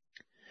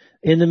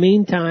 In the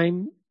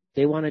meantime,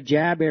 they want to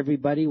jab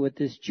everybody with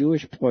this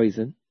Jewish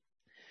poison.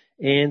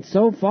 And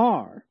so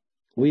far,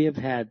 we have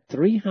had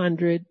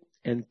 300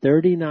 and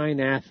 39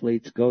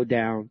 athletes go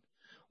down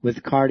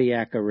with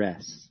cardiac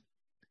arrests.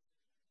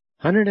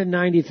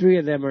 193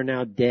 of them are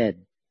now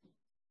dead.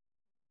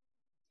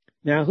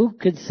 Now, who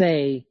could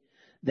say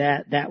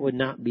that that would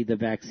not be the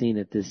vaccine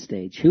at this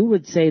stage? Who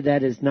would say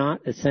that is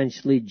not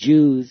essentially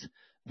Jews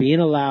being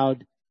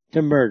allowed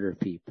to murder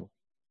people?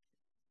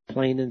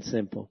 Plain and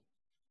simple.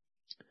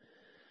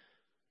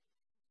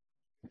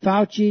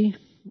 Fauci,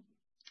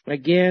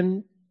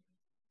 again,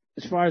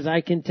 as far as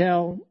I can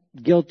tell,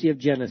 guilty of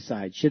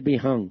genocide, should be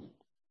hung.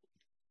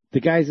 The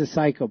guy's a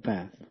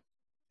psychopath,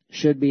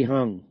 should be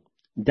hung.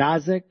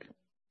 Daszak,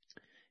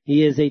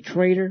 he is a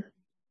traitor.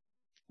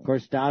 Of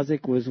course,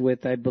 Daszak was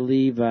with, I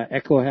believe,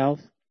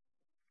 EcoHealth.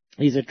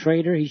 He's a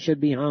traitor. He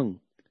should be hung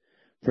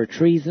for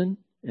treason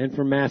and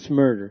for mass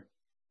murder.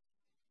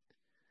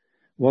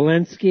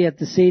 Walensky at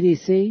the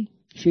CDC,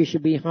 she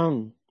should be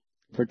hung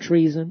for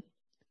treason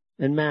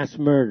and mass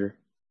murder.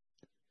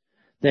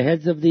 The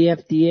heads of the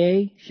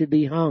FDA should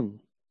be hung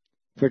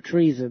for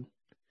treason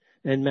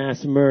and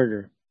mass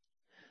murder.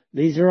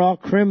 These are all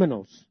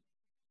criminals.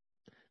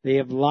 They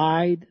have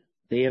lied.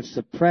 They have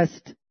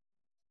suppressed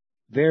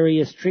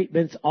various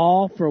treatments,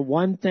 all for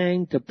one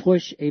thing, to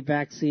push a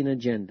vaccine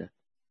agenda.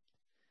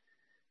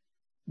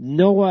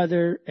 No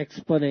other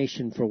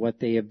explanation for what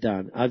they have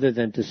done other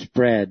than to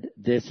spread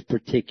this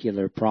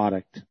particular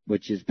product,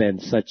 which has been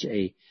such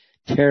a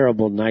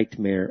terrible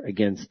nightmare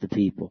against the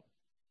people.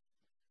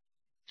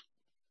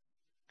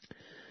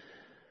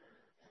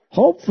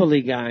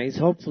 Hopefully, guys,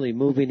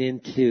 moving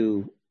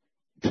into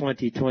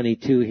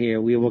 2022 here,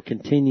 we will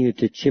continue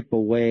to chip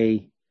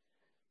away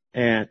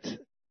at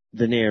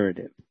the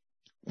narrative.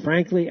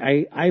 Frankly,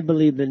 I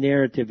believe the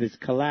narrative is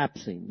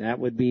collapsing. That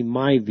would be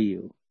my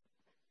view.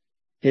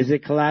 Is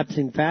it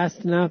collapsing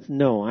fast enough?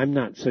 No, I'm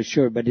not so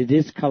sure, but it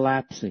is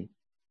collapsing.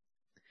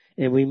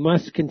 And we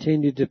must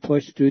continue to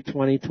push through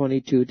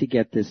 2022 to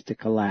get this to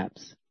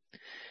collapse.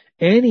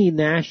 Any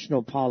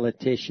national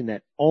politician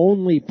that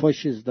only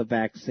pushes the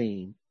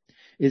vaccine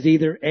is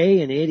either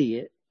A, an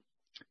idiot,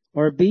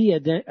 or B,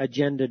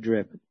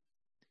 agenda-driven.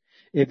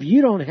 If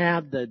you don't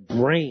have the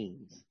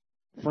brains,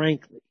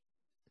 frankly,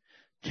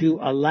 to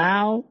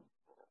allow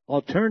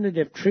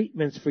alternative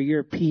treatments for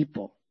your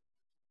people,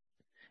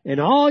 and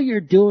all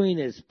you're doing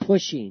is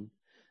pushing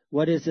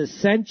what is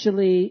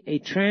essentially a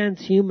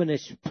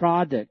transhumanist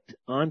product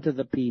onto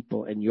the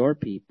people and your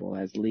people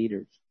as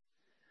leaders,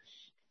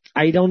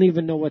 I don't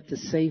even know what to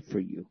say for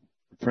you,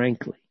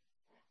 frankly,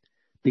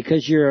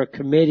 because you're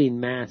committing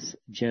mass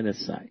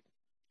genocide.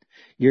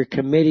 You're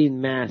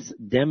committing mass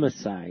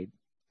democide,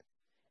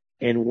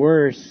 and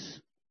worse,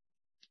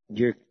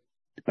 you're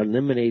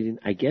eliminating,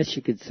 I guess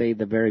you could say,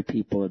 the very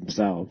people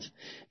themselves.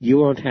 You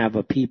won't have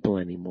a people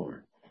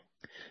anymore.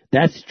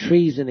 That's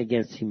treason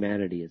against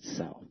humanity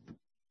itself.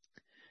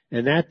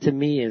 And that to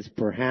me is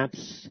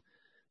perhaps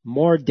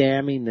more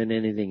damning than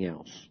anything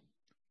else,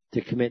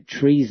 to commit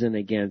treason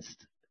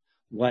against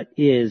what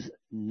is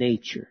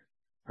nature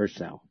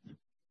herself.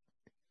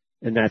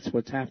 And that's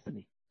what's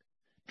happening.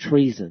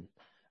 Treason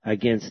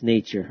against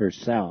nature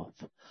herself.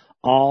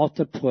 All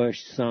to push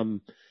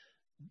some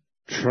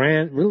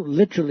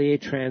literally a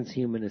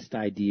transhumanist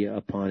idea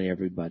upon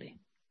everybody.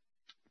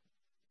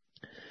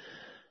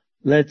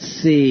 Let's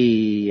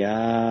see.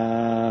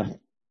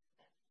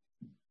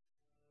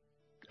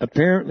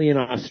 Apparently in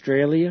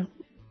Australia,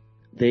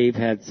 they've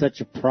had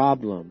such a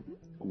problem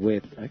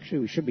with... Actually,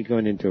 we should be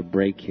going into a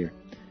break here.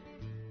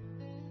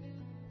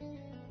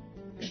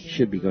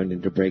 Should be going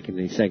into a break in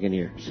a second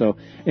here. So,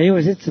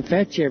 anyways, it's the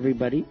Fetch,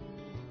 everybody.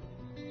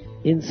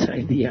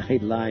 Inside the Eye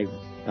Live,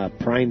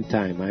 prime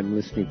time. I'm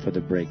listening for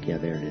the break. Yeah,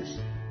 there it is.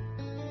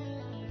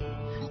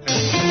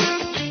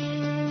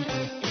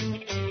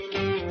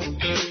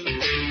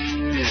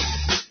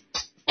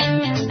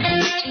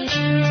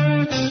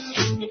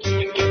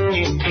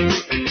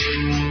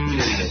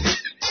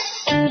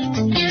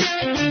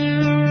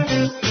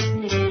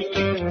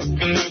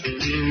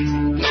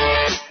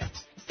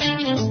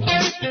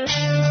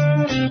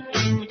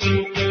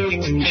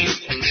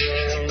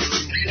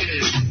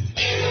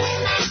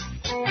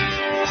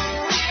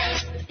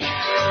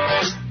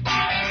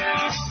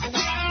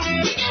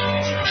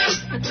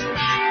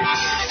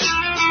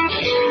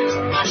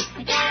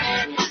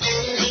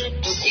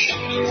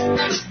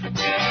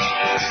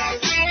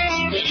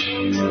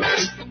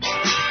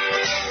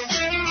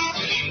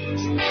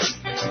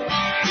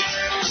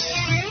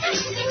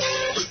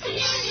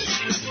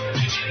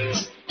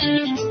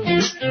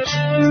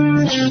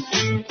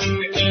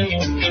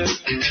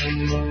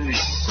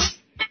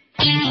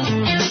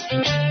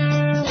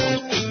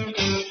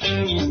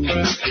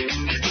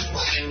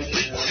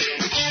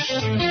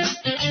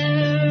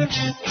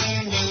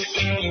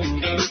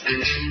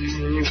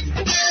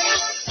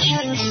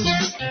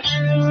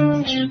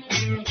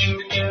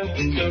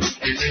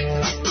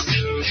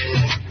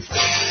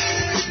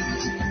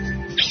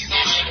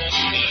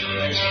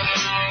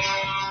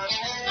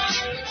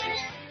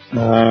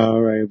 All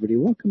right, everybody,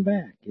 welcome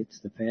back. It's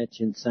the Patch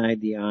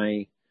Inside the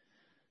Eye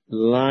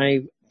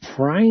live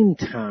Prime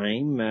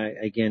Time.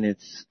 Again,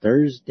 it's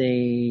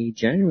Thursday,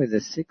 January the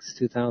 6th,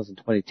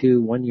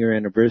 2022, 1-year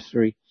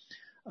anniversary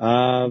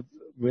of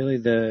really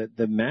the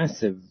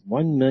massive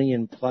 1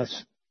 million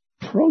plus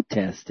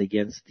protest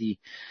against the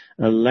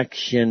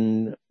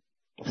election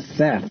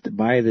theft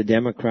by the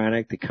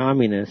Democratic, the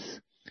communists,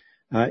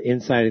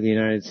 inside of the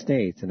United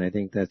States. And I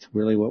think that's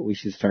really what we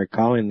should start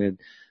calling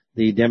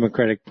the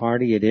Democratic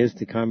Party. It is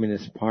the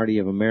Communist Party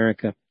of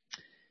America.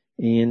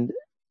 And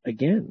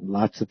again,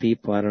 lots of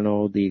people, I don't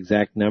know the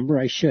exact number.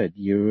 I should.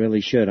 You really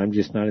should. I'm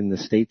just not in the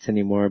States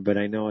anymore, but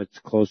I know it's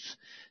close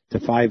to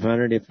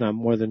 500, if not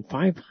more than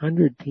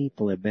 500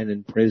 people have been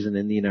in prison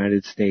in the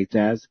United States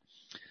as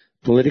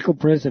political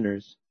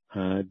prisoners,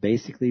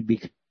 basically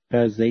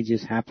because they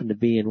just happen to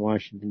be in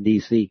Washington,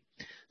 D.C.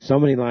 So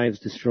many lives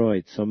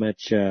destroyed, so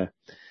much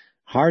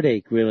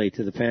heartache really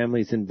to the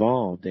families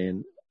involved.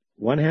 And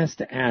one has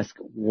to ask,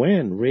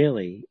 when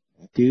really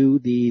do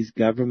these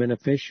government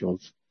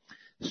officials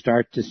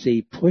start to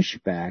see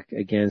pushback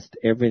against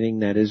everything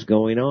that is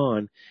going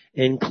on,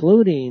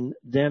 including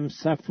them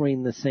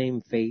suffering the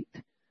same fate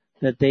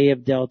that they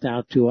have dealt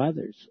out to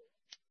others?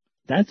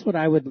 That's what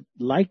I would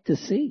like to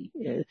see.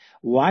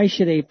 Why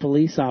should a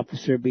police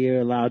officer be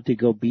allowed to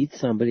go beat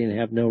somebody and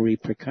have no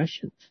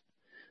repercussions?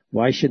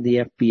 Why should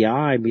the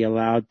FBI be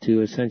allowed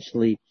to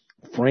essentially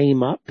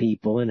frame up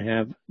people and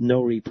have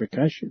no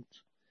repercussions?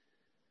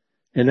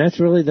 And that's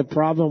really the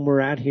problem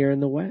we're at here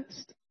in the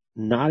West.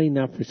 Not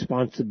enough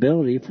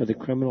responsibility for the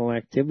criminal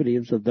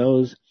activities of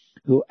those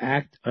who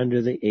act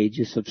under the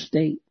aegis of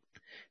state.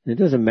 And it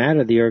doesn't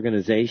matter the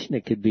organization.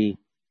 It could be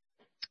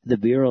the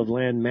Bureau of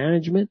Land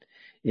Management.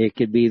 It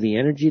could be the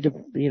energy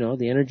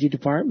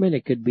department.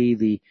 It could be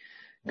the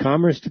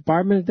Commerce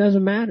Department. It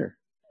doesn't matter.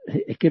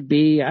 It could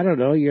be, I don't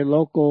know, your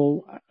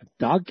local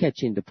dog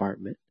catching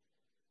department.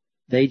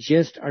 They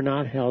just are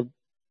not held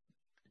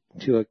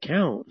to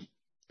account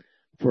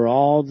for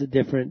all the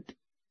different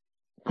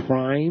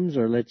crimes,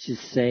 or let's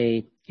just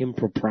say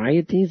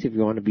improprieties, if you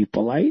want to be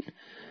polite,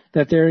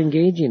 that they're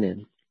engaging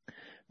in.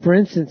 For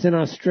instance, in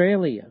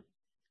Australia,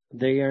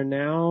 they are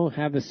now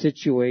have a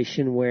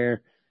situation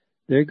where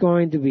they're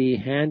going to be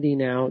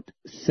handing out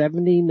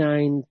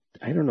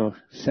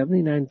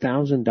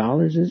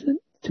 $79,000, is it,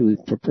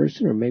 per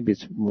person, or maybe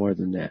it's more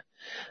than that.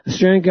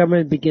 Australian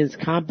government begins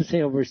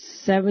compensating over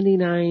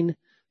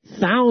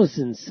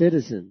 79,000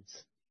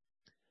 citizens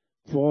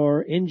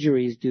for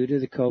injuries due to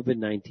the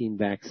COVID-19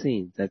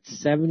 vaccine. That's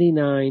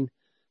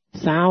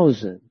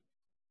 79,000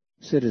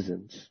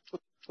 citizens.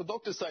 Well,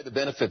 doctors say the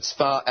benefits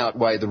far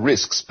outweigh the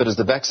risks, but as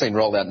the vaccine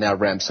rollout now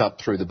ramps up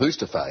through the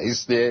booster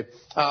phase, there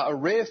are a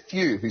rare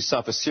few who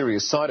suffer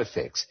serious side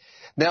effects.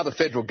 Now the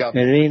federal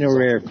government is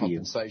offering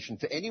compensation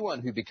for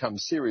anyone who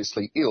becomes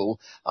seriously ill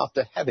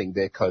after having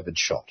their COVID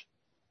shot.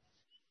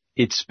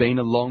 It's been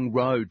a long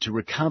road to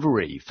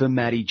recovery for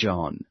Matty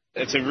John.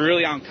 It's a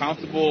really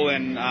uncomfortable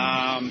and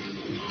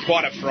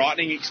quite a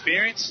frightening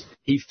experience.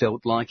 He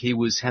felt like he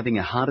was having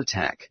a heart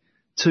attack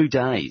 2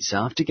 days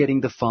after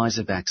getting the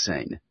Pfizer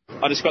vaccine.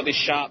 I just got this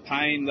sharp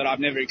pain that I've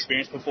never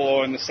experienced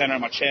before in the centre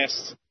of my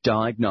chest.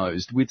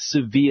 Diagnosed with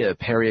severe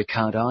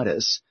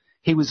pericarditis,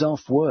 he was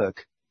off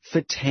work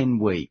for 10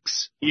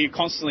 weeks. You're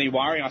constantly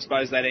worrying, I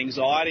suppose, that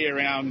anxiety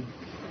around,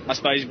 I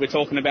suppose we're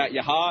talking about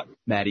your heart.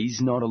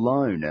 Matty's not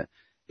alone.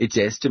 It's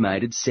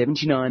estimated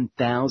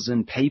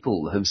 79,000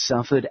 people have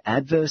suffered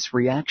adverse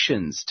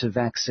reactions to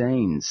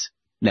vaccines.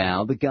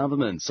 Now the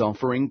government's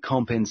offering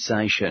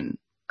compensation.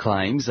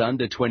 Claims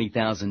under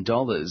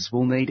 $20,000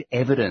 will need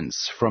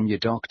evidence from your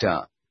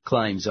doctor.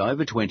 Claims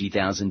over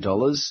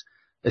 $20,000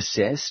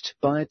 assessed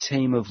by a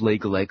team of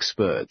legal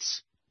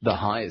experts. The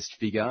highest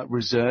figure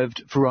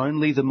reserved for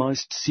only the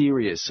most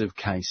serious of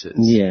cases.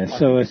 Yeah,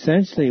 so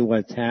essentially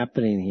what's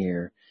happening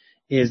here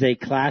is a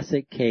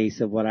classic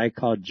case of what I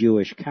call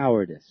Jewish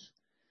cowardice.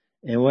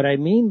 And what I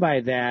mean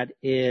by that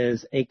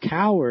is a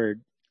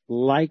coward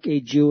like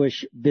a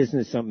Jewish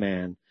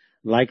businessman,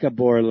 like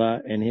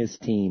Aborla and his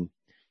team.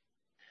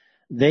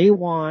 They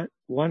want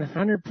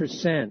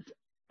 100%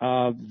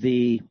 of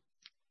the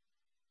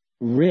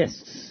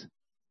risks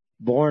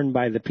borne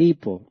by the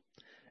people,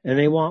 and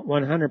they want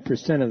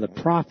 100% of the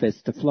profits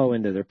to flow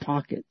into their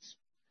pockets.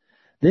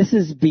 This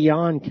is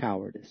beyond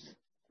cowardice.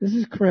 This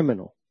is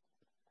criminal.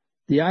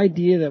 The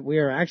idea that we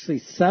are actually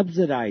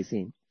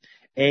subsidizing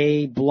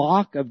a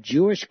block of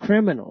Jewish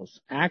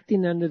criminals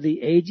acting under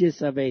the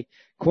aegis of a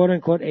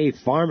quote-unquote a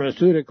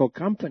pharmaceutical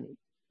company,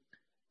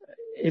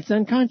 it's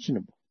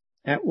unconscionable.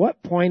 At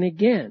what point,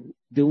 again,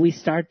 do we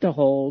start to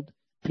hold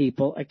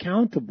people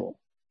accountable?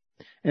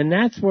 And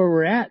that's where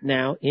we're at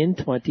now in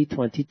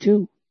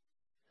 2022.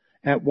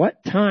 At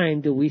what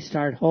time do we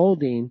start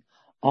holding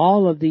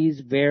all of these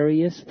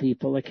various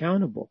people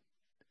accountable?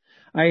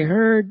 I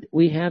heard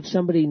we have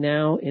somebody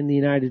now in the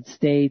United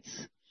States,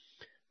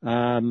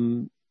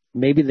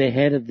 maybe the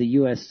head of the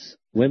U.S.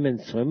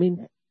 women's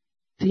swimming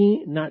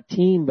team, not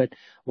team, but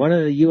one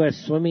of the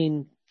U.S.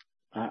 swimming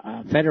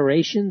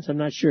federations. I'm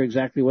not sure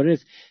exactly what it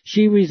is.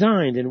 She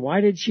resigned. And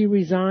why did she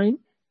resign?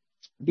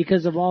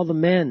 Because of all the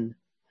men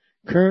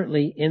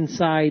currently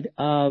inside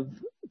of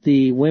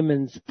the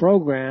women's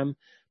program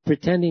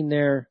pretending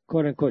they're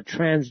quote-unquote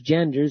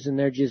transgenders, and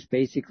they're just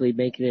basically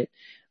making it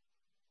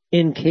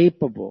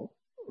incapable,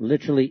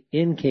 literally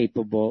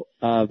incapable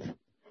of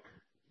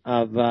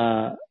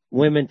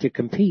women to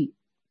compete.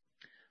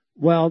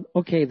 Well,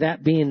 okay,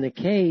 that being the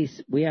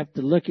case, we have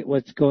to look at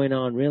what's going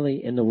on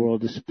really in the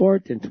world of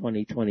sport in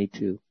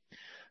 2022.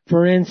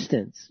 For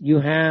instance, you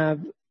have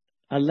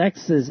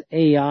Alexa's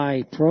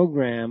AI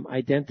program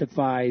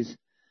identifies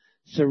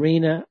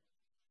Serena,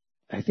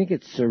 I think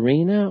it's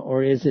Serena,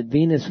 or is it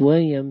Venus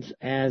Williams,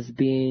 as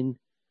being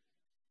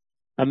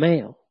a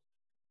male.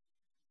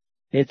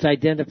 It's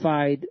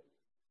identified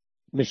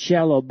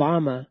Michelle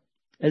Obama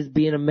as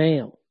being a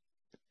male.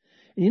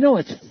 And you know,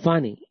 it's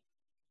funny,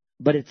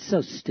 but it's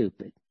so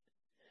stupid.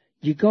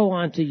 You go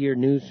onto your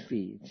news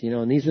feeds,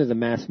 and these are the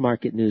mass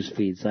market news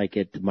feeds like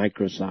at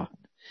Microsoft.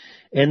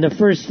 And the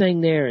first thing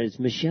there is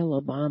Michelle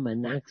Obama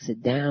knocks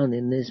it down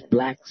in this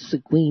black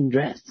sequin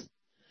dress.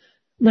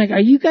 I'm like, are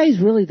you guys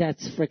really that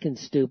freaking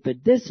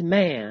stupid? This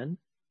man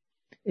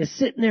is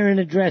sitting there in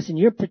a dress and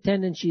you're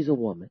pretending she's a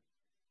woman.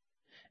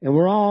 And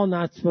we're all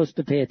not supposed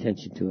to pay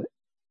attention to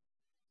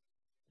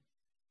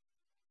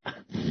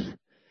it.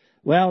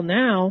 Well,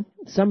 now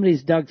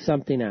somebody's dug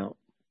something out.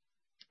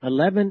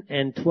 11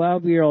 and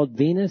 12-year-old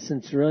Venus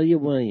and Serena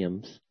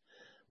Williams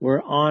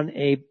were on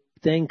a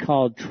thing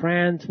called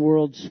Trans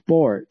World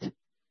Sport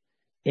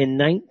in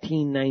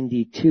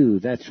 1992.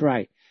 That's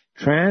right.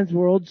 Trans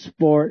World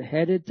Sport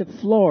headed to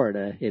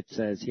Florida, it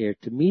says here,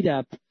 to meet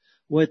up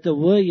with the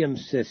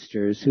Williams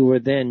sisters, who were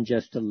then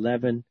just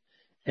 11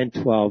 and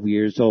 12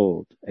 years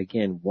old.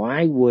 Again,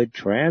 why would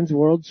Trans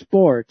World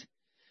Sport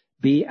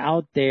be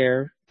out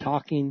there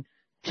talking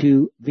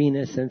to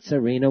Venus and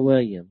Serena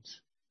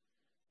Williams?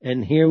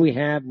 And here we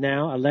have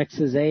now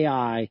Alexa's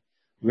AI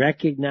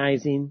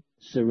recognizing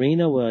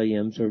Serena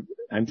Williams, or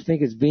I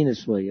think it's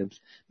Venus Williams.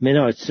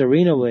 No, it's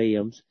Serena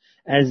Williams,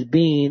 as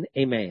being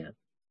a man.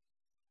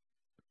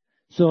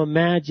 So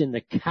imagine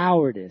the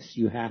cowardice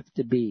you have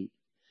to be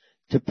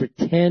to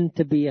pretend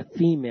to be a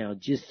female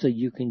just so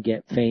you can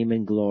get fame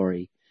and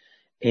glory.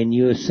 And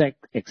you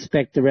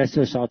expect the rest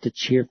of us all to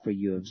cheer for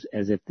you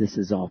as if this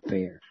is all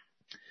fair.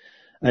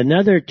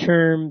 Another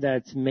term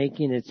that's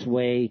making its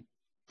way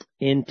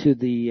into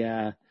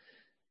the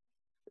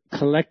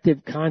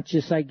collective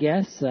conscious, I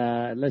guess,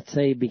 let's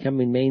say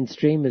becoming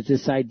mainstream, is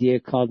this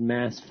idea called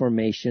mass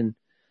formation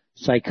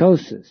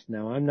psychosis.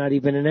 Now, I'm not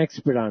even an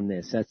expert on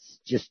this. That's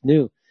just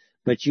new.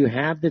 But you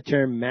have the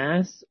term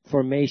mass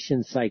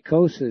formation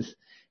psychosis,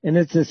 and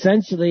it's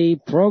essentially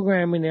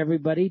programming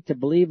everybody to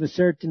believe a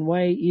certain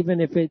way,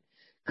 even if it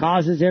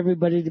causes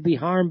everybody to be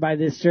harmed by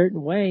this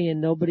certain way,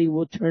 and nobody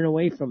will turn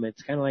away from it.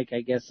 It's kind of like,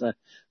 I guess, a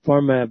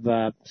form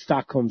of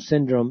Stockholm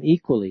Syndrome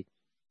equally.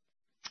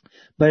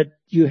 But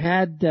you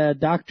had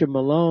Dr.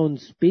 Malone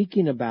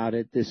speaking about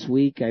it this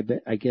week,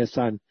 I guess,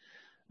 on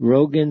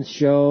Rogan's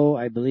show.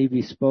 I believe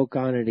he spoke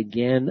on it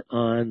again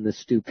on the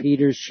Stu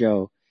Peters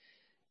show.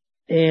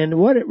 And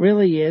what it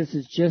really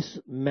is just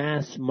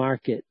mass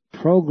market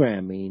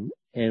programming.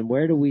 And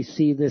where do we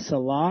see this a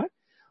lot?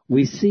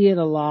 We see it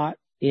a lot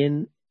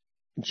in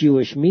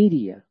Jewish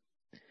media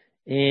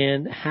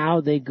and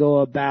how they go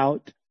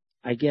about,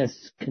 I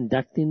guess,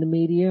 conducting the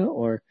media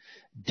or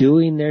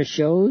doing their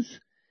shows.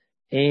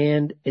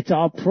 And it's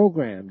all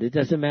programmed. It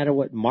doesn't matter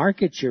what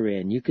market you're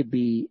in. You could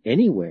be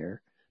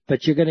anywhere,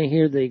 but you're going to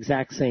hear the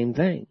exact same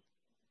thing.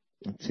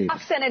 Let's see.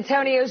 San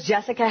Antonio's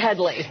Jessica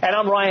Headley. And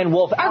I'm Ryan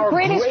Wolf. Our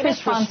greatest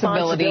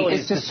responsibility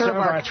is to serve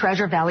our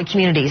Treasure Valley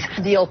communities,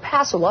 the El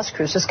Paso, Las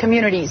Cruces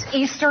communities,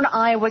 Eastern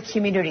Iowa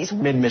communities,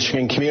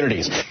 Mid-Michigan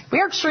communities. We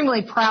are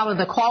extremely proud of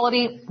the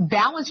quality,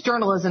 balanced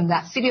journalism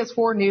that CBS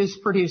 4 News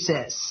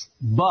produces.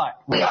 But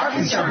we are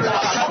concerned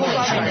about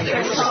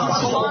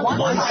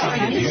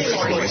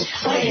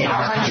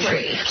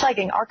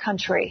plaguing our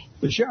country.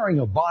 The sharing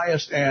of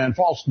biased and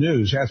false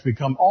news has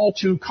become all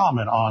too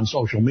common on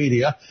social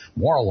media.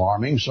 More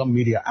alarming, some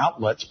media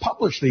outlets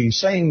publish these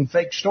same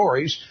fake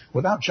stories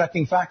without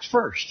checking facts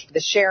first.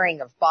 The sharing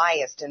of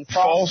biased and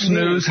false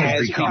news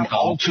has become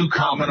all too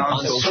common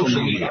on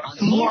social media.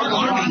 More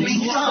alarming,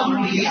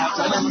 some media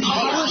outlets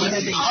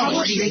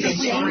publish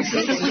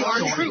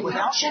true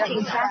without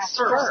checking facts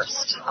first.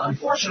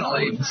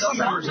 Unfortunately, some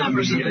members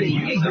of the media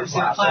use their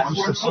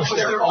platforms to push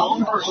their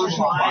own personal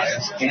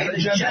bias and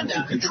agenda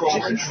to control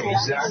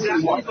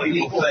exactly what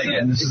people think.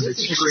 And this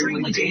is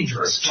extremely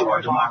dangerous to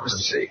our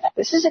democracy.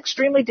 this is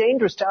extremely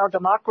dangerous to our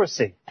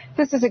democracy.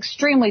 This is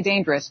extremely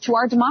dangerous to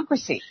our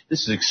democracy.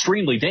 This is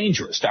extremely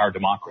dangerous to our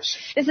democracy.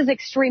 This is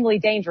extremely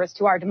dangerous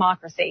to our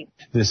democracy.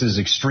 This is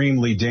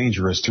extremely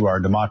dangerous to our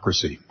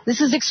democracy.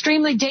 This is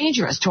extremely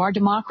dangerous to our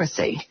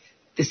democracy.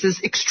 This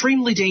is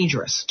extremely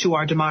dangerous to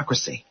our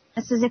democracy.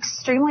 This is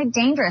extremely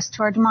dangerous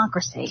to our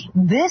democracy.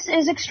 This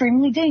is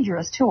extremely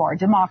dangerous to our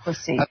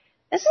democracy.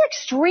 This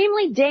is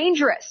extremely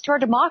dangerous to our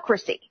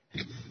democracy.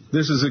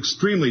 This is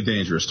extremely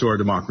dangerous to our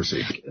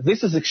democracy.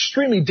 This is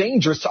extremely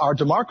dangerous to our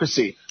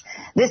democracy.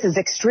 This is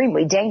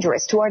extremely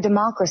dangerous to our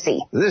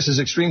democracy. This is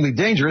extremely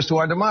dangerous to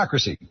our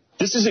democracy.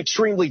 This is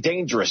extremely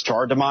dangerous to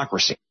our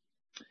democracy.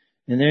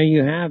 And there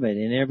you have it.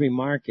 In every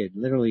market,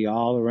 literally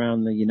all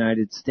around the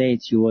United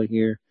States, you will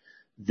hear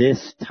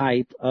this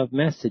type of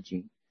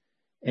messaging.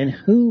 And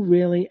who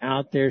really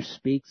out there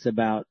speaks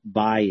about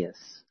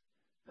bias?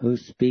 Who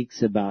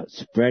speaks about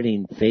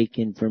spreading fake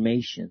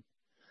information?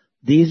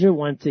 These are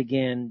once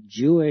again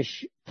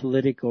Jewish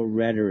political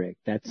rhetoric.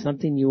 That's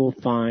something you will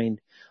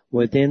find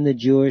within the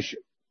Jewish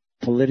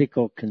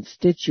political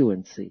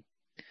constituency.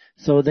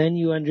 So then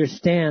you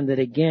understand that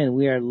again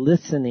we are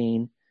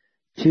listening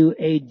to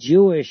a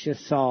Jewish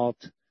assault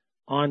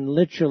on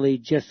literally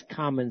just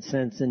common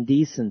sense and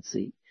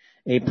decency,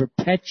 a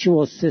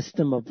perpetual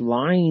system of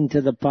lying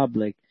to the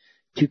public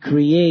to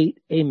create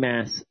a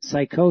mass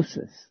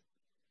psychosis.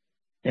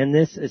 And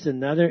this is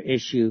another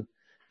issue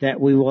that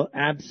we will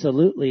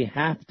absolutely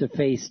have to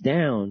face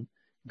down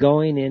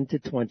going into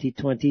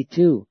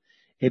 2022.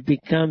 It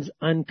becomes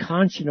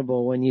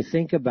unconscionable when you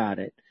think about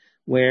it,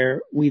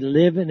 where we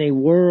live in a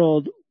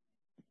world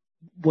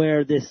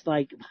where this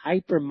like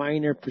hyper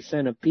minor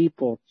percent of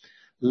people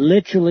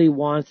literally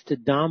wants to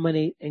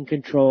dominate and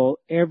control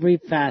every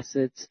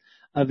facets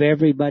of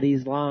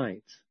everybody's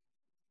lives.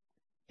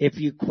 If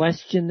you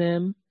question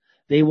them,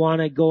 they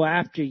want to go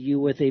after you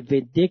with a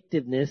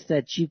vindictiveness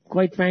that you,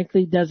 quite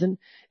frankly,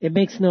 it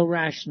makes no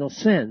rational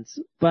sense.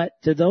 But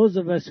to those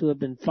of us who have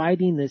been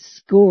fighting this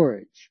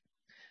scourge,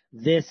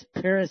 this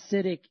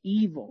parasitic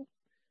evil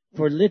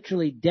for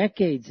literally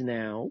decades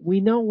now, we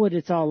know what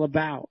it's all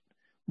about.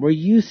 We're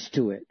used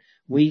to it.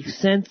 We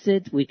sense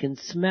it. We can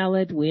smell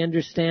it. We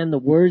understand the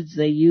words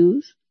they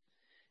use.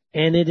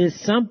 And it is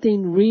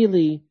something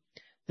really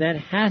that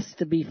has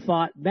to be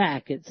fought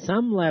back. At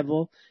some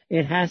level,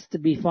 it has to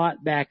be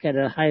fought back at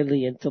a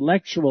highly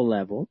intellectual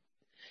level.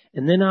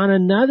 And then on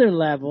another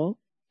level,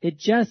 it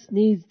just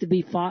needs to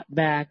be fought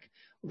back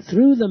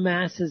through the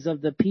masses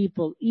of the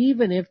people,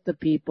 even if the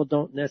people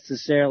don't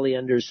necessarily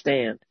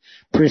understand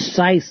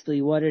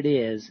precisely what it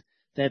is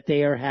that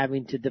they are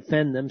having to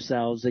defend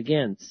themselves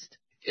against.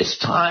 It's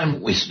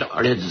time we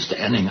started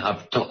standing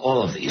up to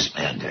all of these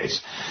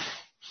mandates.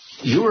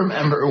 You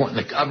remember when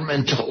the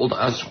government told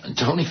us, when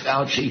Tony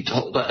Fauci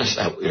told us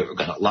that we were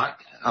going to lock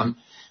down,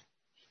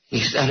 he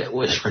said it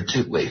was for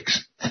 2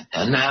 weeks.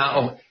 And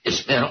now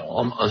it's been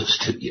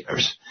almost 2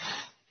 years.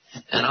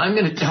 And I'm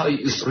going to tell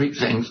you 3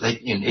 things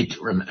that you need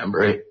to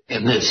remember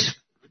in this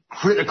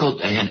critical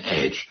day and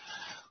age.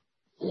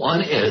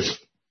 One is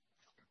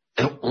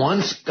that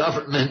once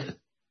government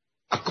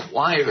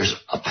acquires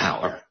a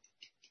power,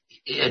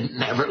 it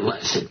never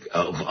lets it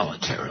go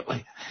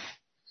voluntarily.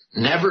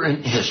 Never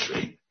in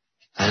history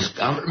has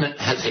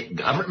a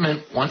government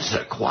once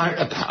acquired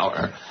a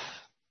power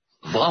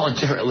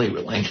voluntarily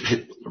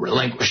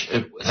relinquished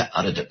it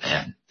without a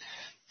demand.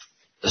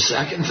 The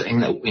second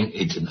thing that we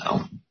need to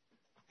know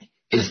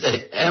is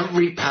that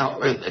every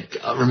power that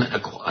government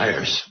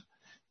acquires,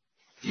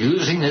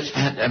 using this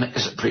pandemic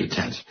as a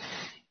pretense,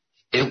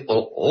 it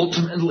will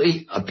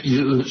ultimately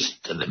abuse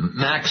to the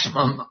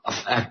maximum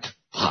effect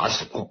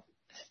possible.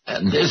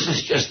 And this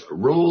is just a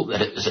rule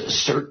that is as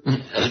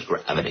certain as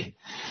gravity.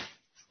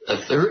 The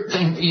third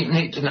thing that you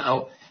need to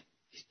know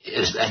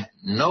is that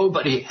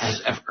nobody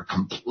has ever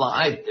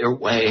complied their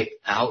way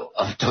out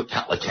of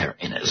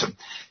totalitarianism.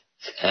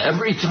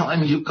 Every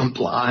time you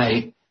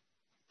comply,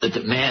 the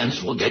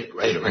demands will get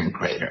greater and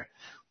greater.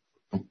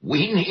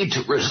 We need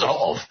to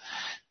resolve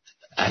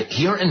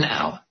here and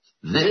now.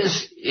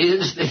 This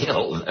is the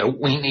hill that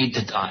we need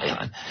to die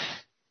on.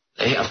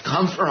 They have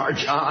come for our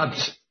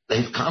jobs.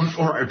 They've come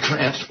for our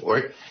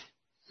transport.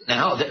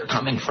 Now they're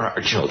coming for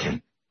our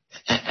children.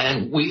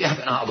 And we have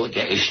an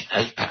obligation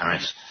as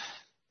parents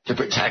to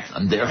protect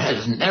them. There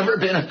has never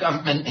been a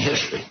government in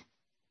history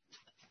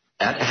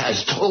that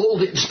has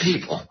told its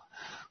people,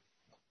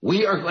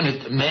 we are going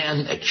to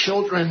demand that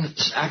children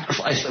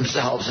sacrifice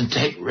themselves and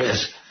take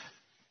risks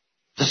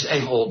to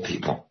save old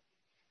people.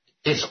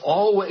 It's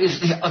always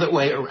the other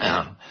way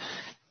around.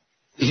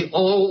 The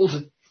old,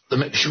 the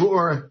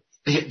mature,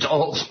 the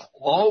adults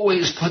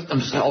always put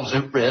themselves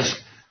at risk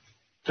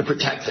to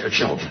protect their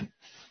children.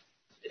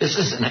 This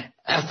is an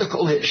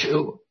ethical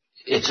issue.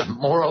 It's a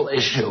moral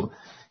issue.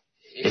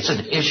 It's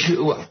an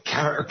issue of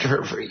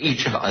character for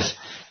each of us.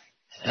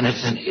 And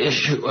it's an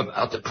issue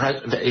about the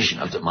preservation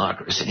of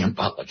democracy and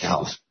public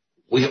health.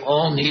 We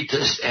all need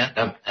to stand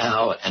up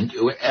now and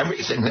do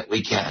everything that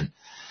we can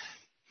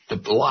to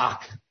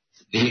block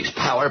these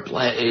power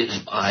plays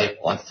by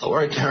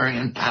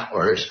authoritarian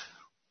powers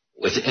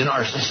within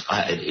our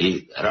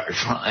society that are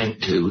trying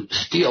to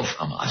steal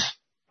from us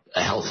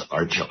the health of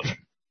our children.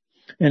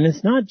 And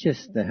it's not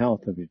just the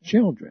health of your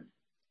children.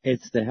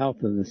 It's the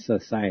health of the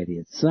society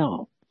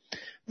itself.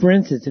 For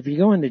instance, if you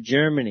go into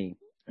Germany,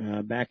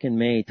 back in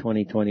May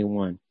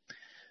 2021,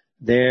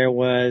 there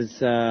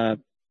was a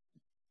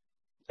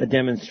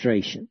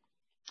demonstration.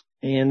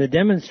 And the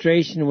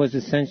demonstration was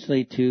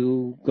essentially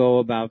to go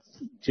about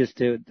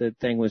the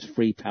thing was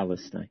Free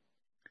Palestine.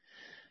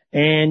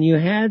 And you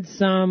had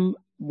some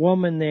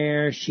woman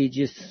there, she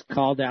just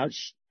called out,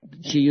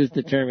 she used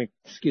the term,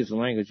 excuse the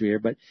language here,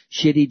 but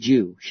shitty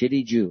Jew.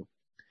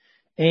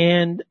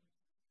 And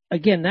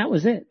again, that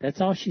was it.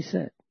 That's all she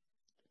said.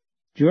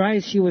 Do you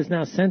realize she was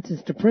now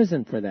sentenced to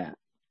prison for that?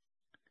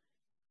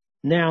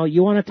 Now,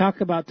 you want to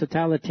talk about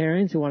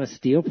totalitarians who want to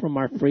steal from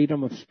our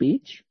freedom of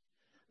speech?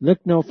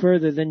 Look no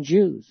further than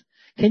Jews.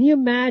 Can you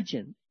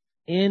imagine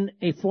in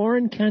a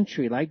foreign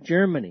country like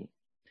Germany,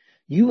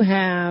 you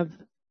have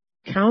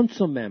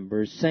council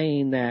members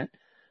saying that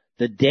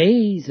the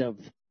days of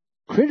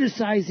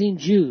criticizing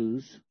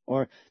Jews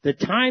or the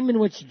time in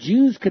which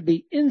Jews could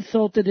be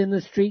insulted in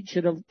the street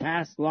should have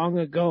passed long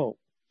ago.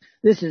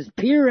 This is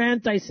pure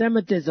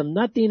anti-Semitism,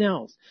 nothing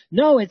else.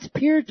 No, it's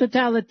pure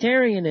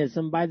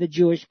totalitarianism by the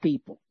Jewish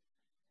people.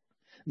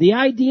 The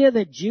idea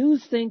that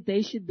Jews think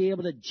they should be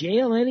able to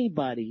jail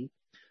anybody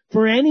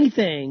for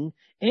anything,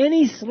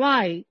 any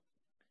slight,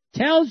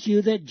 tells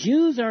you that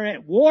Jews are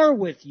at war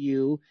with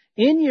you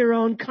in your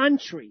own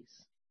countries.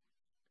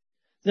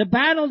 The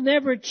battle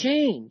never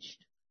changed.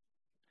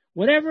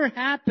 Whatever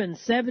happened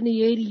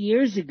 70, 80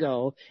 years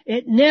ago,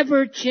 it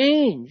never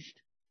changed.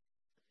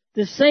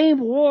 The same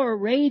war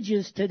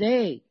rages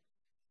today.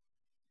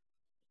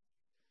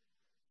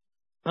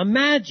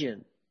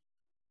 Imagine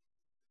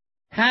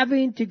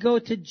having to go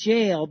to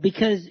jail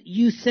because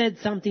you said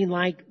something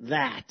like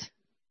that.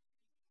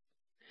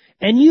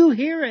 And you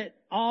hear it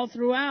all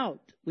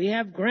throughout. We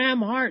have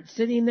Graham Hart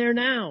sitting there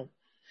now.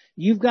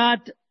 You've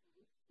got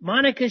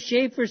Monica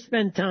Schaefer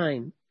spent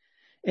time.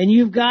 And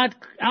you've got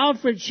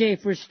Alfred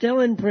Schaefer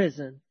still in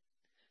prison.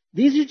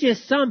 These are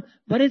just some,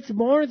 but it's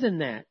more than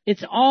that.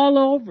 It's all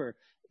over.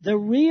 The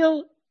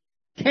real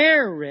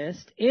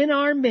terrorists in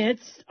our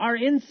midst are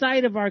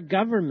inside of our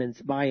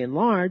governments by and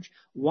large.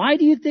 Why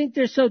do you think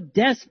they're so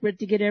desperate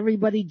to get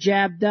everybody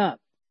jabbed up?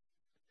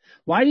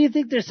 Why do you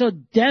think they're so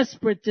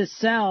desperate to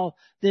sell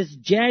this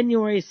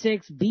January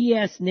 6th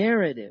BS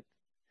narrative?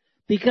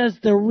 Because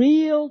the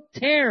real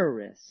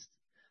terrorists,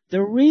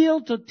 the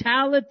real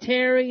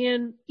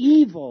totalitarian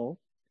evil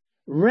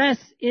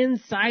rests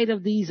inside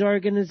of these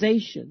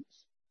organizations.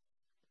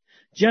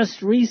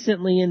 Just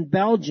recently in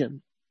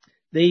Belgium,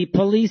 the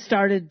police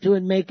started to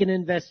make an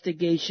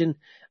investigation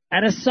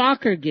at a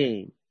soccer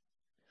game.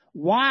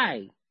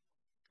 Why?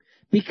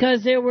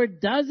 Because there were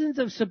dozens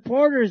of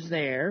supporters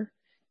there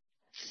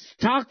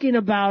talking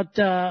about,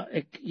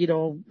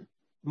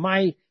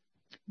 my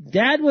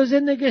dad was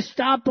in the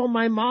Gestapo,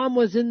 my mom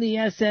was in the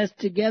SS,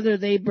 together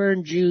they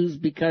burned Jews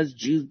because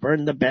Jews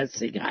burned the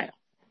Betsy Heil.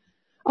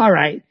 All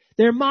right,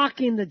 they're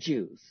mocking the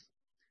Jews.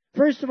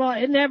 First of all,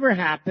 it never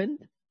happened.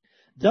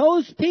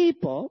 Those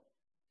people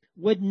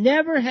would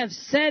never have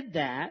said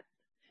that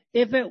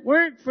if it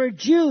weren't for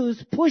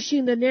Jews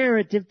pushing the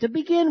narrative to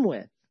begin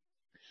with.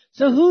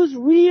 So who's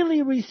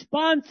really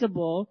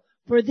responsible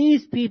for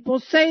these people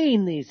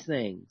saying these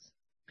things?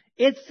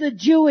 It's the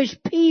Jewish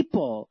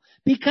people,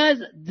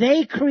 because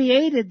they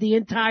created the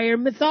entire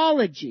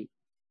mythology.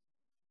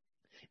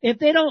 If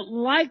they don't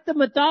like the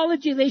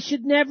mythology, they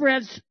should never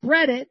have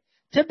spread it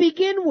to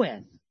begin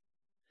with.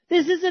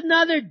 This is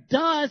another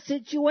duh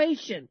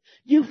situation.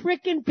 You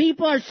frickin'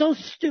 people are so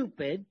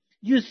stupid.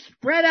 You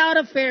spread out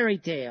a fairy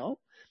tale.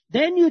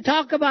 Then you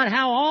talk about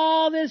how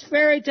all this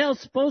fairy tale is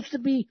supposed to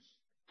be,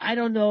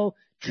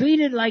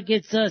 treated like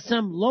it's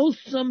some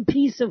loathsome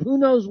piece of who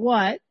knows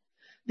what.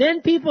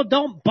 Then people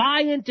don't buy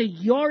into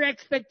your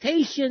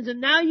expectations, and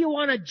now you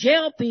want to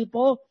jail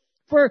people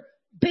for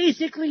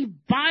basically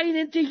buying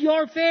into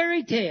your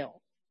fairy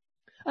tale.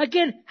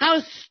 Again,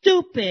 how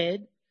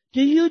stupid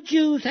do you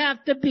Jews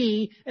have to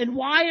be, and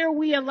why are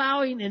we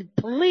allowing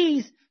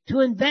police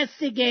to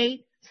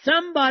investigate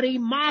somebody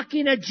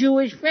mocking a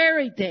Jewish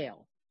fairy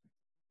tale?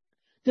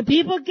 Do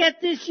people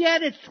get this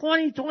yet? It's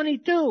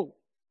 2022.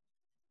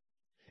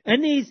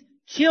 And these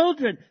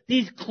children,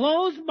 these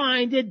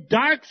closed-minded,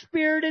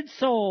 dark-spirited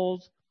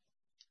souls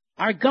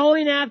are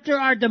going after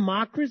our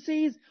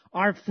democracies,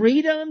 our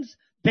freedoms,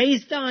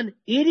 based on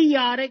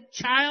idiotic,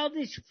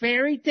 childish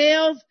fairy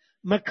tales,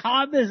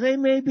 macabre as they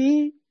may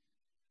be.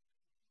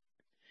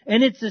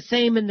 And it's the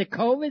same in the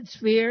COVID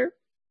sphere.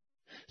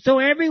 So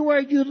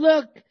everywhere you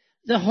look,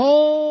 the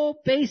whole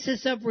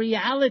basis of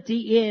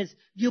reality is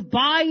you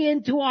buy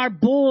into our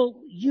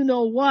bull, you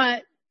know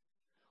what,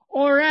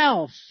 or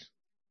else.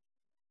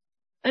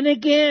 And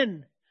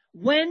again,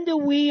 when do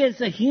we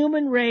as a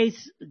human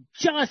race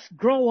just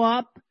grow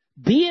up,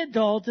 be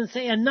adults, and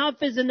say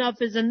enough is enough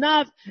is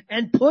enough,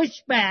 and push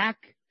back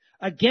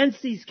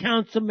against these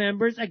council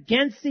members,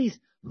 against these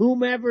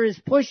whomever is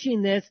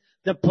pushing this,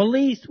 the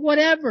police,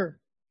 whatever?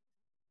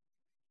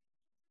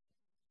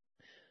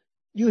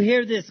 You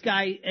hear this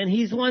guy, and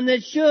he's one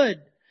that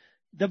should.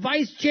 The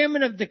vice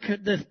chairman of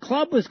the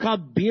club was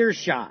called Beer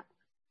Shot.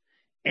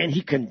 And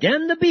he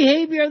condemned the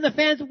behavior of the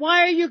fans.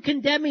 Why are you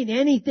condemning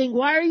anything?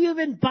 Why are you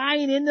even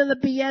buying into the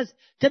BS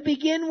to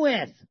begin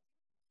with?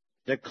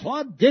 The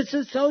club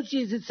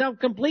disassociates itself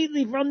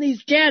completely from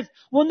these chants.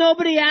 Well,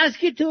 nobody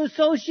asked you to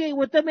associate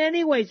with them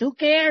anyways. Who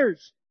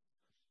cares?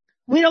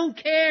 We don't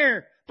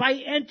care. By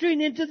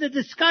entering into the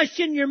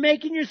discussion, you're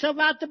making yourself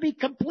out to be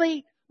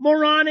complete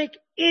moronic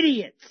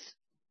idiots.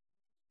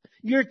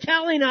 You're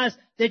telling us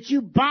that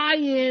you buy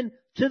in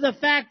to the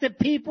fact that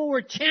people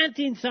were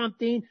chanting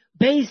something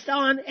based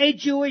on a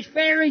Jewish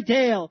fairy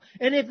tale.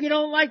 And if you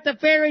don't like the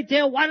fairy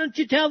tale, why don't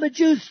you tell the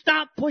Jews,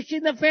 stop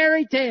pushing the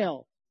fairy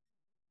tale?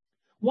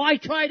 Why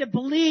try to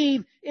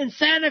believe in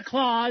Santa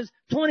Claus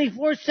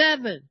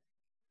 24/7?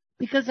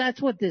 Because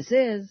that's what this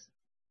is.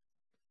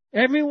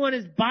 Everyone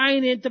is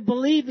buying into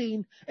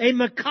believing a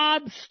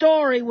macabre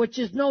story, which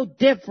is no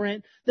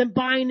different than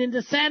buying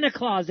into Santa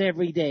Claus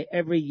every day,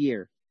 every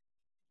year.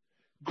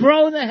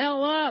 Grow the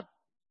hell up.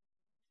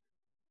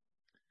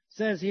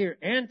 Says here,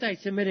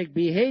 anti-Semitic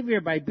behavior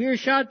by beer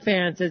shot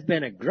fans has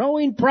been a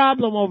growing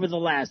problem over the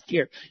last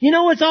year. You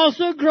know what's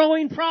also a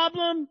growing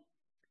problem?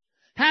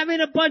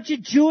 Having a bunch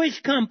of Jewish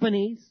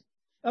companies,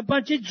 a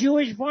bunch of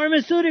Jewish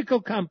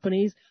pharmaceutical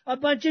companies, a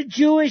bunch of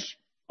Jewish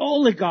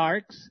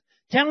oligarchs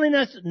telling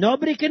us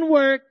nobody can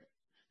work,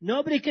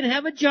 nobody can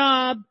have a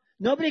job,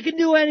 nobody can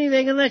do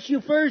anything unless you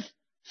first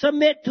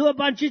submit to a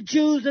bunch of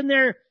Jews in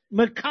their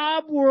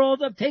macabre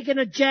world of taking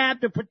a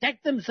jab to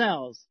protect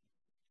themselves.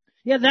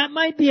 Yeah, that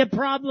might be a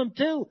problem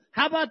too.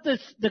 How about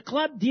the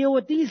club deal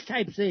with these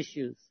types of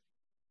issues?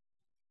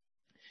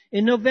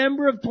 In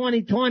November of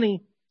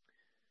 2020,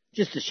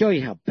 just to show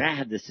you how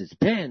bad this has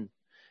been,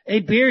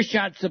 a beer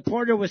shot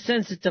supporter was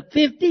sentenced to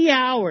 50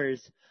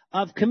 hours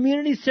of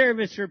community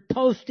service for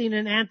posting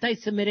an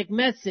anti-Semitic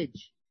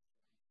message.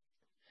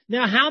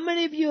 Now, how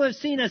many of you have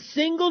seen a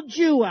single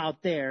Jew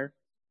out there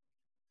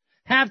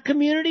have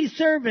community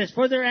service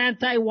for their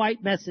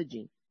anti-white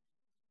messaging?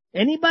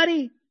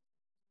 Anybody?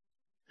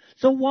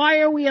 So why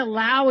are we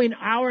allowing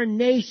our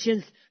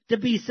nations to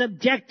be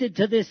subjected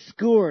to this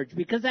scourge?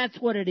 Because that's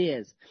what it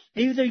is.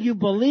 Either you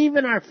believe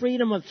in our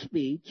freedom of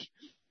speech,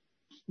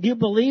 you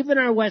believe in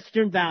our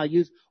Western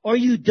values, or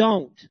you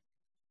don't.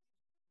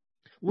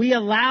 We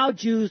allow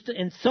Jews to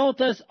insult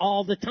us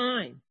all the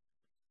time.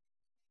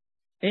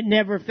 It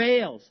never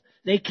fails.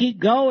 They keep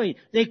going.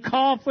 They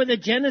call for the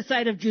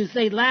genocide of Jews.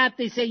 They laugh.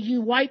 They say,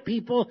 you white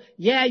people,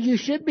 yeah, you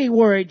should be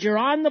worried. You're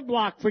on the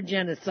block for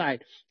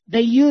genocide.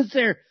 They use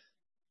their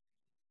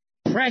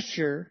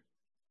pressure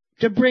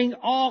to bring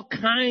all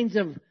kinds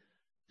of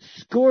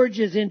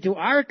scourges into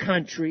our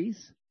countries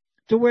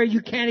to where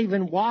you can't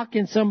even walk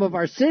in some of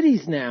our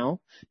cities now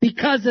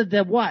because of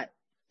the what?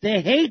 The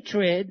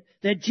hatred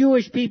that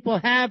Jewish people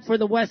have for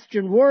the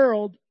Western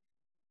world.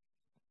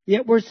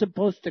 Yet we're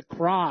supposed to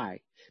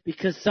cry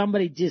because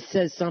somebody just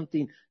says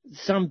something,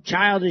 some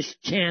childish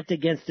chant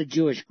against the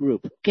Jewish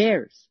group. Who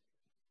cares?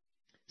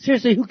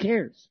 Seriously, who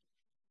cares?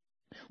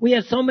 We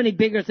have so many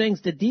bigger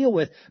things to deal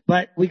with,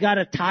 but we got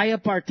to tie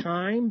up our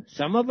time,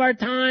 some of our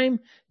time,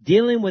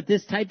 dealing with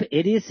this type of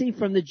idiocy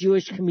from the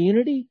Jewish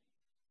community.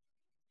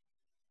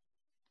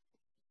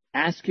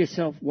 Ask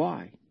yourself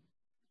why.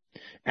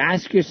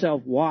 Ask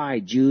yourself why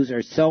Jews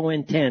are so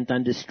intent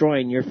on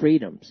destroying your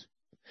freedoms.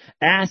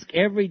 Ask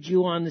every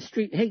Jew on the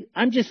street, hey,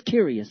 I'm just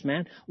curious,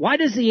 man. Why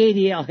does the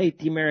ADL hate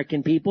the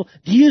American people?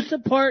 Do you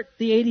support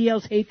the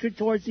ADL's hatred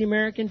towards the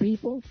American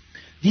people?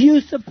 Do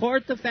you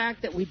support the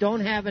fact that we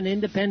don't have an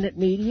independent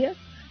media?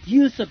 Do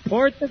you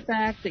support the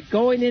fact that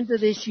going into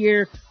this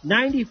year,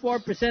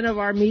 94% of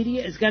our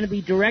media is going to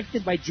be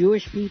directed by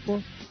Jewish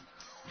people?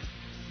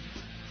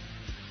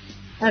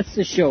 That's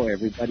the show,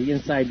 everybody.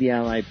 Inside the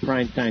Eye Live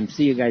Primetime.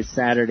 See you guys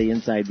Saturday,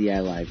 Inside the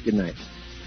Eye Live. Good night.